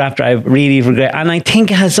the other Raptor. I really regret, and I think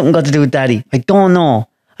it has something got to do with Daddy. I don't know.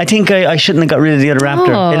 I think I shouldn't have got rid of the other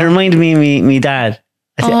Raptor. It reminded me of me dad.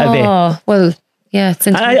 A bit. Well, yeah.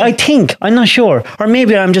 I think, I'm not sure, or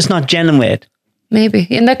maybe I'm just not gelling with it. Maybe,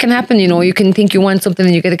 and that can happen. You know, you can think you want something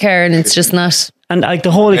and you get a car, and it's just not. And like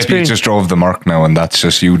the whole experience. Maybe you just drove the Merc now, and that's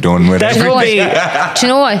just you done with it. Do you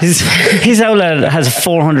know what? His outlet has a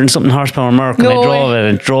 400 and something horsepower Merc, and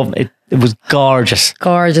I drove it. It was gorgeous.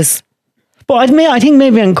 Gorgeous. But I think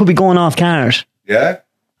maybe I could be going off cars. Yeah.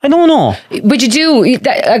 I don't know. But you do.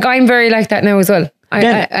 Like, I'm very like that now as well.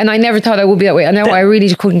 And I never thought I would be that way. And now I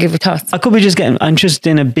really couldn't give a toss. I could be I'm just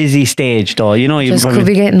in a busy stage though. You know, you could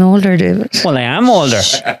be getting older, David. Well, I am older.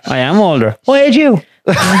 What age are you?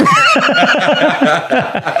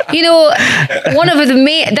 You know,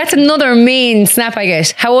 that's another main snap I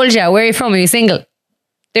get. How old are you? Where are you from? Are you single?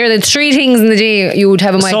 They're the three things in the day you would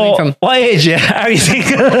have a migraine from. What age are you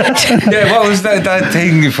single? Yeah, what was that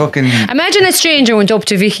thing you fucking... Imagine a stranger went up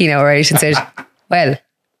to Vicky now, right, and said, well,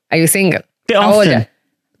 are you single? How old are you?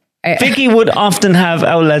 Vicky would often have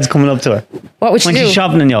our lads coming up to her. What would she do? When she's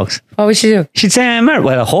shopping in Yokes. What would she do? She'd say, I'm married.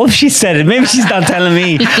 Well, I hope she said it. Maybe she's not telling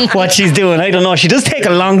me what she's doing. I don't know. She does take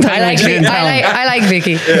a long time when she's in town. I like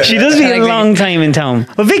Vicky. She does take a long time in town.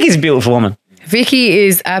 But Vicky's a beautiful woman. Vicky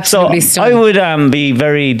is absolutely stunning. I would be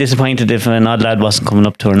very disappointed if an odd lad wasn't coming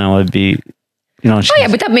up to her now. I'd be, you know. Oh yeah,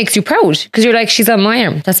 but that makes you proud because you're like, she's on my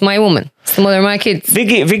arm. That's my woman. It's the mother of my kids.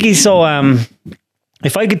 Vicky's so,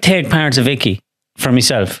 if I could take parts of Vicky for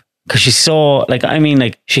myself, because she's so, like, I mean,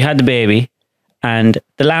 like, she had the baby and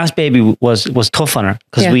the last baby was tough on her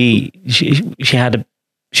because she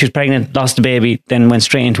was pregnant, lost the baby, then went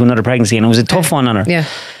straight into another pregnancy, and it was a tough one on her. Yeah.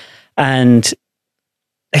 And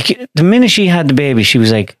like the minute she had the baby, she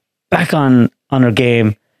was like back on her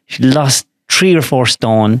game. She lost 3 or 4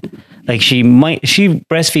 stone. Like she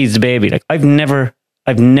breastfeeds the baby. Like I've never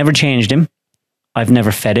changed him. I've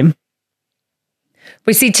never fed him.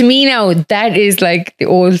 But see, to me now, that is like the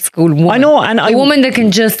old school woman. I know, and a woman that can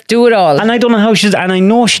just do it all. And I don't know how she does. And I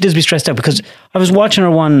know she does be stressed out because I was watching her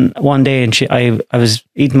one day, and I was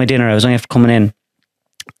eating my dinner. I was only after coming in,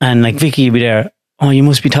 and like Vicky would be there. Oh, you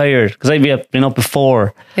must be tired because I'd been up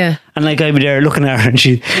before. Yeah. And like I'd be there looking at her, and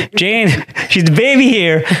Jane, she's the baby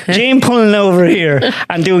here. Jane pulling over here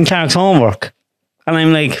and doing Clark's homework, and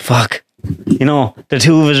I'm like, fuck. You know, the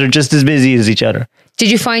two of us are just as busy as each other.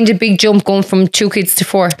 Did you find a big jump going from 2 kids to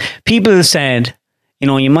 4? People said, you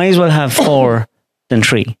know, you might as well have 4 than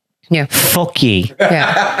 3. Yeah. Fuck ye.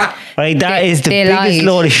 Yeah. Right, that is the biggest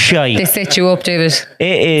load of shite. They set you up, David.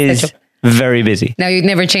 It is very busy. Now, you'd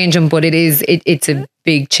never change them, but it's a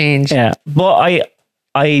big change. Yeah, but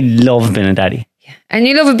I love being a daddy. Yeah. And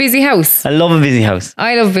you love a busy house. I love a busy house.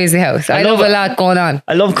 I love a busy house. I love a lot going on.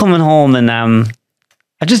 I love coming home and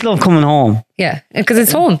I just love coming home. Yeah, because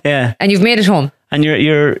it's home. Yeah. And you've made it home. And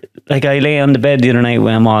you're like, I lay on the bed the other night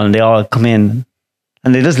with them all and they all come in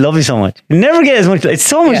and they just love you so much. You never get as much, it's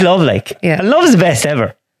so much love, like. Yeah. And love is the best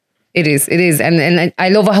ever. It is. And I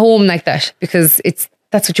love a home like that because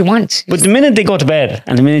that's what you want. But the minute they go to bed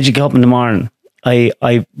and the minute you get up in the morning,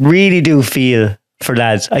 I really do feel for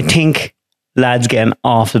lads. I think lads get an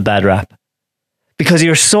awful bad rap because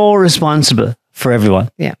you're so responsible for everyone.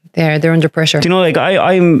 Yeah, they're under pressure. Do you know, like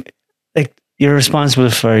I'm like, you're responsible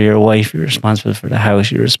for your wife, you're responsible for the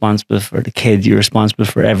house, you're responsible for the kids, you're responsible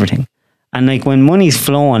for everything. And like when money's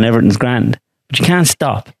flowing, everything's grand, but you can't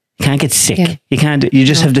stop. You can't get sick. Yeah. You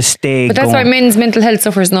just have to stay. But that's why men's mental health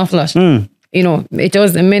suffers an awful lot. You know, it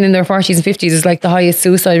does. And men in their 40s and 50s is like the highest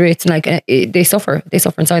suicide rates, and like they suffer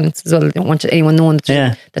in silence as well. They don't want anyone knowing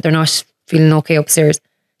that they're not feeling okay upstairs.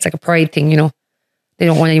 It's like a pride thing, you know. They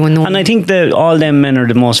don't want anyone knowing. And I think that all them men are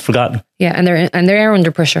the most forgotten. Yeah, and they're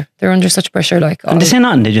under pressure. They're under such pressure, like. And they say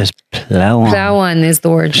nothing. They just plow on. Plow on is the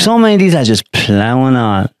word. So many of these are just plowing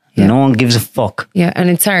on. Yeah. No one gives a fuck. Yeah, and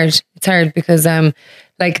it's hard. It's hard because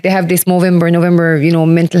like they have this November, you know,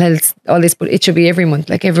 mental health, all this, but it should be every month.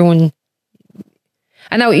 Like everyone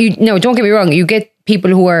And now don't get me wrong, you get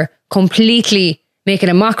people who are completely making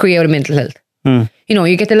a mockery out of mental health. You know,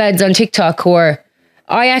 you get the lads on TikTok who are,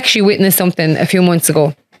 I actually witnessed something a few months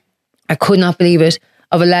ago. I could not believe it,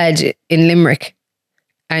 of a lad in Limerick,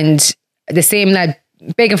 and the same lad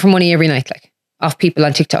begging for money every night, like, off people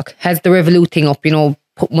on TikTok, has the Revolut thing up, you know,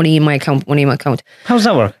 put money in my account, money in my account. How does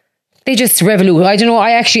that work? They just Revolut. I don't know.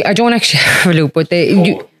 I don't actually have Revolut, but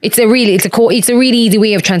it's a really easy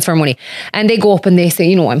way of transferring money. And they go up and they say,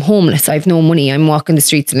 you know, I'm homeless, I have no money, I'm walking the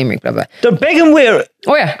streets in Limerick, blah blah. They're begging where?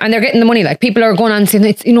 Oh yeah, and they're getting the money. Like, people are going on saying,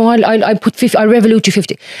 it's, you know, I'll put 50, I'll Revolut you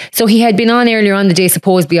 50. So he had been on earlier on the day,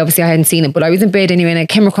 supposedly. Obviously I hadn't seen it, but I was in bed anyway, and I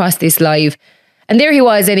came across this live. And there he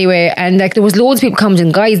was anyway, and like there was loads of people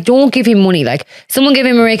commenting, guys, don't give him money. Like, someone gave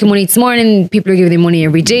him a rake of money this morning, people are giving him money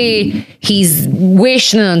every day. He's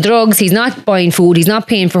wishing on drugs, he's not buying food, he's not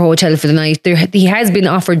paying for hotel for the night. He has been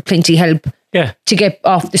offered plenty help to get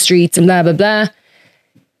off the streets and blah, blah, blah.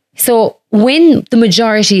 So when the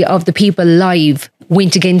majority of the people live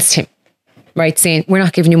went against him, right, saying, we're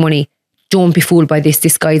not giving you money, don't be fooled by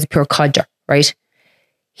this guy's a pure codger, right?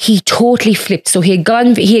 He totally flipped. So he had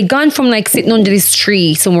gone from like sitting under this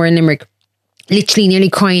tree somewhere in Limerick, literally nearly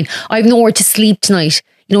crying, I've nowhere to sleep tonight.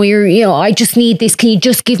 You know, I just need this. Can you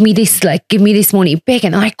just give me this? Like, give me this money.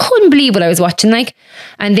 Begging. And I couldn't believe what I was watching. Like,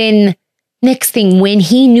 and then next thing, when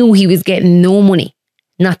he knew he was getting no money,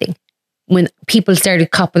 nothing, when people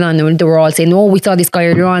started copping on them, they were all saying, oh, we saw this guy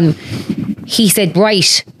earlier on. He said,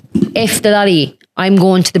 right, F the lolly, I'm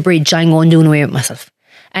going to the bridge. I'm going doing away with myself.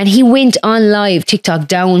 And he went on live TikTok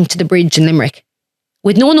down to the bridge in Limerick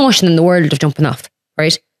with no notion in the world of jumping off,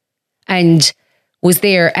 right? And was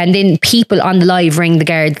there. And then people on the live rang the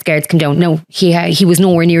guards. The guards came down. No, he was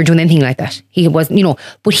nowhere near doing anything like that. He wasn't, you know,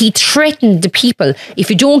 but he threatened the people, if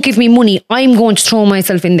you don't give me money, I'm going to throw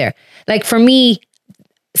myself in there. Like, for me,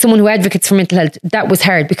 someone who advocates for mental health, that was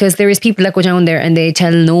hard, because there is people that go down there and they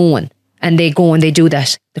tell no one, and they go and they do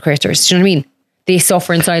that, the creators. Do you know what I mean? They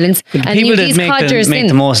suffer in silence. The and people that make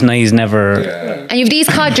the most noise never... And you have these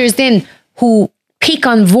codgers then who pick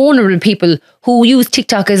on vulnerable people, who use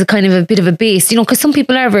TikTok as a kind of a bit of a base, you know, because some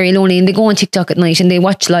people are very lonely and they go on TikTok at night and they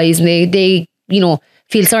watch lives and they you know,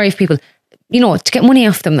 feel sorry for people, you know, to get money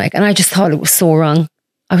off them, like. And I just thought it was so wrong.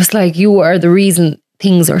 I was like, you are the reason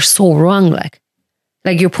things are so wrong, like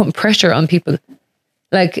you're putting pressure on people.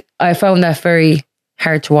 Like, I found that very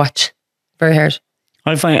hard to watch. Very hard.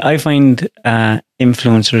 I find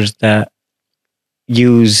influencers that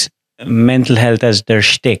use mental health as their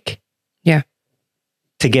shtick,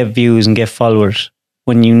 to get views and get followers.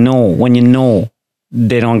 When you know,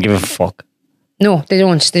 they don't give a fuck. No, they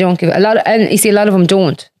don't. They don't give a lot. And you see, a lot of them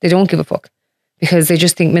don't. They don't give a fuck, because they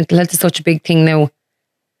just think mental health is such a big thing now.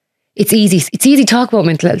 It's easy. It's easy to talk about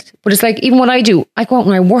mental health, but it's like, even what I do, I go out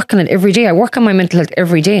and I work on it every day. I work on my mental health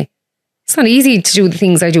every day. It's not easy to do the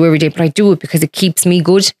things I do every day, but I do it because it keeps me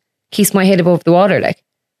good, keeps my head above the water, like.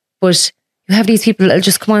 But you have these people that'll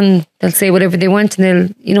just come on, they'll say whatever they want, and they'll,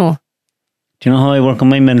 you know. Do you know how I work on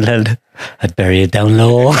my mental health? I'd bury it down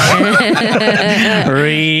low.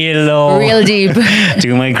 Real low. Real deep.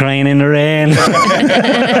 Do my crying in the rain.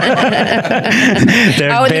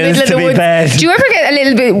 There's bills to be paid. Do you ever get a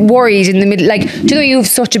little bit worried in the middle? Like, do you know you have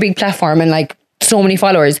such a big platform and like so many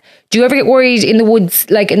followers? Do you ever get worried in the woods,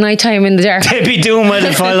 like at night time in the dark? They'd be doing well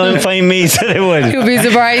to follow and find me, so they would. You'd be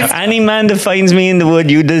surprised. Any man that finds me in the wood,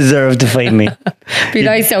 you deserve to find me. Be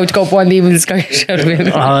nice out to go up one leave and scare out of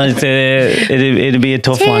him. Oh, it'd be a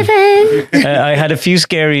tough one. I had a few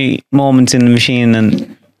scary moments in the machine,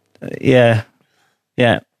 and yeah.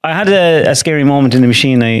 I had a scary moment in the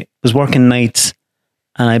machine. I was working nights,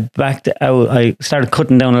 and I backed out. I started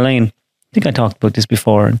cutting down a line. I think I talked about this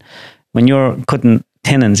before. And when you're cutting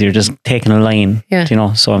tenons, you're just taking a line, you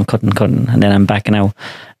know. So I'm cutting, and then I'm backing out,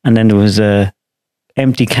 and then there was a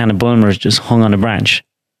empty can of Bulmers just hung on a branch.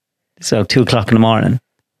 So 2:00 in the morning,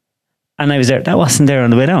 and I was there. That wasn't there on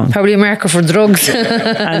the way down. Probably a marker for drugs.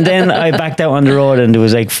 And then I backed out on the road, and there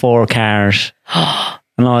was like 4 cars,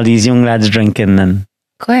 and all these young lads drinking, and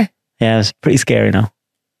yeah, it was pretty scary now.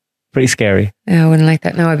 Pretty scary. Yeah, I wouldn't like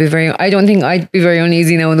that now. I don't think I'd be very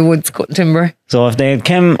uneasy now in the woods cutting timber. So if they had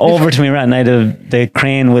come over to me right now, the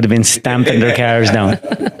crane would have been stamping their cars down.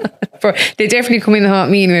 They definitely come in the hot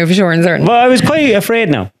me anyway, for sure and certain. But I was quite afraid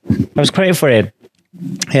now. I was quite afraid.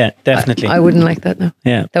 Yeah, definitely. I wouldn't like that now.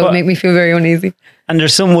 Yeah. That would make me feel very uneasy. And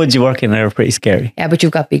there's some woods you work in that are pretty scary. Yeah, but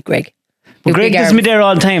you've got big Greg. Well, Greg doesn't be there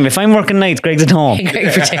all the time. If I'm working nights, Greg's at home.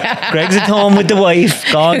 Greg's at home with the wife,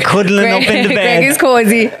 God, cuddling up in the bed. Greg is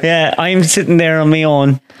cozy. Yeah, I'm sitting there on my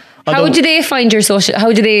own. How do they find your social?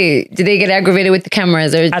 How do they get aggravated with the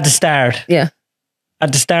cameras? Or? At the start. Yeah.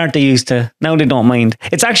 At the start, they used to. Now they don't mind.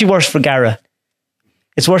 It's actually worse for Gara.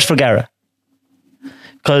 It's worse for Gara.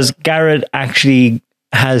 Because Garrett actually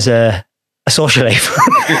has a social life.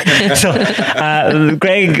 So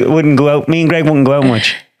Greg wouldn't go out. Me and Greg wouldn't go out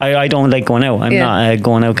much. I don't like going out. I'm not a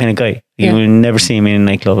going out kind of guy. You will never see me in a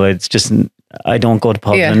nightclub. It's just, I don't go to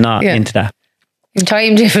pubs. I'm not into that. You've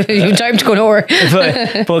time to go nowhere.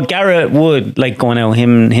 but Garrett would like going out.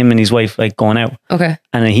 Him and his wife like going out. Okay.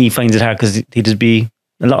 And he finds it hard because he'd just be,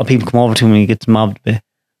 a lot of people come over to him and he gets mobbed a bit.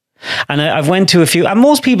 And I've went to a few, and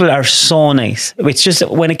most people are so nice. It's just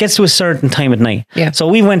when it gets to a certain time at night. Yeah. So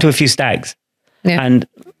we went to a few stags. Yeah. And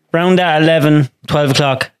around that 11, 12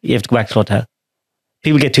 o'clock, you have to go back to the hotel.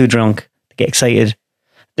 People get too drunk, they get excited.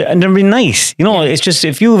 And they're really nice. You know, it's just,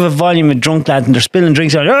 if you have a volume of drunk lads and they're spilling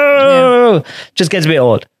drinks out, just gets a bit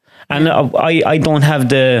old. And I don't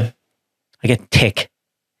have I get tick.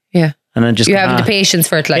 Yeah. And then you have the patience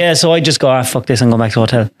for it. Like. Yeah, so I just go, fuck this, and go back to the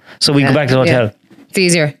hotel. So we go back to the hotel. Yeah. It's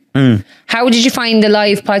easier. How did you find the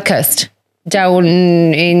live podcast down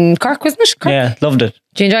in Cork, wasn't it? Cork? Yeah, loved it.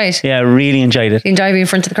 Did you enjoy it? Yeah, really enjoyed it. You enjoy being in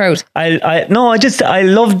front of the crowd? I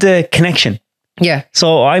love the connection. Yeah.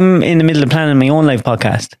 So I'm in the middle of planning my own live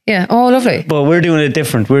podcast. Yeah. Oh, lovely. But we're doing it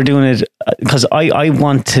different. We're doing it because I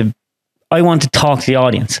want to talk to the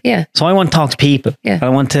audience. Yeah. So I want to talk to people. Yeah. I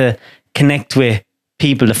want to connect with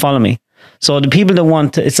people that follow me. So the people that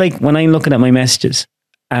want to, it's like when I'm looking at my messages,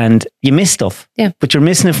 and you miss stuff, but you're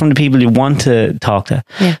missing it from the people you want to talk to.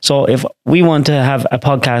 Yeah. So if we want to have a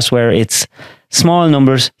podcast where it's small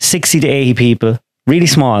numbers, 60 to 80 people, really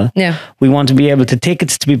small, we want to be able to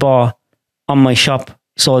tickets to be bought on my shop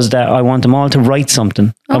so as that I want them all to write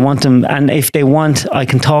something. I want them, and if they want, I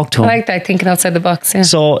can talk to them. I like that, thinking outside the box. Yeah.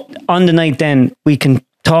 So on the night then, we can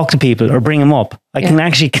talk to people or bring them up. I can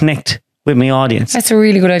actually connect with my audience. That's a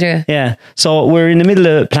really good idea. Yeah. So we're in the middle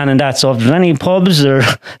of planning that. So if there's any pubs or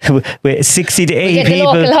with 60 to 80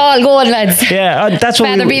 people. The local hall going, lads. Yeah, that's what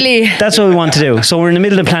we want to do. So we're in the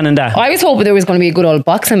middle of planning that. I was hoping there was going to be a good old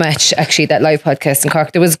boxing match, actually, that live podcast in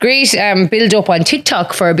Cork. There was great build up on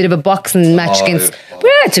TikTok for a bit of a boxing match against.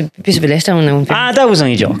 But it's a bit of a letdown now. That was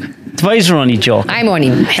only a joke. The boys were only a joke. I'm only.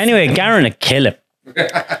 Anyway, Garen would kill him.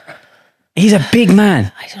 He's a big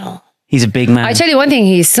man. I don't know. He's a big man. I tell you one thing,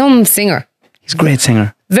 he's some singer. He's a great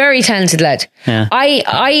singer. Very talented lad. Yeah.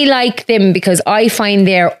 I like them because I find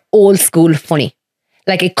they're old school funny.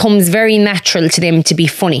 Like it comes very natural to them to be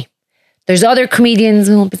funny. There's other comedians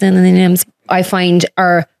I find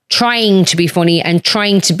are trying to be funny and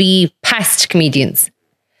trying to be past comedians.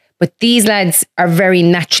 But these lads are very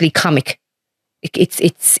naturally comic.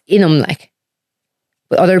 It's in them like.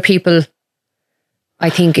 But other people, I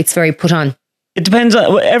think it's very put on. It depends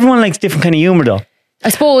on, everyone likes different kind of humour though. I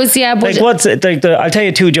suppose, yeah. But like I'll tell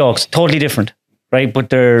you two jokes, totally different, right? But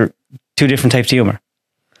they're two different types of humour.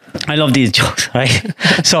 I love these jokes, right?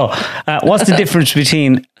 So, what's the difference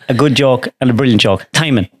between a good joke and a brilliant joke?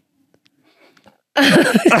 Timing. I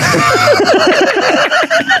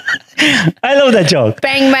love that joke.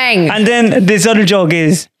 Bang, bang. And then this other joke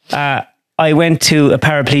is, I went to a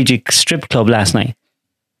paraplegic strip club last night.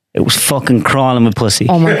 It was fucking crawling with pussy.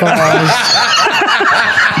 Oh my God.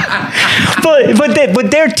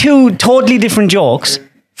 but they're two totally different jokes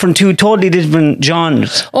from two totally different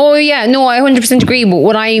genres. Oh yeah, no, I 100% agree. But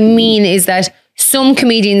what I mean is that some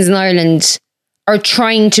comedians in Ireland are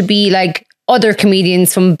trying to be like other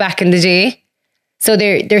comedians from back in the day. So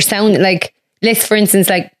they're sound like, let's for instance,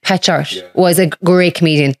 like Pat Chart was a great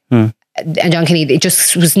comedian, and John Kenny. It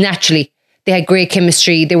just was naturally. They had great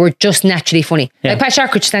chemistry. They were just naturally funny. Yeah. Like Pat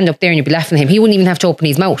Shark could stand up there and you'd be laughing at him. He wouldn't even have to open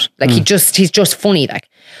his mouth. Like he's just funny. Like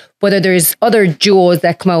whether there's other duos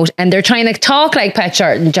that come out and they're trying to talk like Pat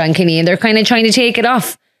Shark and John Kenny and they're kind of trying to take it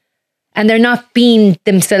off, and they're not being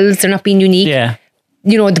themselves. They're not being unique. Yeah,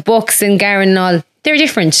 you know, the Bucks and Garen and all. They're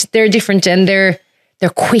different. They're different and they're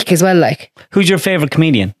quick as well. Like, who's your favorite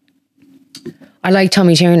comedian? I like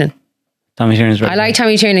Tommy Tiernan. Tommy Tiernan's right. I like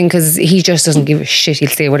Tommy Tiernan because he just doesn't give a shit. He'll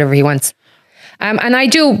say whatever he wants. And I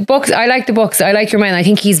do Bucks. I like the Bucks. I like your man. I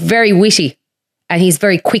think he's very witty and he's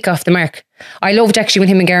very quick off the mark. I loved actually when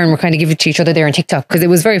him and Garen were kind of giving it to each other there on TikTok because it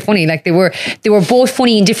was very funny. Like they were both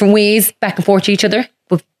funny in different ways, back and forth to each other,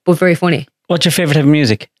 but very funny. What's your favorite type of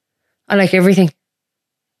music? I like everything.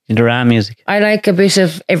 The raw music. I like a bit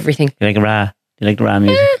of everything. You like the raw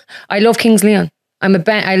music? I love Kings Leon.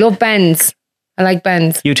 I love bands. I like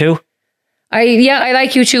bands. You too? I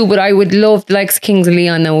like you too, but I would love the likes of Kings of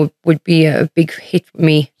Leon. That would be a big hit for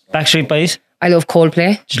me. Backstreet Boys? I love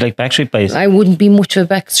Coldplay. Do you like Backstreet Boys? I wouldn't be much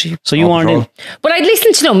of a Backstreet. So you aren't in? But I'd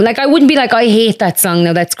listen to them. Like I wouldn't be like, I hate that song.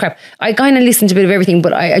 No, that's crap. I kind of listen to a bit of everything,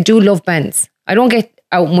 but I do love bands. I don't get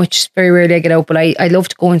out much. Very rarely I get out, but I love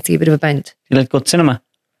to go and see a bit of a band. You like to go to cinema?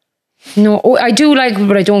 No, I do like,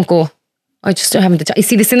 but I don't go. I just don't have the time. You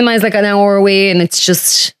see, the cinema is like an hour away, and it's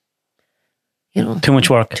just, you know, Too much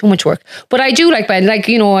work. Too much work. But I do like band. Like,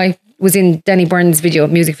 you know, I was in Danny Byrne's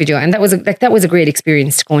music video, and that was a great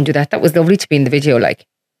experience to go and do that. That was lovely to be in the video. Like,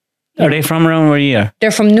 Are they from around where you are? they're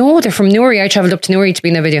from Newry. I travelled up to Newry to be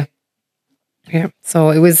in the video. Yeah, so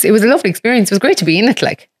it was a lovely experience. It was great to be in it.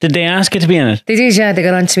 Like, Did they ask you to be in it? they did, yeah. They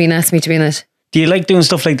got on to me and asked me to be in it. Do you like doing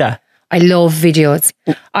stuff like that? I love videos.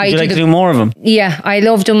 Would you like to do more of them? Yeah, I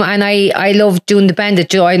loved them, and I loved doing the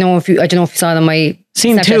bandit. I don't know if you saw them.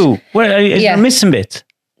 Seen Snapchat. 2. Where is there missing bits?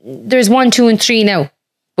 There's 1, 2, and 3 now,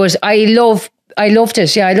 but I loved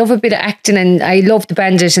it. Yeah, I love a bit of acting, and I love the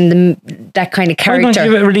bandit and that kind of Why character.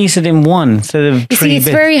 don't you release it in 1 instead of 3 You see, it's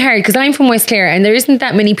bits? very hard because I'm from West Clare, and there isn't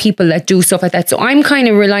that many people that do stuff like that. So I'm kind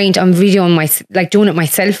of reliant on videoing doing it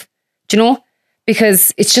myself. Do you know?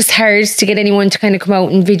 Because it's just hard to get anyone to kind of come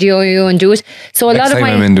out and video you and do it. So a lot of Next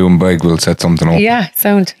time I'm in Doonbeg, we'll set something up. yeah,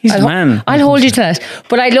 sound. He's the man. I'll hold you to that.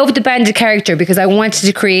 But I love the bandit character because I wanted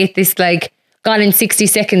to create this like gone in 60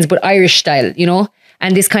 seconds, but Irish style, you know?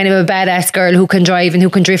 And this kind of a badass girl who can drive and who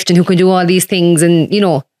can drift and who can do all these things and, you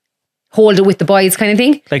know, hold it with the boys kind of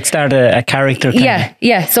thing. Like start a character kind of.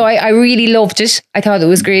 Yeah. So I really loved it. I thought it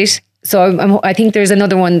was great. So I think there's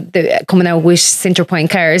another one coming out with Centrepoint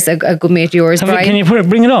Cars, a good mate of yours, Brian. Can you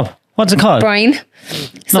bring it up? What's it called? Brian.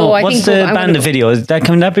 So No, I what's think the bandit video?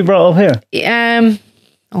 Can that be brought up here?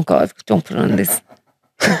 Oh God, don't put it on this.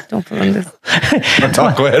 Don't put it on this.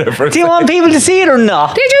 Talk about it for a Do you want people to see it or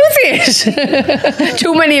not? They do see it.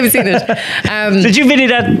 Too many have seen it. Did you video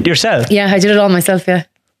that yourself? Yeah, I did it all myself. Yeah,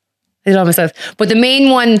 I did it all myself. But the main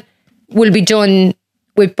one will be done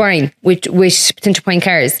with Brian, with Centrepoint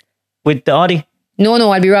Cars. With the Audi? No,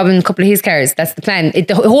 I'll be robbing a couple of his cars. That's the plan.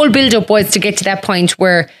 The whole build-up was to get to that point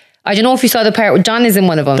where, I don't know if you saw the part where John is in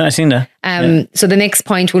one of them. I've seen that. So the next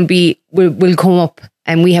point will be, we'll come up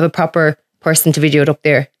and we have a proper person to video it up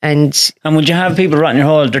there. And would you have people rotting your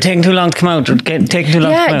hole? They're taking too long to come out. They're taking too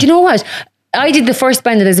long to come yeah, out. do you know what? I did the first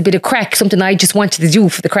bandit as a bit of crack, something I just wanted to do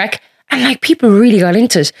for the crack. And like people really got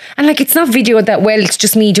into it. And like it's not videoed that well. It's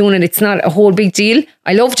just me doing it. It's not a whole big deal.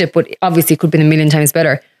 I loved it, but obviously it could have been a million times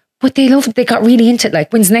better. But they loved it. They got really into it.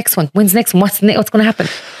 Like, when's the next one? What's going to happen?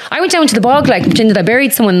 I went down to the bog, like, pretended I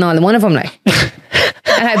buried someone and all, and one of them, like, and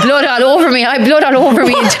I had blood all over me. Yeah, Where is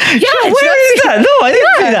that? No, I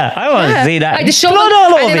didn't see that. I want to see that. I had the shovel, blood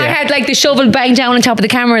all over and then you. I had like the shovel banged down on top of the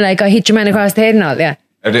camera, like I hit your man across the head and all. Yeah,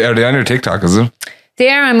 Are they on your TikTok, is it?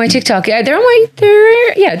 they are on my TikTok. Yeah, they're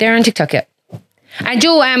on TikTok. Yeah. And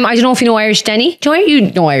Joe, I don't know if you know Irish Denny. Joe,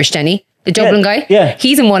 you know Irish Denny. The Dublin guy, yeah,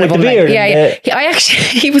 he's in one with of them. the beard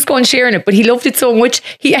He was going sharing it, but he loved it so much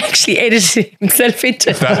he actually edited himself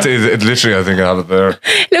into it. That is it. Literally, I think I have it there.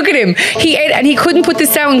 Look at him. He couldn't put the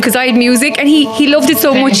sound because I had music, and he loved it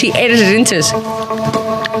so much he edited it into it.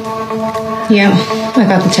 Yeah, I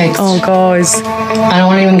got the text. Oh, guys. I don't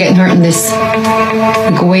want anyone getting hurt in this.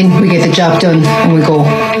 We go in, we get the job done, and we go.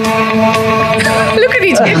 Look at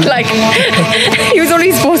it, like he was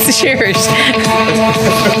only supposed to share it.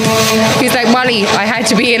 He's like, Molly, I had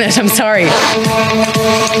to be in it. I'm sorry.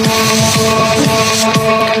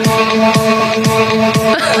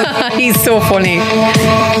 He's so funny.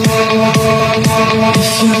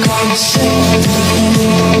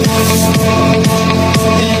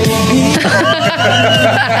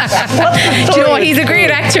 Do you know what? He's a great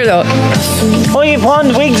actor, though. Oh, you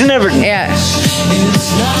pawned wigs and everything. Yeah.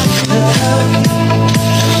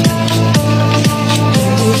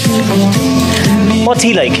 What's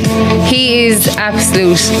he like? He is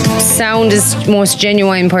absolute soundest, most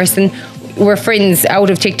genuine person. We're friends out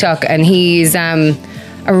of TikTok, and he's a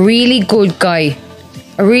really good guy.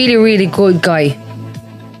 A really, really good guy.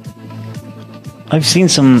 I've seen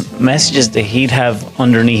some messages that he'd have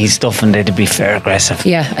underneath his stuff and they'd be fair aggressive.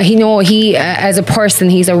 Yeah, he as a person,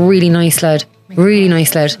 he's a really nice lad. Really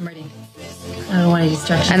nice lad. I don't want any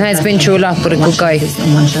distractions. And has been through a lot, but a good guy.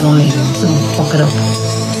 One shot only, so fuck it up.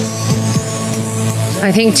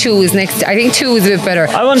 I think 2 is next. I think 2 is a bit better.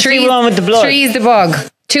 I want to see one with the blood. 3 is the bog.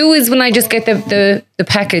 2 is when I just get the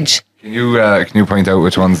package. Can you point out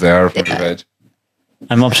which ones they are for the page?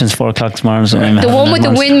 I'm up since 4 o'clock tomorrow. So The one with the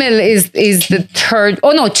windmill is the third.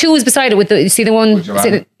 Oh no, 2 is beside it with the. See the one? Which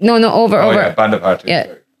one? No, over. Yeah, Bandit Party. Yeah.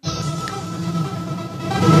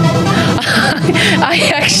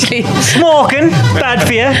 I actually smoking, bad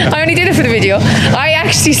for you. I only did it for the video. I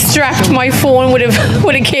actually strapped my phone with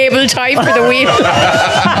a cable tie for the wheel.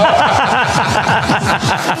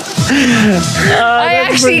 I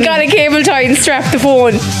actually got a cable tie and strapped the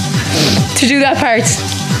phone to do that part.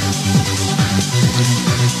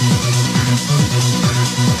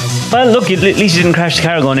 Well, look, at least you didn't crash the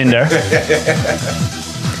car going in there.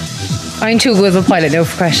 I'm too good of a pilot now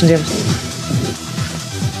for crashing, Jim.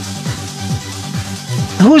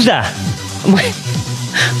 Who's that?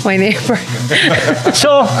 My neighbour.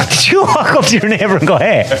 So, did you walk up to your neighbour and go,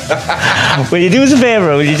 hey, will you do us a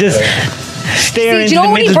favour? Will you just stare into the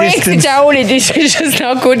middle breaks distance? it down, it's just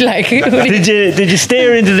not good, like. Did you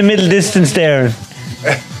stare into the middle distance there?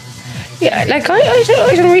 Yeah, like I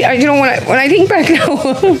don't really, you know, when I think back now,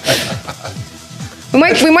 we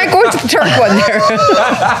might go to the third one there.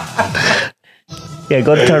 Yeah,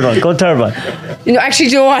 go to the third one. Go to the third one. You know, actually,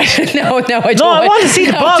 do you know what? No, I don't. No, I want to see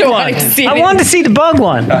the bog one. I want to see the bog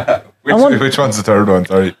one. Which one's the third one?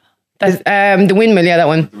 Sorry. That's, the windmill, yeah, that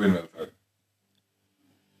one. The windmill. Sorry.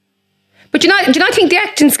 But do you not think the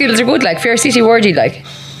acting skills are good? Like Fair City Wordy, like.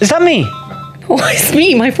 Is that me? Oh, it's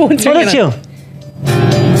me. My phone's ringing. Oh, that's you.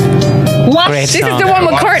 What? Great This song. is the one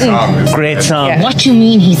with Curtin. Great song. Yeah. What do you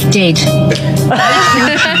mean he's dead?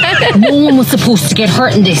 No one was supposed to get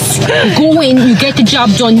hurt in this. You go in, you get the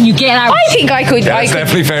job done, you get out. I think I could. That's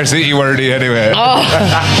definitely Fair City Wordy anyway. Oh,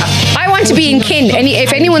 I want to be in Kin.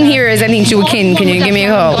 If anyone here has anything to do with Kin, can you give me a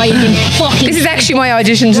call? This is actually my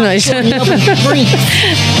audition tonight.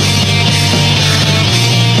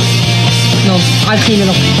 No, I'll clean it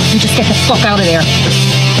up. You just get the fuck out of there.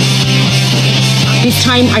 This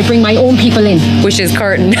time I bring my own people in. Which is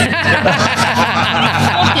Curtin. Fucking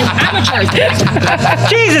amateurs.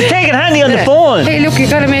 Jesus, take it handy on the phone. Hey, look, you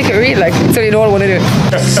gotta make it real, like, so you know what I do.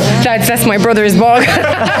 That's my brother's bog. The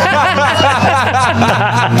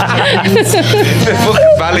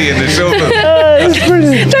fucking valley in the shoulder.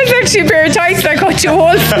 That's actually a pair of tights that cut you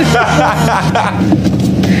holes.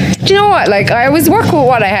 Do you know what? Like, I was working with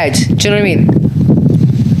what I had. Do you know what I mean?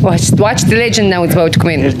 Watch the legend now. It's about to come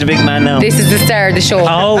in. Here's the big man now. This is the star of the show.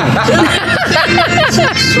 Oh.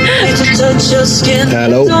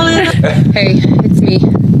 Hello. Hey, it's me.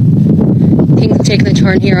 Things are taking a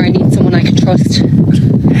turn here. I need someone I can trust.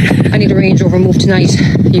 I need a Range Rover move tonight.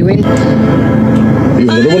 You in? You've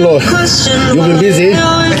been busy.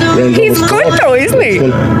 He's good though, isn't he?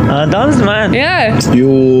 Don's the man. Yeah.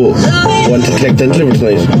 You want to collect and deliver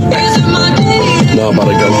tonight? No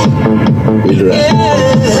bother, girl. We'll do that.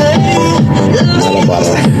 Not a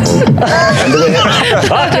bother.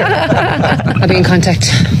 I'll be in contact.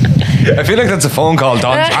 I feel like that's a phone call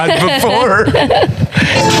Don's had before.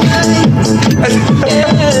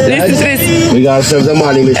 Listen to this. We gotta serve the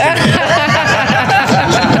money, mister.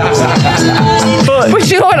 But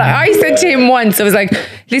you know what? I said to him once, I was like,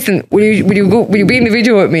 "Listen, will you be in the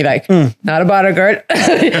video with me? Like, not a bother, girl.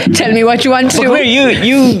 Tell me what you want to do."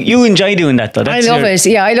 You enjoy doing that though. I love it.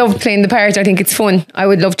 Yeah, I love playing the part. I think it's fun. I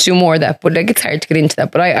would love to do more of that, but like it's hard to get into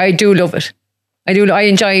that. But I do love it. I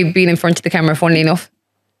enjoy being in front of the camera. Funnily enough.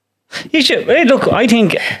 You should. Hey, look, I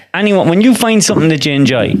think anyone, when you find something that you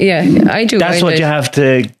enjoy, yeah, I do. That's what you have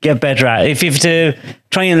to get better at. If you have to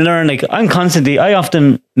try and learn, like I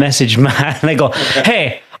often message Matt and I go,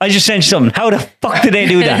 "Hey, I just sent you something. How the fuck did they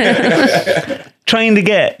do that?" Trying to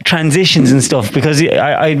get transitions and stuff, because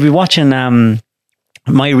I'd be watching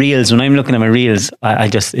my reels. When I'm looking at my reels,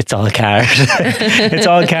 it's all cars. It's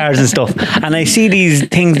all cars and stuff. And I see these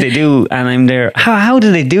things they do and I'm there, how do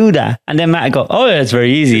they do that? And then Matt go, oh, it's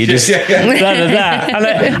very easy. You just blah, blah, blah.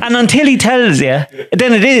 And until he tells you,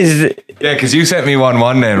 then it is. Yeah, because you sent me one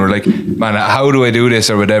day and we're like, man, how do I do this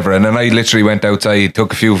or whatever? And then I literally went outside,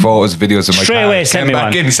 took a few photos, videos of my straight car, away sent me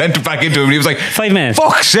one. Sent it back into him and he was like, 5 minutes.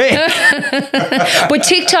 Fuck's sake. But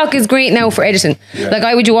TikTok is great now for editing. Yeah. Like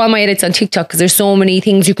I would do all my edits on TikTok because there's so many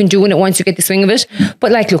things you can do in it once you get the swing of it.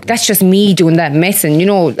 But like, look, that's just me doing that messing, you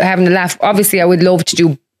know, having a laugh. Obviously I would love to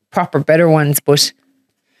do proper better ones, but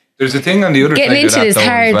there's a thing on the other side getting into it is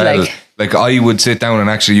hard. Well. Like I would sit down and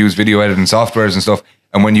actually use video editing softwares and stuff,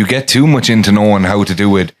 and when you get too much into knowing how to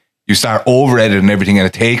do it, you start over editing everything and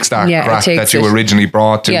it takes that crap that you originally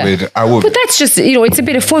brought to it. But that's just, you know, it's a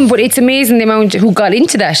bit of fun, but it's amazing the amount who got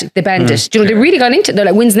into that, the bandit. You know, they really got into it. They're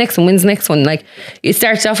like, when's the next one? Like, it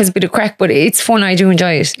starts off as a bit of crack, but it's fun. I do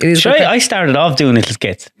enjoy it. It is sure, I started off doing little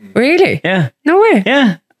skits. Really? Yeah. No way.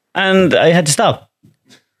 Yeah. And I had to stop.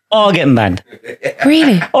 All getting banned.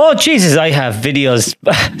 Really? Oh, Jesus, I have videos.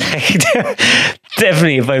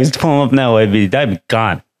 Definitely, if I was to pull them up now, I'd be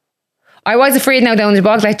gone. I was afraid now down the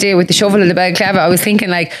bog that day with the shovel and the balaclava. I was thinking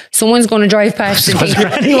like someone's going to drive past and think,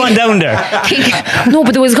 anyone down there? No,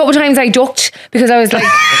 but there was a couple of times I ducked because I was like,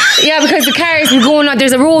 yeah, because the cars were going on.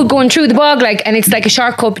 There's a road going through the bog, like, and it's like a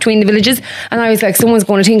shortcut between the villages. And I was like, someone's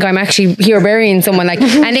going to think I'm actually here burying someone, like.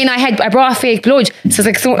 And then I brought fake blood, so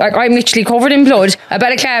it's like, I'm literally covered in blood, a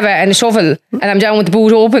balaclava and a shovel, and I'm down with the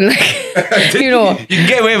boot open, like, you know. You can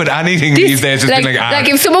get away with anything these days. Just like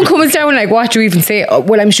if someone comes down, like, what do you even say? Oh,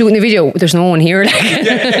 well, I'm shooting the video. There's no one here. Like,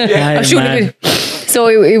 I'm shooting the video. So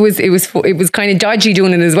it was kind of dodgy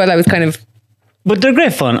doing it as well. I was kind of. But they're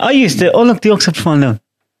great fun. I used to. Oh look, the Oaks have fun now.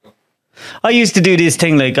 I used to do this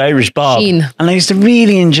thing like Irish Bob, and I used to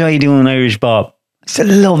really enjoy doing Irish Bob. I used to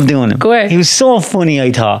love doing him. Go ahead. He was so funny,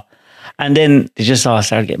 I thought. And then they just all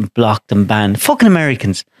started getting blocked and banned. Fucking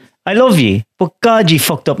Americans. I love you, but God, you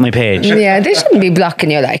fucked up my page. Yeah, they shouldn't be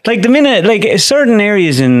blocking you, like. Like the minute, like certain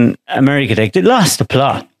areas in America, like they lost the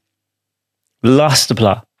plot.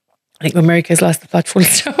 I think America's lost the plot full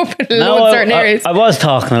stop in certain areas. I was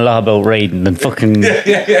talking a lot about raiding and fucking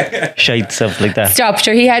shite stuff like that. Stop,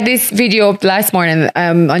 sure. He had this video up last morning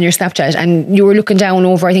on your Snapchat, and you were looking down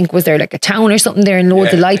over, I think, was there like a town or something there, and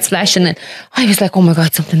loads of lights flashing, and I was like, oh my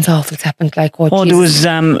God, something's awful's happened. Like, what? Oh, Jesus.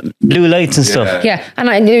 there was blue lights and stuff. Yeah, and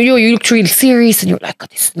I knew you looked really serious, and you were like, oh,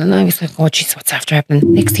 this, and I was like, oh, jeez, what's after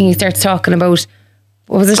happening? Next thing he starts talking about.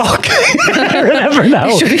 What was it? I remember now.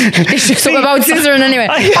 Something about scissoring anyway.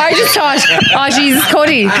 I just thought, oh Jesus,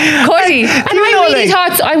 Cuddy. And I really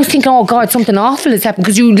thought, I was thinking, oh God, something awful has happened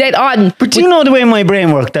because you let on. But do you know the way my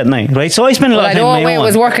brain worked that night, right? So I spent a lot of time on my own. I know the way it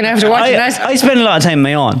was working after watching that. I spent a lot of time on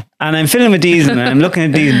my own, and I'm filming with these, and I'm looking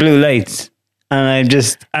at these blue lights, and I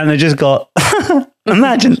just go,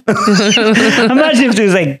 imagine if there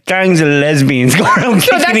was like gangs of lesbians going around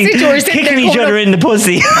kicking each other in the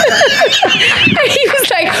pussy. And he was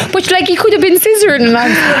like, but like he could have been scissoring, and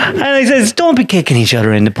I says, don't be kicking each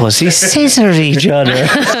other in the pussy, scissor each other.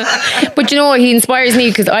 But you know what, he inspires me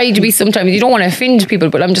because I do be sometimes, you don't want to offend people,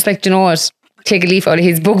 but I'm just like, do you know what? Take a leaf out of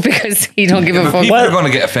his book because he don't give a fuck. People are going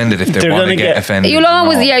to get offended if they want to get offended. You'll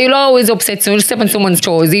always upset someone, step on someone's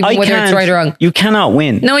toes, even whether it's right or wrong. You cannot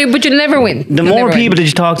win. No, but you'll never win. The more people that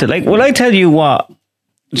you talk to, like, well, I tell you what.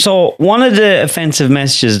 So one of the offensive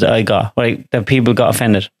messages that I got, right, that people got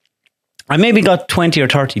offended, I maybe got 20 or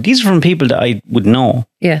 30. These are from people that I would know.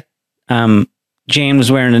 Yeah. Jane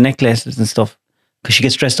was wearing the necklaces and stuff because she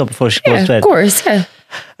gets dressed up before she goes to bed. Of course, yeah.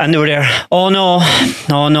 And they were there, oh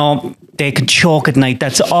no, they could choke at night.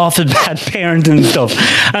 That's awful bad parenting and stuff.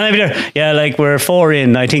 And I'd be there, yeah, like we're 4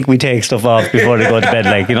 in. I think we take stuff off before they go to bed,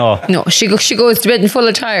 like, you know. No, she goes to bed in full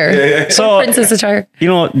attire. Yeah. So, princess attire. You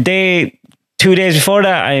know, 2 days before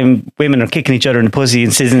that, women are kicking each other in the pussy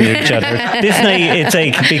and sizzling at each other. This night, it's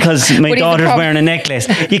like, because my daughter's wearing a necklace.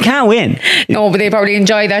 You can't win. No, but they probably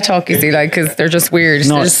enjoy that talk, you see, like, because they're just weird.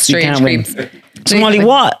 No, they're just strange creeps. So Molly,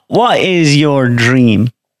 what is your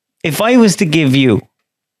dream? If I was to give you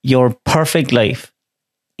your perfect life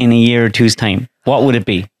in a year or two's time, what would it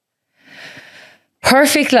be?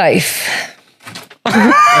 Perfect life.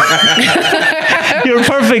 Your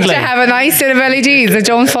perfect life. To have a nice set of LEDs that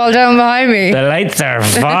don't fall down behind me. The lights are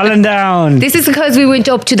falling down. This is because we went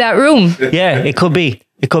up to that room. Yeah, it could be.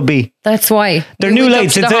 It could be. That's why. They're new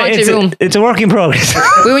lights. It's a work in progress.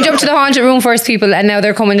 We went up to the haunted room first, people, and now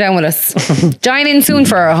they're coming down with us. Join in soon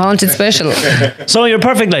for our haunted special. So your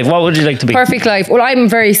perfect life, what would you like to be? Perfect life. Well, I'm a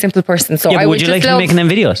very simple person. So I would you like to be making them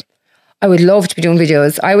videos? I would love to be doing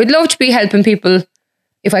videos. I would love to be helping people.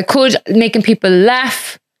 If I could, making people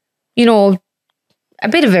laugh. You know, a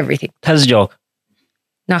bit of everything. Tell us a joke.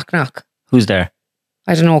 Knock, knock. Who's there?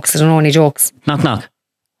 I don't know, because I don't know any jokes. Knock, knock.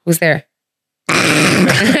 Who's there?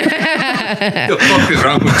 The fuck is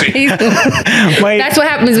wrong with you? That's what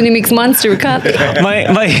happens when he makes Monster with coffee.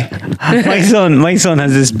 My son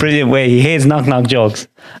has this brilliant way. He hates knock knock jokes,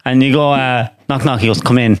 and you go knock knock. He goes,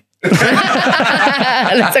 come in.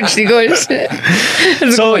 That's actually good.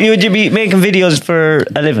 So would you be making videos for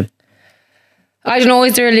a living? I don't know,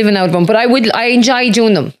 is there a living out of them? But I enjoy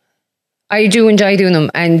doing them. I do enjoy doing them,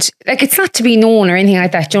 and like it's not to be known or anything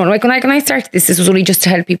like that. You know, like when I started this was only just to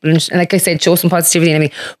help people, and like I said, show some positivity and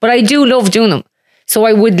everything. But I do love doing them, so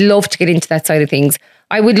I would love to get into that side of things.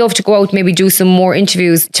 I would love to go out, maybe do some more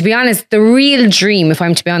interviews. To be honest, the real dream, if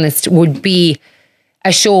I'm to be honest, would be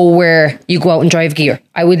a show where you go out and drive gear.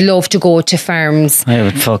 I would love to go to farms, I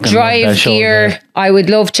would fucking drive love that gear. show, I would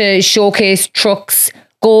love to showcase trucks,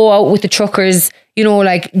 go out with the truckers. You know,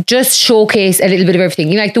 like just showcase a little bit of everything.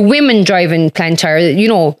 You know, like the women driving planter, you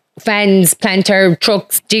know, vans, planter,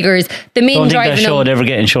 trucks, diggers. The men driving. Don't think that show would ever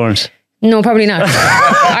get insurance. No, probably not.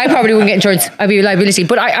 I probably wouldn't get insurance. I'd be a liability.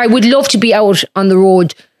 But I would love to be out on the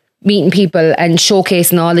road meeting people and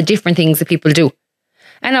showcasing all the different things that people do.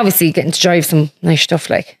 And obviously getting to drive some nice stuff,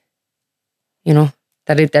 like, you know,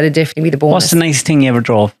 that'd definitely be the bonus. What's the nicest thing you ever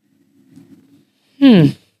drove?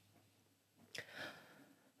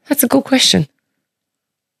 That's a good question.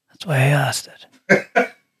 That's why I asked it.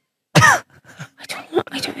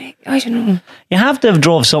 I don't know. You have to have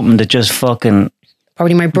drove something that just fucking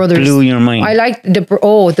probably my brother's blew your mind. I like the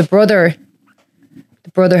brother. The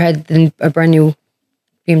brother had a brand new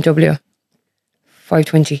BMW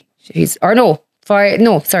 520.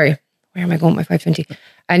 Sorry. Where am I going with my 520?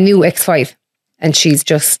 A new X5, and she's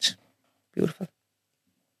just beautiful.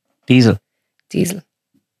 Diesel.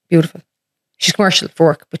 Beautiful. She's commercial for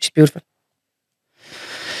work, but she's beautiful.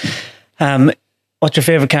 What's your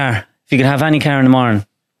favourite car? If you could have any car in the morning.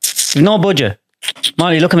 No budget.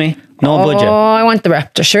 Molly, look at me. No budget. Oh, I want the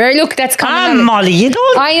Raptor. Sure, look, that's coming. Molly, you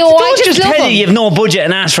don't. I know. Don't I just love tell them. you have no budget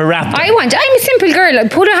and ask for Raptor. I'm a simple girl. I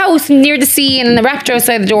put a house near the sea and the Raptor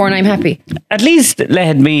outside the door, and I'm happy. At least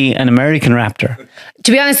let me an American Raptor.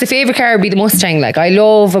 To be honest, the favourite car would be the Mustang. Like, I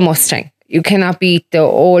love a Mustang. You cannot beat the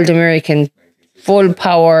old American full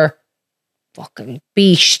power fucking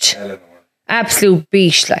beast. Absolute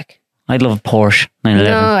beast, like. I'd love a Porsche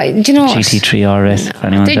 911. No, do you know what? GT3 RS. If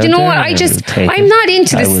anyone's Do you out know there, what? I'm not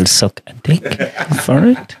into I this. will suck a dick for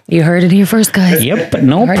it. You heard it here first, guys. Yep, but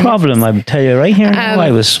no problem. I'll tell you right here now,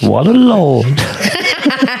 I was swallowed load.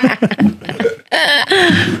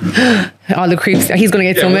 All the creeps. He's going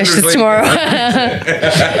to get some messages tomorrow.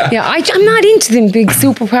 Yeah, I'm not into them big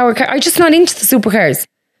superpower cars. I'm just not into the supercars.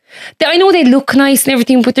 I know they look nice and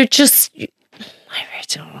everything, but they're just... I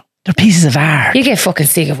don't know. They're pieces of art. You get fucking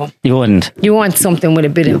sick of them. You wouldn't. You want something with a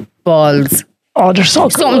bit of balls. Oh, they're so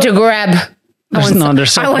Something to grab. They're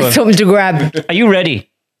so I want something to grab. Are you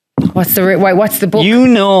ready? What's the book? You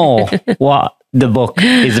know what the book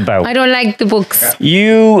is about. I don't like the books.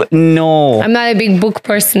 You know. I'm not a big book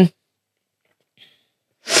person.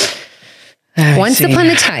 Once upon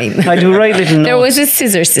a time, I do right little notes. there was a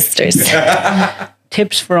Scissor Sisters.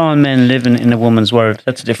 Tips for all men living in a woman's world.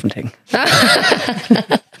 That's a different thing.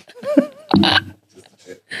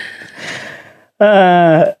 Do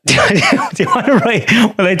you want to write?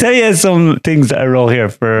 Well, I tell you some things that I wrote here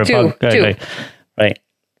for a podcast. Right.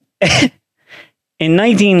 In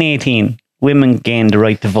 1918, women gained the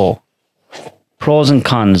right to vote. Pros and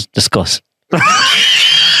cons discuss.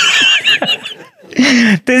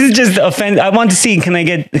 This is just offend. I want to see.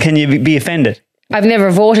 Can you be offended? I've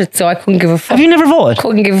never voted, so I couldn't give a fuck. Have you never voted?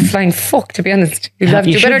 Couldn't give a flying fuck, to be honest. You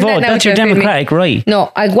should vote. That's your democratic right.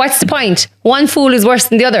 No, what's the point? One fool is worse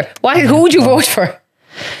than the other. Who would you vote for?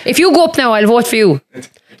 If you go up now, I'll vote for you.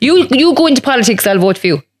 You go into politics, I'll vote for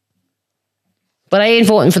you. But I ain't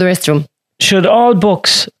voting for the rest of them. Should all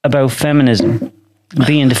books about feminism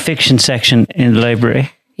be in the fiction section in the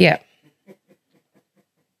library? Yeah.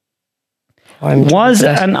 Was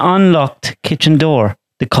an unlocked kitchen door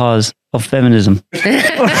the cause of feminism?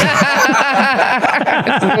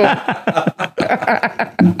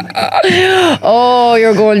 Oh,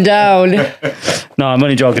 you're going down. No, I'm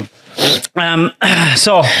only joking.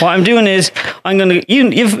 So what I'm doing is I'm gonna.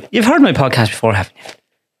 You've heard my podcast before, haven't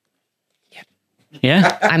you?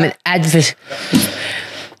 Yeah. I'm an advocate.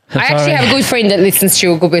 I actually have a good friend that listens to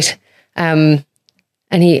you a good bit, and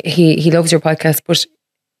he loves your podcast. But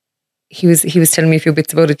he was telling me a few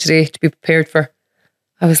bits about it today to be prepared for.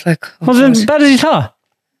 I was like, was it as bad as you thought?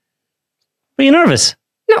 Were you nervous?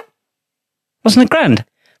 No. Wasn't it grand?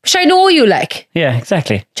 But I know you like. Yeah,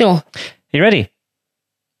 exactly. Joe. You ready?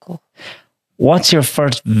 Go. What's your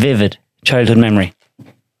first vivid childhood memory?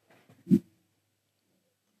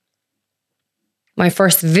 My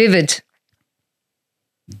first vivid.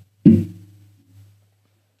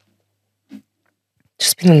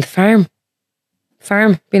 Just been on the farm.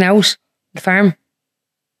 Been out the farm.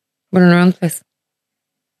 Running around the place.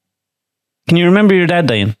 Can you remember your dad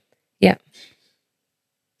dying? Yeah.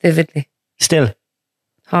 Vividly. Still?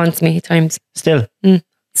 Haunts me at times. Still?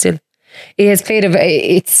 Still. It has played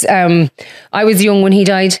I was young when he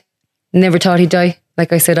died. Never thought he'd die.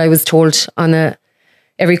 Like I said, I was told on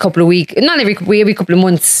every couple of weeks, not every couple of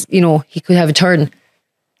months, he could have a turn.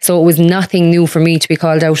 So it was nothing new for me to be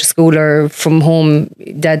called out of school or from home,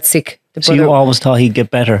 dad's sick. So you always thought he'd get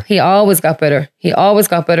better? He always got better.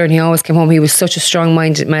 And he always came home. He was such a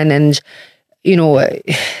strong-minded man, and,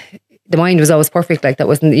 the mind was always perfect. Like, that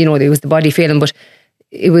wasn't, it was the body failing, but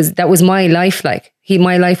that was my life. Like,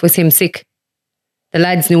 my life was him sick. The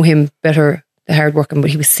lads knew him better, the hard working,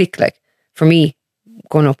 but he was sick, like, for me,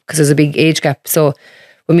 growing up, because there's a big age gap. So,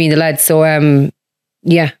 with me and the lads. So, I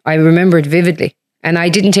remember it vividly. And I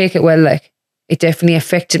didn't take it well, like, It definitely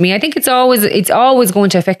affected me. I think it's always going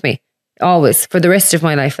to affect me. Always. For the rest of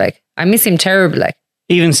my life. Like, I miss him terrible. Like,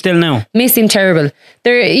 even still now? Miss him terrible.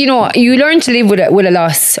 There, you know, you learn to live with a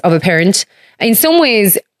loss of a parent. In some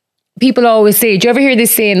ways, people always say, do you ever hear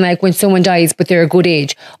this saying, like, when someone dies, but they're a good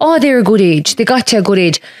age? Oh, they're a good age. They got to a good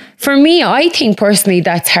age. For me, I think personally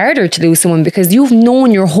that's harder to lose someone because you've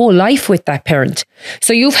known your whole life with that parent.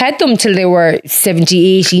 So you've had them till they were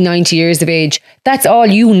 70, 80, 90 years of age. That's all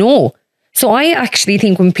you know. So I actually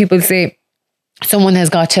think when people say someone has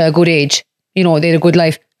got to a good age, you know, they had a good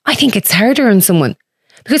life, I think it's harder on someone.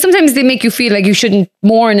 Because sometimes they make you feel like you shouldn't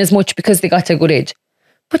mourn as much because they got to a good age.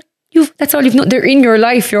 But that's all you've known. They're in your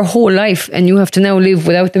life, your whole life, and you have to now live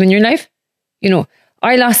without them in your life. You know,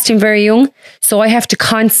 I lost him very young, so I have to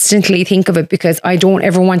constantly think of it because I don't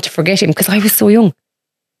ever want to forget him because I was so young.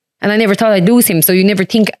 And I never thought I'd lose him. So you never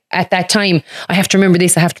think at that time, I have to remember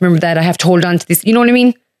this, I have to remember that, I have to hold on to this. You know what I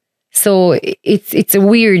mean? So it's a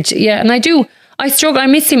weird, yeah. And I struggle. I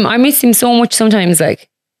miss him so much sometimes. Like,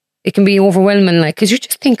 it can be overwhelming, like, because you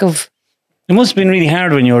just think of. It must have been really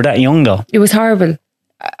hard when you were that young, though. It was horrible.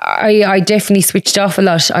 I definitely switched off a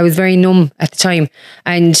lot. I was very numb at the time,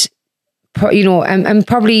 and you know, and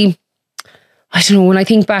probably, I don't know. When I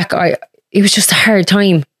think back, it was just a hard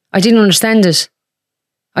time. I didn't understand it.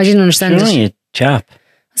 You're only a chap. I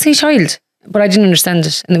was a child, but I didn't understand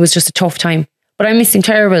it, and it was just a tough time. But I miss him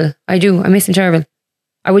terrible. I do. I miss him terrible.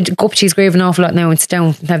 I would go up to his grave an awful lot now and sit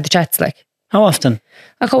down and have the chats. Like, how often?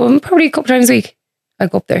 I go probably a couple times a week. I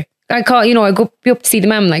go up there. I be up to see the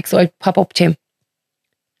man, like, so I'd pop up to him.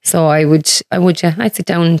 So I would, yeah. I'd sit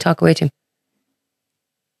down and talk away to him.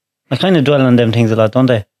 I kind of dwell on them things a lot, don't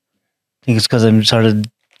I? I think it's because I'm sort of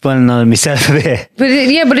dwelling on myself a bit. But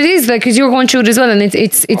it is like, because you're going through it as well, and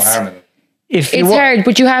it's hard.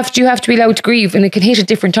 But you have to be allowed to grieve, and it can hit at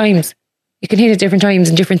different times. You can hit at different times,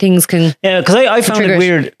 and different things can. Yeah, because I found it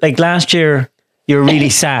weird. Like last year, you were really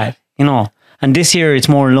sad, you know, and this year it's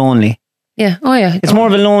more lonely. Yeah. Oh yeah. It's more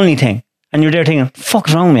of a lonely thing. And you're there thinking,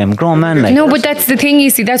 fuck's wrong with me? I'm a grown man. Like. No, but that's the thing, you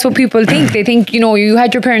see. That's what people think. They think, you know, you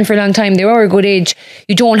had your parent for a long time. They were a good age.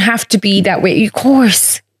 You don't have to be that way. Of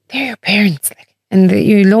course, they're your parents. Like, and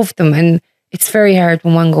you love them. And it's very hard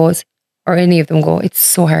when one goes, or any of them go. It's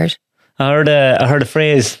so hard. I heard a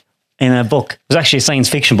phrase in a book. It was actually a science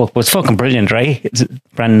fiction book, but it's fucking brilliant, right? It's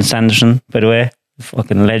Brandon Sanderson, by the way.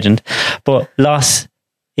 Fucking legend. But loss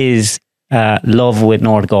is love with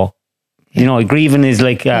nowhere to go. You know, grieving is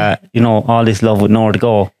like, you know, all this love with nowhere to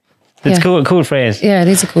go. It's a cool phrase. Yeah, it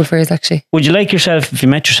is a cool phrase, actually. Would you like yourself if you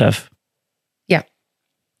met yourself? Yeah.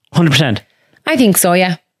 100%? I think so,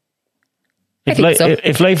 yeah.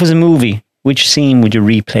 If life was a movie, which scene would you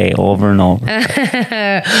replay over and over?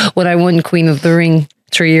 Well, I won Queen of the Ring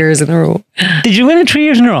 3 years in a row. Did you win it 3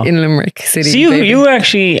 years in a row? In Limerick City. So you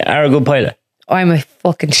actually are a good pilot? I'm a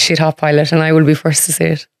fucking shit hot pilot, and I will be first to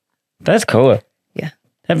say it. That's cool. Yeah.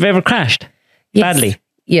 Have you ever crashed? Yes. Badly?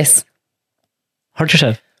 Yes. Hurt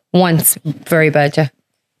yourself? Once. Very bad, yeah.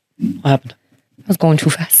 What happened? I was going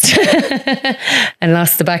too fast and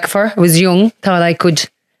lost the back of her. I was young, thought I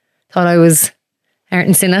was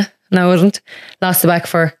Ayrton Senna, and I wasn't. Lost the back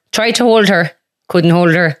of her. Tried to hold her, couldn't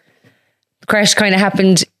hold her. The crash kind of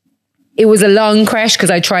happened. It was a long crash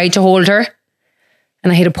because I tried to hold her,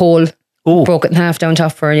 and I hit a pole. Ooh. Broke it in half down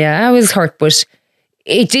top of her. Yeah, I was hurt, but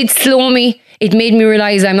it did slow me. It made me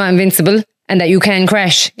realise I'm not invincible and that you can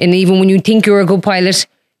crash. And even when you think you're a good pilot,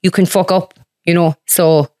 you can fuck up, you know.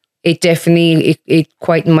 So it definitely, it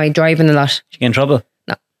quietened my driving a lot. Did you get in trouble?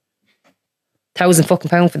 No. £1,000 fucking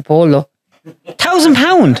pound for the pole, though.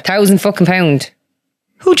 £1,000? £1,000 fucking pound.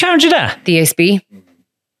 Who charged you that? The ASB.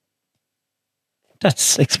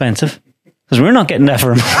 That's expensive. Because we're not getting that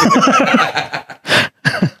for him.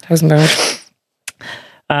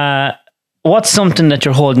 £1,000. What's something that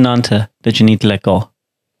you're holding on to that you need to let go?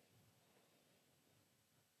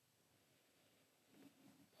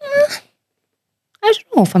 I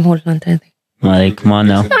don't know if I'm holding on to anything. Like, come on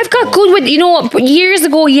now. I've got good with, you know what, years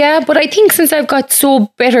ago, yeah, but I think since I've got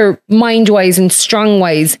so better mind-wise and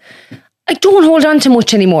strong-wise, I don't hold on to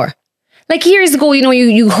much anymore. Like years ago, you know,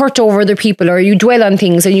 you hurt over other people or you dwell on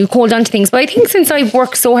things and you hold on to things. But I think since I've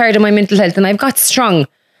worked so hard on my mental health and I've got strong,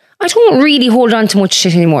 I don't really hold on to much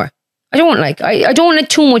shit anymore. I don't let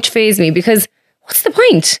too much faze me because what's the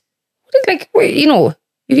point? Like, you know,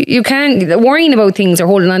 you can't, worrying about things or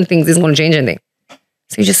holding on to things isn't going to change anything.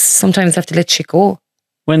 So you just sometimes have to let shit go.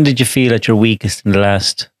 When did you feel at your weakest in the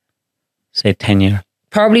last, say, 10 years?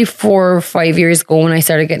 Probably 4 or 5 years ago when I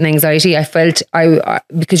started getting anxiety. I felt,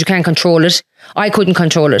 because you can't control it, I couldn't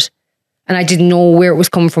control it. And I didn't know where it was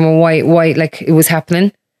coming from or why like it was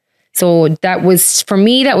happening. So that was, for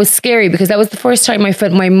me, that was scary because that was the first time I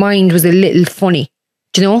felt my mind was a little funny.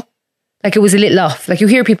 Do you know? Like it was a little off. Like you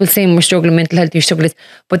hear people saying we're struggling mental health, you're struggling.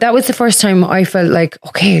 But that was the first time I felt like,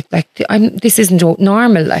 okay, like this isn't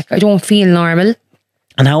normal. Like I don't feel normal.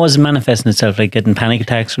 And how was it manifesting itself? Like getting panic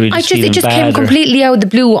attacks? Or it just came completely out of the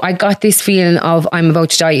blue. I got this feeling of I'm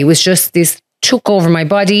about to die. It was just this took over my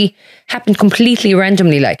body, happened completely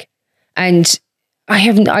randomly, like. And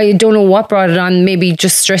I don't know what brought it on, maybe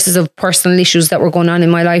just stresses of personal issues that were going on in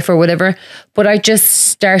my life or whatever. But I just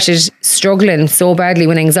started struggling so badly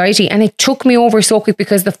with anxiety, and it took me over so quick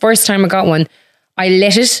because the first time I got one, I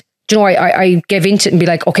let it, you know, I gave into it and be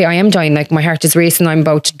like, okay, I am dying. Like my heart is racing. I'm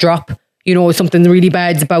about to drop, you know, something really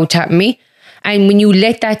bad's about to happen to me. And when you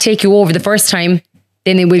let that take you over the first time,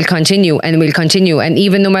 then it will continue and it will continue. And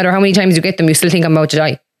even no matter how many times you get them, you still think I'm about to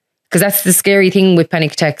die. Because that's the scary thing with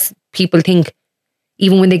panic attacks. People think,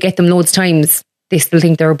 even when they get them loads of times, they still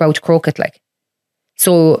think they're about to croak it, like.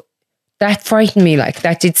 So that frightened me, like,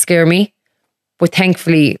 that did scare me. But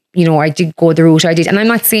thankfully, you know, I did go the route I did. And I'm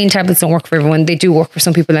not saying tablets don't work for everyone. They do work for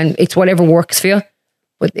some people, and it's whatever works for you.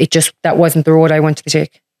 But that wasn't the road I wanted to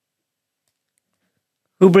take.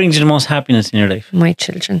 Who brings you the most happiness in your life? My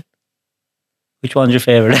children. Which one's your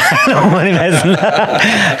favourite?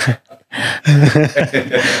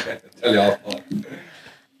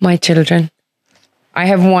 My children. I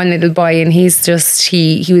have one little boy, and he's just,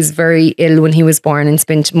 he was very ill when he was born and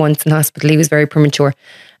spent months in hospital. He was very premature.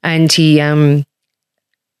 And he, you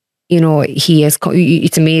know,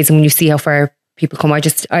 it's amazing when you see how far people come.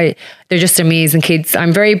 They're just amazing kids.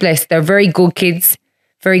 I'm very blessed. They're very good kids,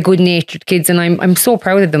 very good natured kids. And I'm so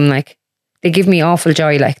proud of them. Like, they give me awful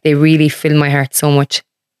joy. Like, they really fill my heart so much.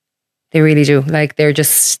 They really do. Like, they're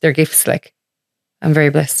gifts. Like, I'm very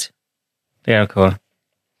blessed. They are cool. Do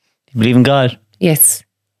you believe in God? Yes.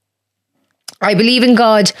 I believe in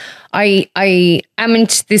God. I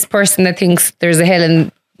amn't this person that thinks there's a hell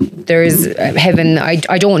and there's heaven. I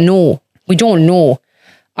don't know. We don't know.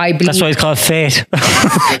 I believe. That's why it's called fate.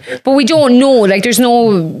 But we don't know. Like, there's no,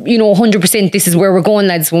 100% this is where we're going,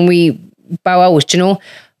 lads, when we bow out,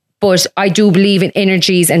 But I do believe in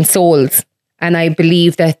energies and souls. And I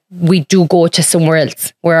believe that we do go to somewhere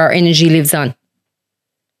else where our energy lives on.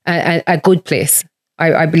 A good place.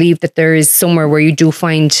 I believe that there is somewhere where you do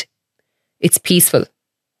find it's peaceful.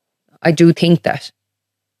 I do think that,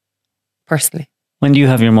 personally. When do you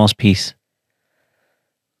have your most peace?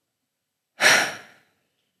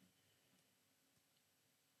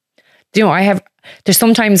 There's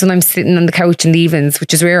sometimes when I'm sitting on the couch in the evenings,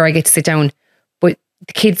 which is rare I get to sit down, but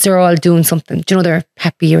the kids are all doing something. They're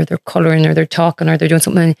happy, or they're colouring, or they're talking, or they're doing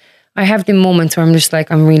something. And I have them moments where I'm just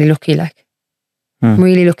like, I'm really lucky, like. I'm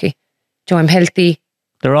really lucky. I'm healthy.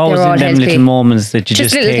 They're always in them little moments that you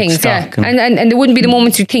just little take things, stock. Yeah. And there wouldn't be the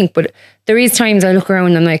moments you think, but there is times I look around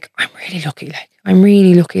and I'm like, I'm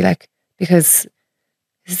really lucky, like, because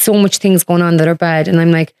there's so much things going on that are bad, and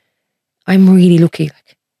I'm like, I'm really lucky,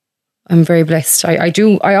 like, I'm very blessed.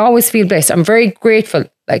 I always feel blessed. I'm very grateful,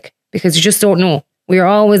 like, because you just don't know. We are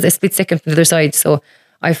always a split second from the other side, so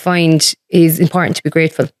I find it is important to be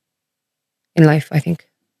grateful in life, I think.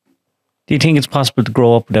 Do you think it's possible to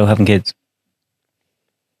grow up without having kids?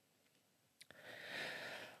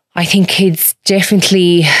 I think kids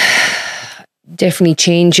definitely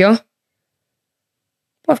change you.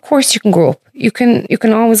 But of course you can grow up. You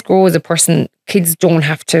can always grow as a person. Kids don't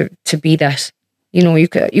have to be that. You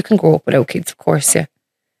can grow up without kids, of course, yeah.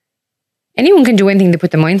 Anyone can do anything to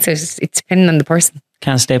put the mindset. It's depending on the person.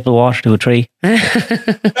 Can't staple water to a tree. But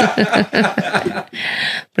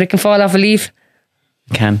it can fall off a leaf.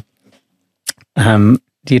 It can. Do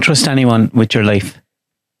you trust anyone with your life?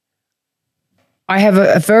 I have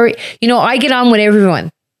a very, I get on with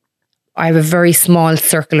everyone. I have a very small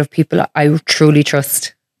circle of people I truly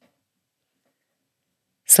trust.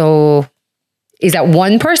 So, is that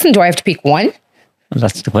one person? Do I have to pick one? Well,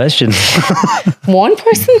 that's the question. One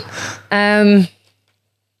person?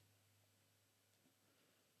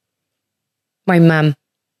 My mum.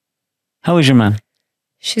 How is your mum?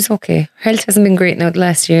 She's okay. Her health hasn't been great now the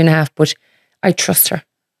last year and a half, but I trust her.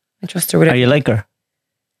 I trust her with it. Are you like her?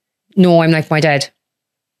 No, I'm like my dad.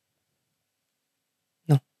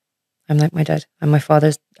 No, I'm like my dad. I'm my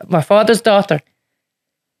father's daughter.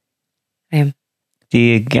 I am. Do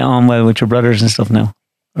you get on well with your brothers and stuff now?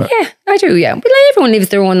 Or? Yeah, I do. Yeah, but like, everyone lives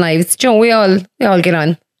their own lives. We all get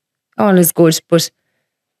on. All is good, but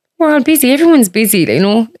we're all busy. Everyone's busy.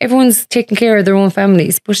 Everyone's taking care of their own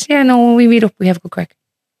families. But yeah, no, when we meet up, we have a good crack.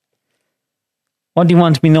 What do you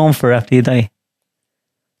want to be known for after you die?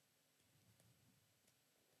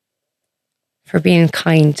 For being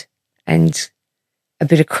kind and a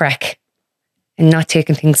bit of crack and not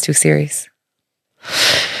taking things too serious.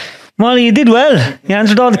 Molly, you did well. You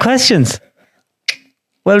answered all the questions.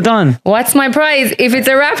 Well done. What's my prize? If it's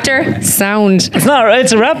a raptor, sound. It's not.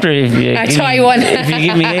 It's a raptor. If you try one. If you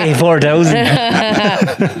give me 4,000.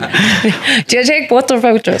 Do you take both the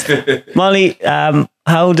vouchers? Molly,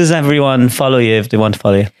 how does everyone follow you if they want to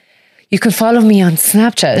follow you? You can follow me on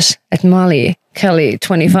Snapchat at Molly Kelly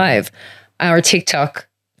 25, or TikTok,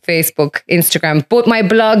 Facebook, Instagram. But my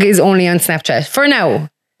blog is only on Snapchat for now.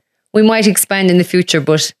 We might expand in the future,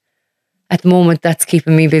 but at the moment, that's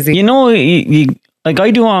keeping me busy. You know, like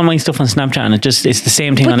I do all my stuff on Snapchat and it's the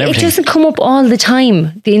same thing on everything. It doesn't come up all the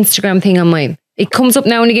time, the Instagram thing on mine. It comes up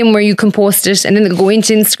now and again where you can post it and then it'll go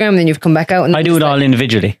into Instagram and then you've come back out. And I do it all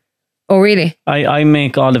individually. Oh, really? I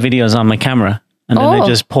make all the videos on my camera and then I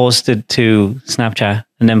just post it to Snapchat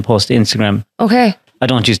and then post to Instagram. Okay. I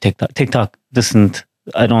don't use TikTok. TikTok doesn't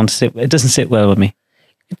sit well with me.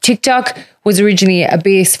 TikTok was originally a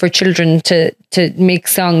base for children to make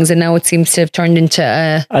songs and now it seems to have turned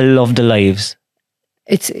into I love the lives.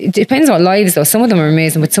 It depends on lives though. Some of them are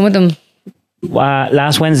amazing, but some of them...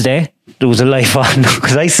 last Wednesday, there was a live on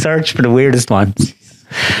because I searched for the weirdest ones.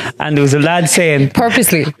 And there was a lad saying...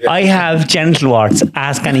 Purposely. I have genital warts.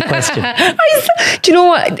 Ask any question. Do you know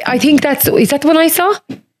what? I think is that the one I saw?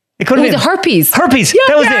 It could have been. Was it herpes? Herpes. Yeah,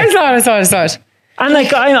 that was it. I saw it. And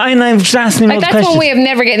like, I'm just asking him all the that's questions. one way of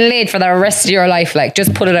never getting laid for the rest of your life. Like,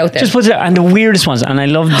 just put it out there. Just put it out. And the weirdest ones. And I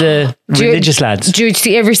love the religious lads. Do you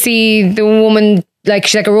ever see the woman, like,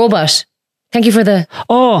 she's like a robot? Thank you for the...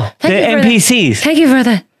 Oh, the NPCs. Thank you for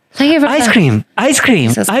the... Ice cream.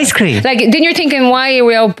 Like, then you're thinking, why are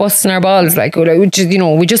we out busting our balls? Like, we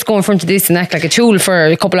just go in front of this and act like a tool for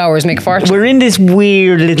a couple hours, make a fortune. We're in this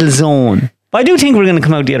weird little zone. But I do think we're going to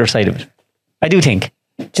come out the other side of it. I do think.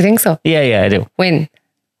 Do you think so? Yeah, I do. When?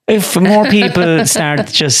 If more people start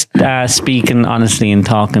just speaking honestly and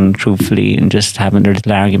talking truthfully and just having their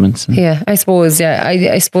little arguments. Yeah, I suppose. Yeah,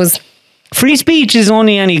 I suppose. Free speech is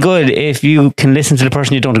only any good if you can listen to the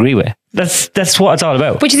person you don't agree with. That's what it's all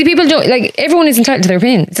about. But you see, people don't, like, everyone is entitled to their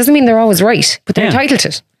opinion. It doesn't mean they're always right, but they're entitled to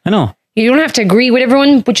it. I know. You don't have to agree with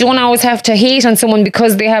everyone, but you don't always have to hate on someone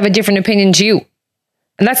because they have a different opinion to you.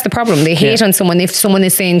 And that's the problem. They hate on someone if someone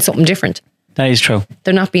is saying something different. That is true.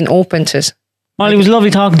 They're not being open to it. Molly, it was lovely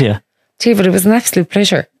talking to you. David, it was an absolute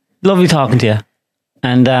pleasure. Lovely talking to you.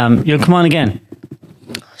 And you'll come on again.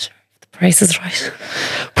 Oh, sure. The price is right.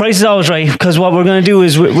 Price is always right, because what we're going to do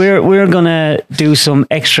is we're going to do some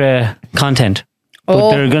extra content.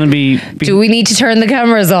 But they're going to be... Do we need to turn the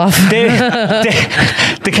cameras off?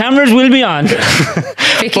 The cameras will be on.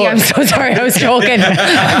 Vicky, I'm so sorry, I was joking.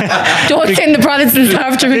 Don't send the Protestants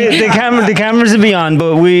after me. The cameras will be on,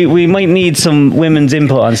 but we might need some women's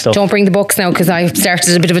input on stuff. Don't bring the books now, because I've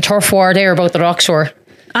started a bit of a turf war there about the Rockshore.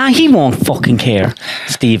 He won't fucking care,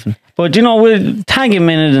 Stephen. But we'll tag him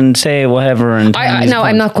in it and say whatever. And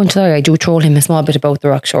I'm not going to lie. I do troll him a small bit about the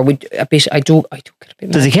Rockshore. I do get a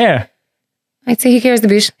bit. Does he care? I'd say he cares a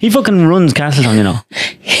bit. He fucking runs Castletown,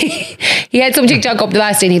 He had some TikTok up the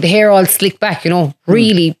last day and he had the hair all slicked back,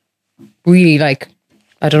 really, really like,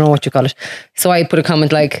 I don't know what you call it. So I put a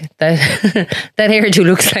comment like, that hairdo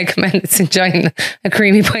looks like a man that's enjoying a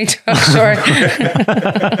creamy pint of Rockshore.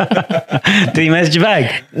 Did he message you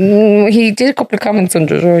back? He did a couple of comments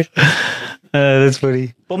under it, right? That's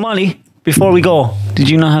funny. But Molly, before we go, did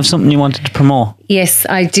you not have something you wanted to promote? Yes,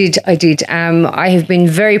 I did. I have been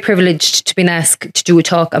very privileged to be asked to do a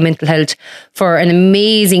talk on mental health for an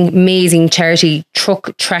amazing charity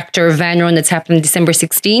truck, tractor, van run that's happening December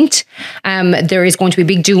 16th. There is going to be a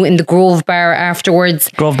big do in the Grove Bar afterwards.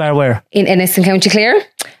 Grove Bar where? In Ennis in County Clare.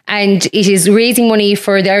 And it is raising money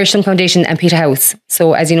for the Irish Sun Foundation and Peter House.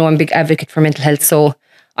 So as you know, I'm a big advocate for mental health. So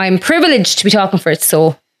I'm privileged to be talking for it.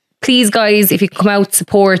 So please, guys, if you can come out,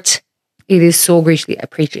 support, it is so greatly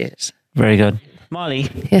appreciated. Very good. Molly.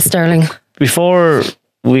 Yes, darling. Before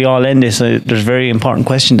we all end this, there's a very important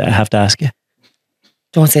question that I have to ask you.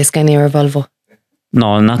 Don't say Scania or Volvo.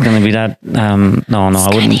 No, I'm not going to be that. No,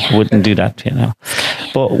 I wouldn't do that.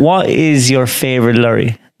 But what is your favourite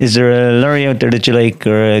lorry? Is there a lorry out there that you like,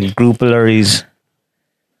 or a group of lorries?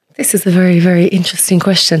 This is a very, very interesting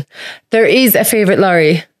question. There is a favourite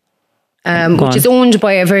lorry, which is owned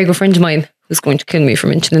by a very good friend of mine who's going to kill me for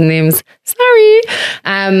mentioning names. Sorry.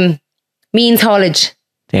 Means Haulage.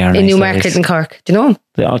 They are in Newmarket in Cork. Do you know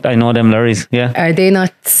them? I know them lorries, yeah. Are they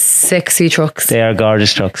not sexy trucks? They are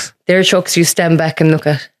gorgeous trucks. They're trucks you stand back and look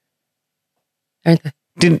at, aren't they?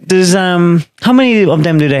 There's how many of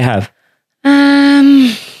them do they have?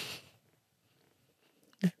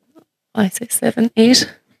 I say 7,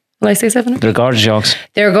 8. Will I say 7? They're gorgeous yolks.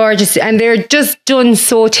 They're gorgeous, and they're just done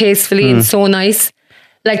so tastefully and so nice.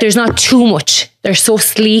 Like, there's not too much. They're so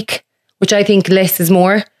sleek, which I think less is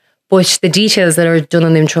more. But the details that are done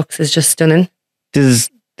on them trucks is just stunning. Did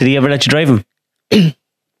he ever let you drive them?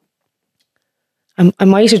 I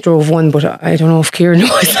might have drove one, but I don't know if Kieran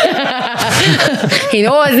knows. He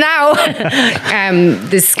knows now.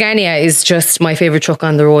 The Scania is just my favourite truck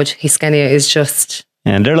on the road. His Scania is just...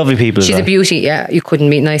 And they're lovely people. She's a beauty, yeah. You couldn't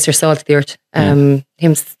meet nicer, salt of the earth. Him,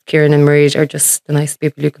 Kieran and Marie are just the nicest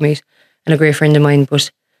people you can meet. And a great friend of mine,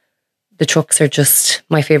 but the trucks are just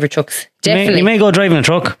my favourite trucks. Definitely. You may go driving a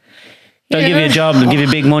truck. They'll give you a job, they'll give you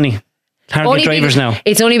big money. Hard to get drivers now.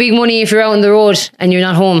 It's only big money if you're out on the road and you're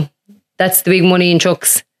not home. That's the big money in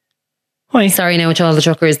trucks. Why? Sorry now to all the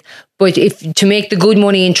truckers. But to make the good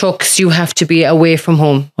money in trucks, you have to be away from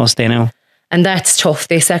home. I'll stay now. And that's tough.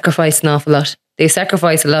 They sacrifice an awful lot. They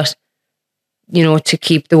sacrifice a lot, you know, to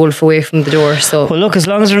keep the wolf away from the door. So, well, look, as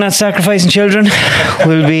long as we're not sacrificing children,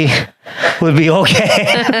 we'll be okay.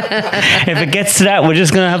 If it gets to that, we're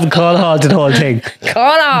just going to have to call a halt to the whole thing.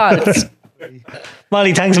 Call a halt.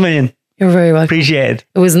 Molly, thanks a million. You're very welcome. Appreciate it.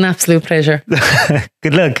 It was an absolute pleasure.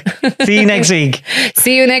 Good luck. See you next week.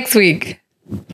 See you next week.